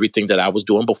just, everything that I was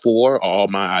doing before, all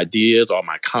my ideas, all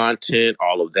my content,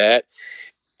 all of that,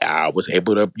 I was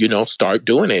able to, start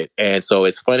doing it. And so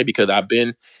it's funny because I've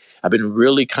been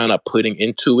really kind of putting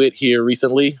into it here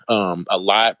recently, a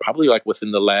lot, probably like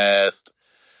within the last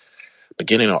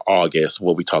beginning of August.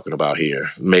 What we talking about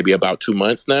here? Maybe about 2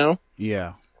 months now.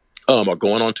 Yeah. Or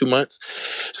going on 2 months.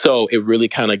 So it really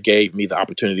kind of gave me the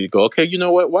opportunity to go, okay, you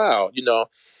know what? Wow,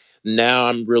 now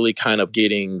I'm really kind of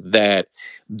getting that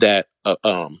that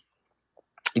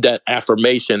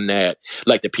affirmation that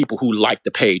like the people who like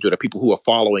the page or the people who are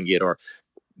following it or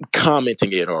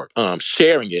commenting it or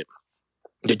sharing it,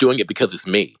 they're doing it because it's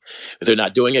me. They're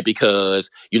not doing it because,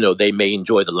 they may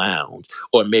enjoy the lounge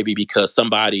or maybe because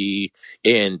somebody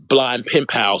in Blind Pen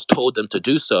Pals told them to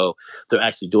do so. They're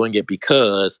actually doing it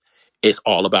because it's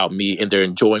all about me and they're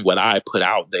enjoying what I put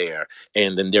out there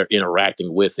and then they're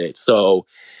interacting with it. So,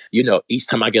 each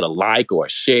time I get a like or a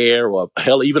share or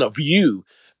hell, even a view,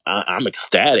 I'm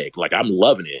ecstatic. Like I'm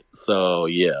loving it. So,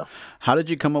 yeah. How did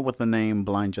you come up with the name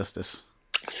Blind Justice?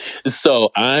 So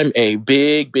I'm a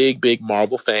big, big, big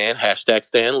Marvel fan. Hashtag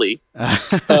Stan Lee.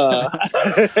 Uh,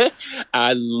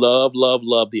 I love, love,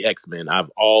 love the X-Men. I've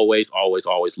always, always,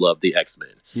 always loved the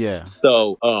X-Men. Yeah.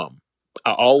 So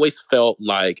I always felt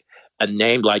like a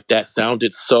name like that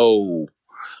sounded so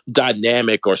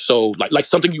dynamic or so like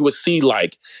something you would see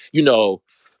you know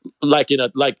like in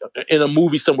a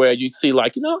movie somewhere you see oh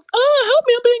help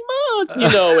me I'm being mugged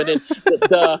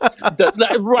and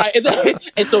then right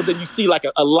and so then you see like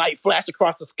a light flash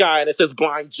across the sky and it says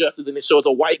Blind Justice and it shows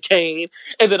a white cane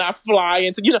and then I fly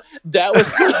into that was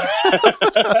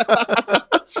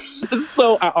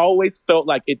so I always felt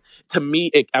like it to me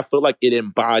I felt like it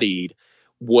embodied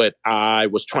what I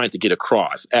was trying to get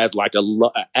across as like a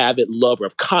avid lover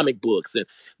of comic books and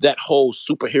that whole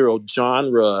superhero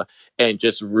genre and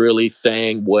just really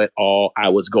saying what all I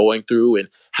was going through and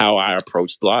how I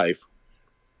approached life.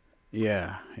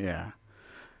 Yeah, yeah.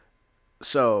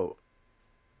 So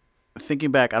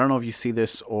thinking back, I don't know if you see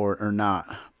this or not,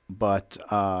 but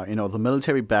the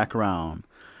military background,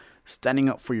 standing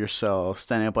up for yourself,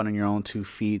 standing up on your own 2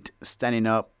 feet, standing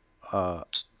up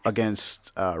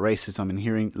against racism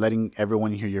and letting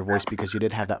everyone hear your voice because you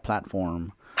did have that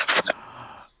platform.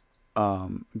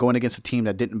 Going against a team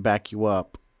that didn't back you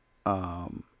up,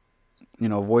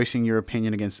 voicing your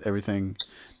opinion against everything.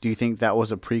 Do you think that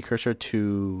was a precursor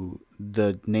to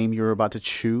the name you were about to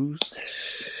choose?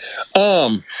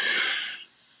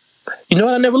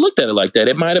 I never looked at it like that.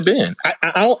 It might have been.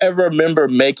 I don't ever remember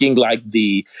making like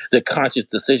the conscious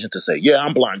decision to say, yeah,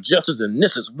 I'm Blind Justice and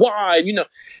this is why.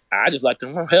 I just like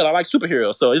them. Well, hell, I like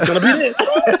superheroes, so it's gonna be it.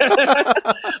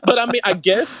 But I mean, I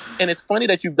guess, and it's funny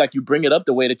that you bring it up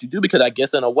the way that you do because I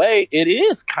guess in a way it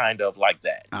is kind of like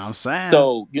that. I'm saying.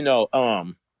 So yeah,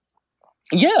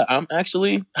 I'm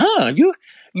actually, you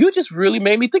just really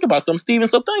made me think about something, Steven.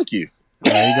 So thank you.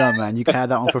 There you go, man. You can have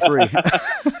that one for free.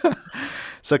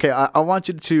 So, okay, I want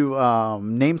you to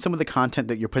name some of the content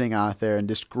that you're putting out there and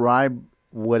describe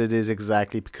what it is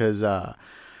exactly because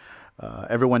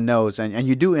everyone knows. And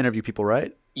you do interview people,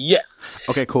 right? Yes.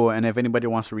 Okay, cool. And if anybody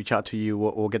wants to reach out to you,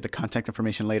 we'll get the contact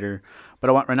information later.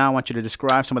 But right now I want you to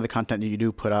describe some of the content that you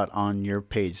do put out on your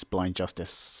page, Blind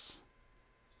Justice.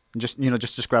 Just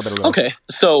describe it a little. Okay.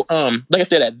 So, like I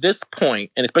said, at this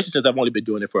point, and especially since I've only been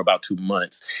doing it for about 2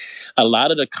 months, a lot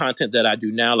of the content that I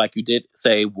do now, like you did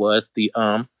say, was the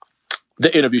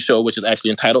interview show, which is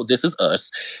actually entitled "This Is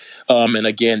Us." And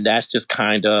again, that's just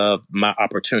kind of my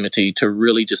opportunity to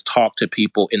really just talk to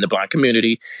people in the blind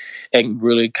community and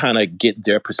really kind of get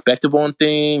their perspective on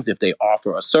things. If they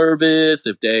offer a service,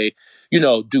 if they,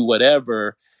 do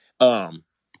whatever.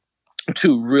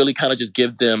 To really kind of just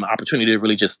give them opportunity to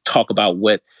really just talk about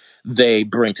what they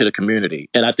bring to the community.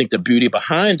 And I think the beauty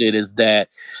behind it is that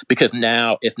because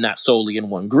now it's not solely in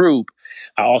one group,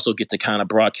 I also get to kind of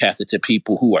broadcast it to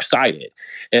people who are sighted.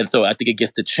 And so I think it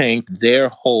gets to change their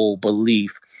whole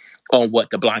belief on what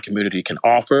the blind community can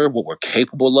offer, what we're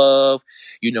capable of,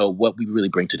 what we really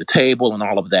bring to the table and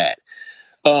all of that.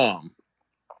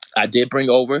 I did bring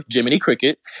over Jiminy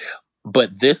Cricket,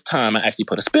 but this time I actually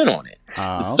put a spin on it.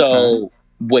 Okay. So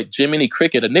with Jiminy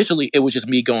Cricket, initially it was just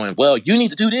me going, well, you need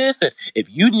to do this. And if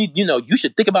you need, you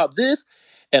should think about this.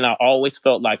 And I always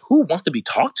felt like, who wants to be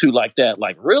talked to like that?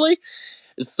 Like, really?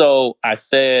 So I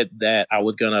said that I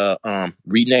was going to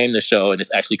rename the show, and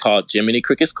it's actually called Jiminy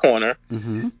Cricket's Corner,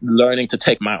 Learning to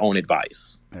Take My Own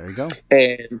Advice. There you go.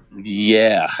 And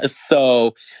yeah,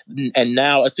 so, and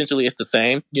now essentially it's the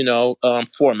same,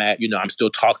 format. I'm still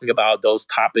talking about those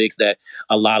topics that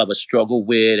a lot of us struggle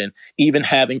with, and even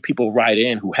having people write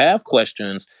in who have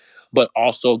questions, but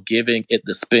also giving it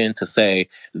the spin to say,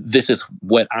 this is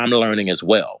what I'm learning as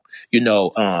well.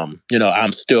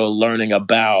 I'm still learning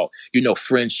about,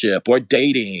 friendship or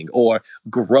dating or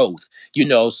growth,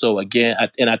 so again,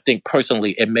 I think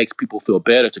personally, it makes people feel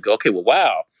better to go, okay, well,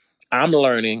 wow, I'm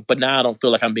learning, but now I don't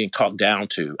feel like I'm being talked down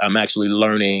to. I'm actually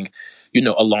learning,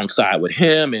 alongside with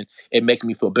him. And it makes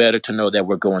me feel better to know that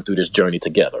we're going through this journey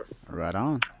together. Right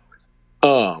on.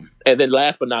 And then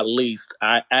last but not least,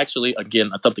 I actually,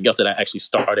 again, something else that I actually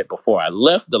started before I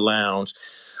left the lounge.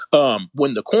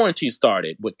 When the quarantine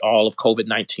started with all of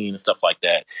COVID-19 and stuff like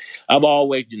that, I've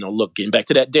always, look, getting back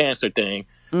to that dancer thing.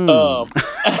 Mm.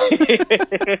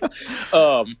 Um,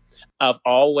 um, I've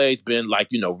always been like,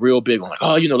 real big on like,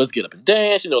 oh, let's get up and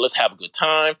dance, let's have a good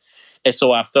time. And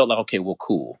so I felt like, okay, well,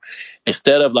 cool.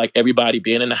 Instead of like everybody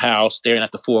being in the house staring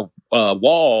at the four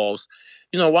walls,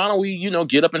 why don't we,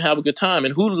 get up and have a good time?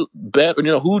 And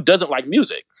who doesn't like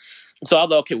music? So I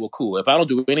thought, okay, well, cool. If I don't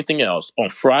do anything else on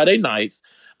Friday nights,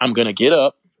 I'm gonna get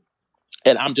up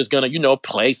and I'm just gonna,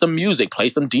 play some music, play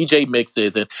some DJ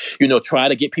mixes, and try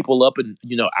to get people up and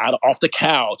out off the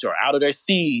couch or out of their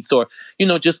seats, or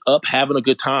just up having a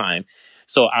good time.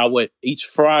 So I would each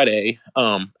Friday,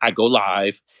 I go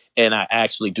live and I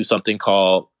actually do something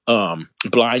called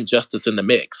Blind Justice in the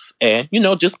Mix, and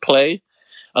just play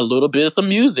a little bit of some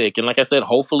music, and like I said,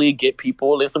 hopefully get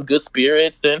people in some good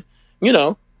spirits, and you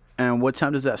know And what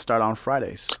time does that start on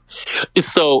Fridays?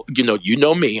 So,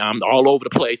 me, I'm all over the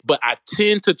place, but I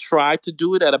tend to try to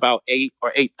do it at about 8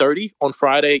 or 8:30 on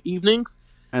Friday evenings.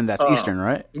 And that's Eastern,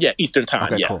 right? Yeah, Eastern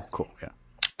time, Okay, yes. cool, yeah.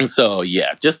 And so,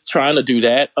 yeah, just trying to do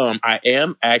that. I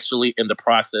am actually in the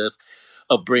process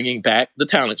of bringing back the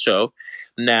talent show.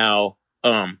 Now,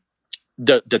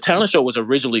 the talent show was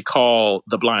originally called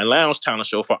the Blind Lounge Talent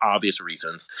Show for obvious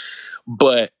reasons.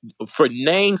 But for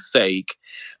namesake,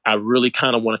 I really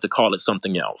kind of wanted to call it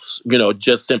something else.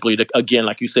 Just simply to, again,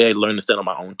 like you said, learn to stand on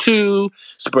my own too,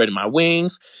 spreading my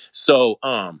wings. So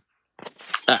I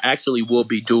actually will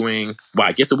be doing, well,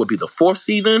 I guess it would be the fourth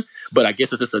season, but I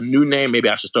guess it's a new name. Maybe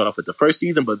I should start off with the first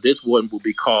season, but this one will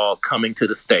be called Coming to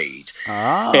the Stage.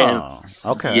 Oh,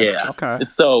 okay. Yeah. Okay.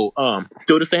 So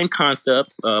still the same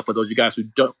concept. For those of you guys who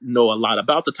don't know a lot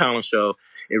about the talent show,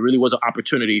 it really was an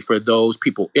opportunity for those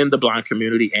people in the blind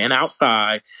community and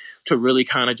outside to really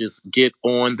kind of just get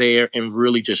on there and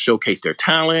really just showcase their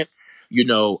talent,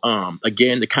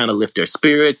 again, to kind of lift their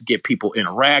spirits, get people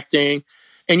interacting,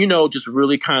 and, just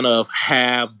really kind of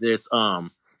have this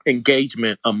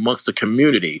engagement amongst the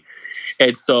community.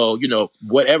 And so,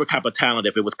 whatever type of talent,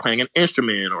 if it was playing an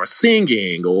instrument or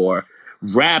singing or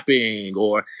rapping,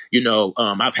 or,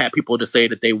 I've had people to say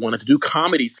that they wanted to do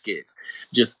comedy skits,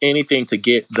 just anything to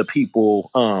get the people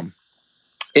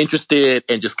interested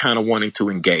and just kind of wanting to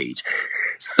engage.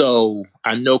 So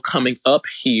I know coming up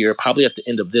here, probably at the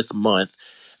end of this month,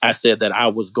 I said that I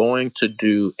was going to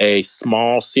do a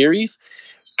small series,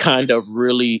 kind of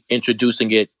really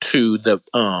introducing it to the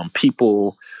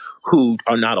people who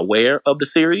are not aware of the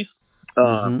series.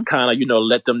 Kind of,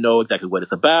 let them know exactly what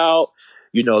it's about.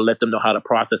 Let them know how the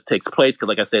process takes place. Because,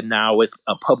 like I said, now it's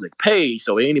a public page,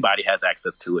 so anybody has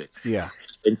access to it. Yeah.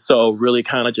 And so, really,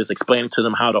 kind of just explaining to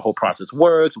them how the whole process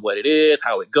works, what it is,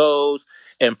 how it goes,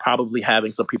 and probably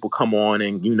having some people come on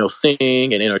and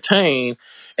sing and entertain.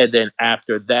 And then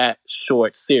after that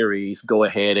short series, go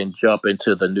ahead and jump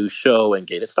into the new show and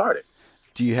get it started.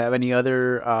 Do you have any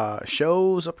other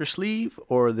shows up your sleeve,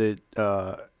 or that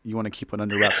you want to keep it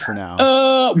under wraps for now?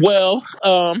 Well,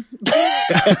 I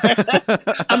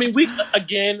mean,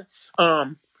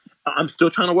 I'm still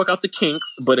trying to work out the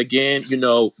kinks, but again,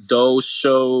 those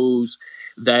shows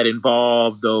that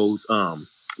involve those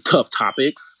tough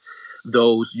topics,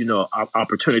 those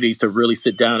opportunities to really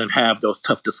sit down and have those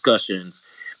tough discussions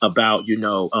about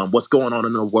what's going on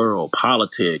in the world,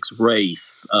 politics,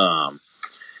 race,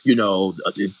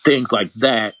 things like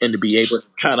that, and to be able to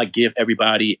kind of give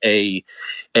everybody a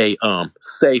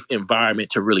safe environment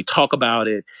to really talk about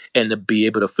it, and to be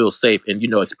able to feel safe and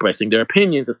expressing their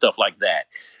opinions and stuff like that.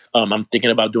 I'm thinking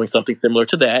about doing something similar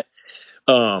to that.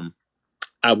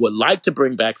 I would like to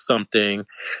bring back something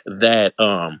that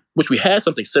which we had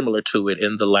something similar to it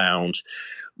in the lounge,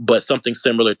 but something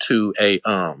similar to a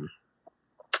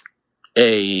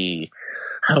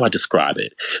how do I describe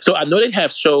it? So I know they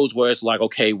have shows where it's like,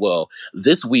 okay, well,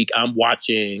 this week I'm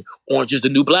watching Orange is the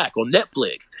New Black on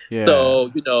Netflix. Yeah.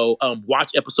 So,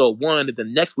 watch episode 1, and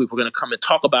then next week we're going to come and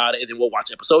talk about it, and then we'll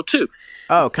watch episode 2.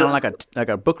 Oh, kind of like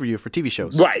a book review for TV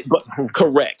shows. Right, but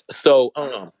correct. So,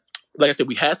 like I said,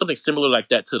 we had something similar like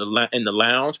that in the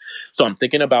lounge. So I'm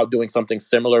thinking about doing something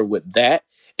similar with that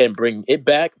and bring it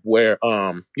back where,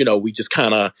 we just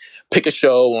kind of pick a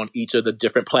show on each of the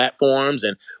different platforms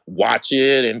and watch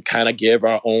it and kind of give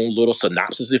our own little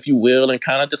synopsis, if you will, and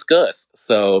kind of discuss.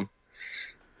 So.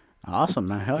 Awesome,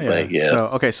 man. Hell yeah. But,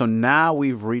 yeah. So now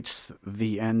we've reached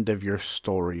the end of your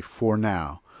story for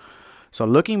now. So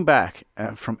looking back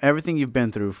from everything you've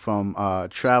been through, from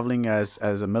traveling as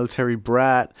a military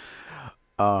brat,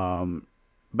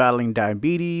 battling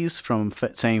diabetes, from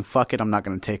saying, fuck it, I'm not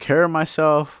going to take care of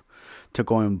myself, to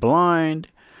going blind,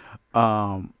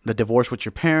 the divorce with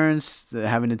your parents,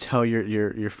 having to tell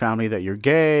your family that you're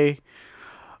gay,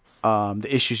 the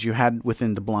issues you had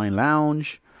within the Blind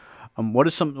Lounge. What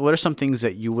are some things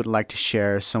that you would like to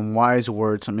share? Some wise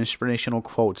words, some inspirational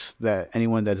quotes that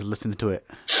anyone that is listening to it.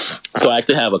 So I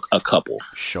actually have a couple.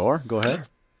 Sure, go ahead.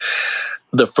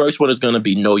 The first one is going to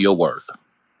be know your worth.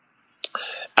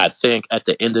 I think at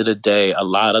the end of the day, a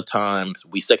lot of times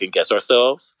we second guess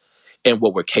ourselves and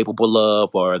what we're capable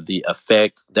of or the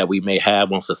effect that we may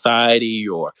have on society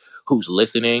or who's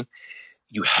listening.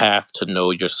 You have to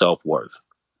know your self-worth.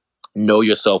 Know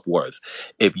your self-worth.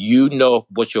 If you know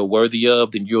what you're worthy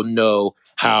of, then you'll know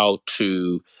how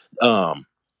to no,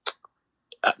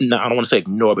 I don't want to say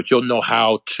ignore, but you'll know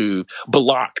how to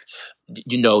block,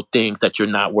 things that you're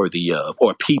not worthy of,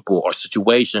 or people, or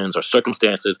situations, or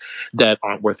circumstances that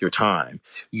aren't worth your time.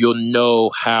 You'll know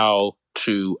how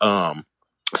to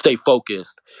stay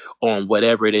focused on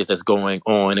whatever it is that's going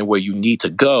on and where you need to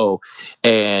go,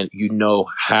 and you know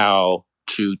how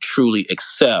to truly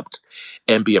accept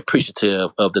and be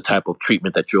appreciative of the type of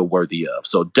treatment that you're worthy of.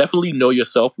 So definitely know your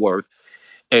self-worth.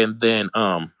 And then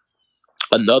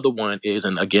another one is,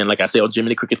 and again, like I say on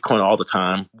Jiminy Cricket's Corner all the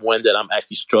time, one that I'm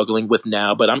actually struggling with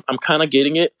now, but I'm kind of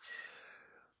getting it.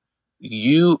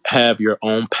 You have your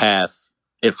own path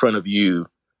in front of you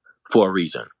for a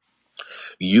reason.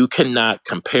 You cannot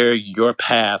compare your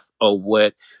path or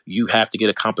what you have to get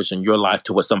accomplished in your life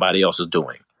to what somebody else is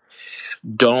doing.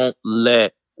 Don't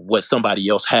let what somebody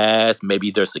else has,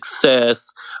 maybe their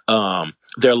success,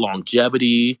 their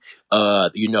longevity,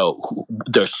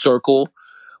 their circle,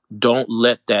 don't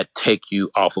let that take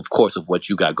you off of course of what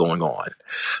you got going on.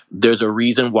 There's a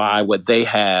reason why what they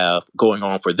have going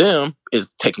on for them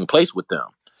is taking place with them.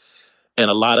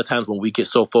 And a lot of times when we get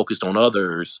so focused on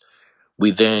others,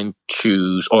 we then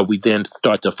choose, or we then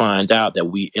start to find out that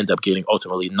we end up getting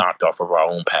ultimately knocked off of our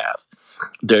own path.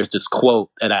 There's this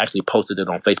quote, and I actually posted it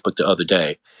on Facebook the other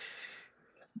day.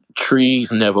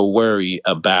 Trees never worry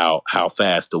about how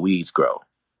fast the weeds grow.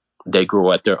 They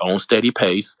grow at their own steady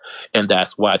pace, and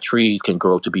that's why trees can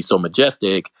grow to be so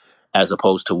majestic as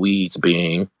opposed to weeds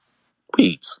being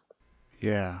weeds.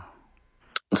 Yeah.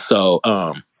 So,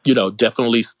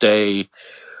 definitely stay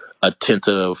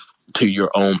attentive to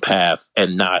your own path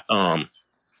and not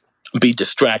be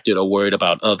distracted or worried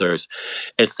about others.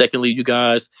 And secondly, you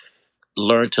guys,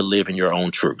 learn to live in your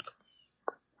own truth.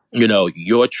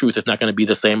 Your truth is not going to be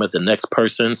the same as the next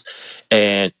person's.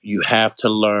 And you have to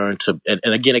learn to, and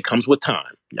again, it comes with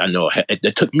time. I know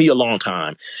it took me a long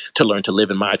time to learn to live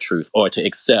in my truth or to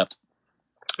accept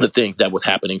the things that was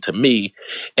happening to me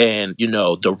and,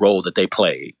 the role that they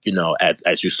played.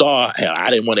 As you saw, hell, I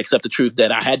didn't want to accept the truth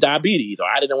that I had diabetes, or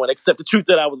I didn't want to accept the truth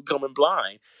that I was becoming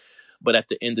blind. But at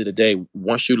the end of the day,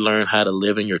 once you learn how to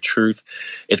live in your truth,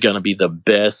 it's going to be the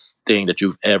best thing that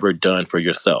you've ever done for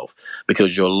yourself,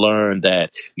 because you'll learn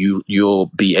that you'll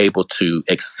be able to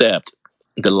accept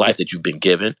the life that you've been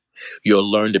given. You'll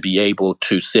learn to be able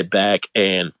to sit back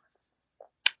and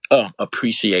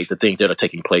appreciate the things that are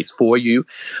taking place for you,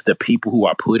 the people who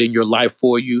are put in your life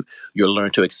for you. You'll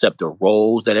learn to accept the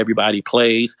roles that everybody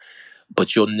plays,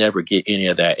 but you'll never get any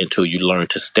of that until you learn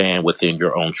to stand within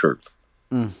your own truth.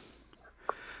 Mm.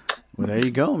 Well, there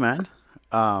you go, man.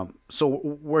 So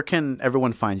where can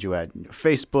everyone find you at?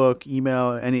 Facebook,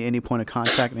 email, any point of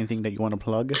contact, anything that you want to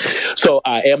plug? So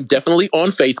I am definitely on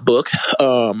Facebook.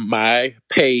 My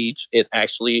page is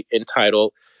actually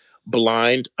entitled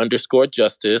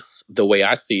Blind_Justice, the way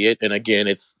I see it. And again,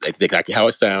 it's exactly how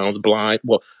it sounds. Blind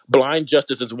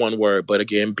Justice is one word, but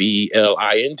again,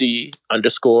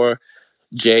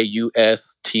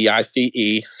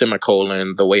 BLIND_JUSTICE,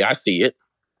 semicolon, the way I see it.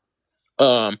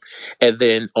 And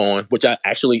then on, which I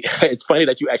actually, it's funny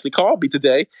that you actually called me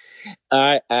today.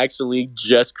 I actually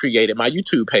just created my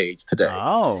YouTube page today.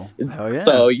 Oh, hell yeah.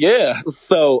 So yeah.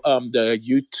 So the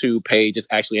YouTube page is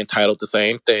actually entitled the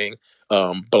same thing.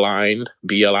 Blind,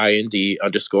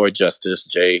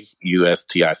 BLIND_Justice,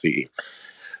 JUSTICE.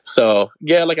 So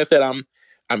yeah, like I said, I'm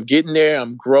getting there,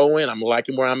 I'm growing, I'm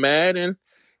liking where I'm at, and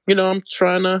I'm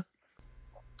trying to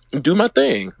do my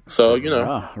thing. So,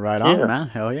 right on, man.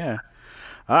 Hell yeah.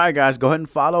 All right, guys, go ahead and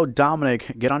follow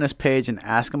Dominic. Get on his page and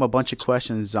ask him a bunch of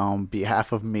questions on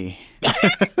behalf of me.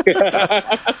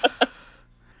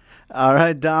 All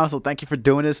right, Dom. So thank you for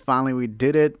doing this. Finally, we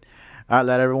did it. All right,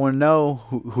 let everyone know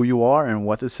who you are and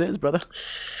what this is, brother.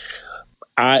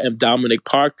 I am Dominic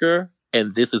Parker,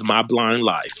 and this is my blind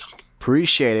life.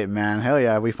 Appreciate it, man. Hell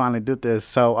yeah, we finally did this.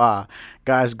 So,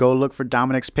 guys, go look for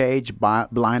Dominic's page,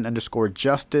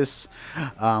 Blind_Justice.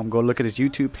 Go look at his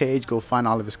YouTube page. Go find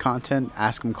all of his content.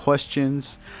 Ask him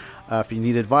questions. If you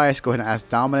need advice, go ahead and ask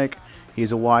Dominic.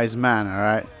 He's a wise man. All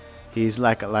right. He's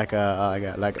like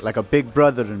a big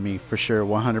brother to me for sure,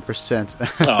 100%.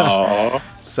 Aww.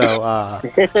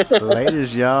 So,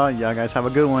 ladies, y'all guys have a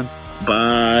good one.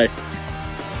 Bye.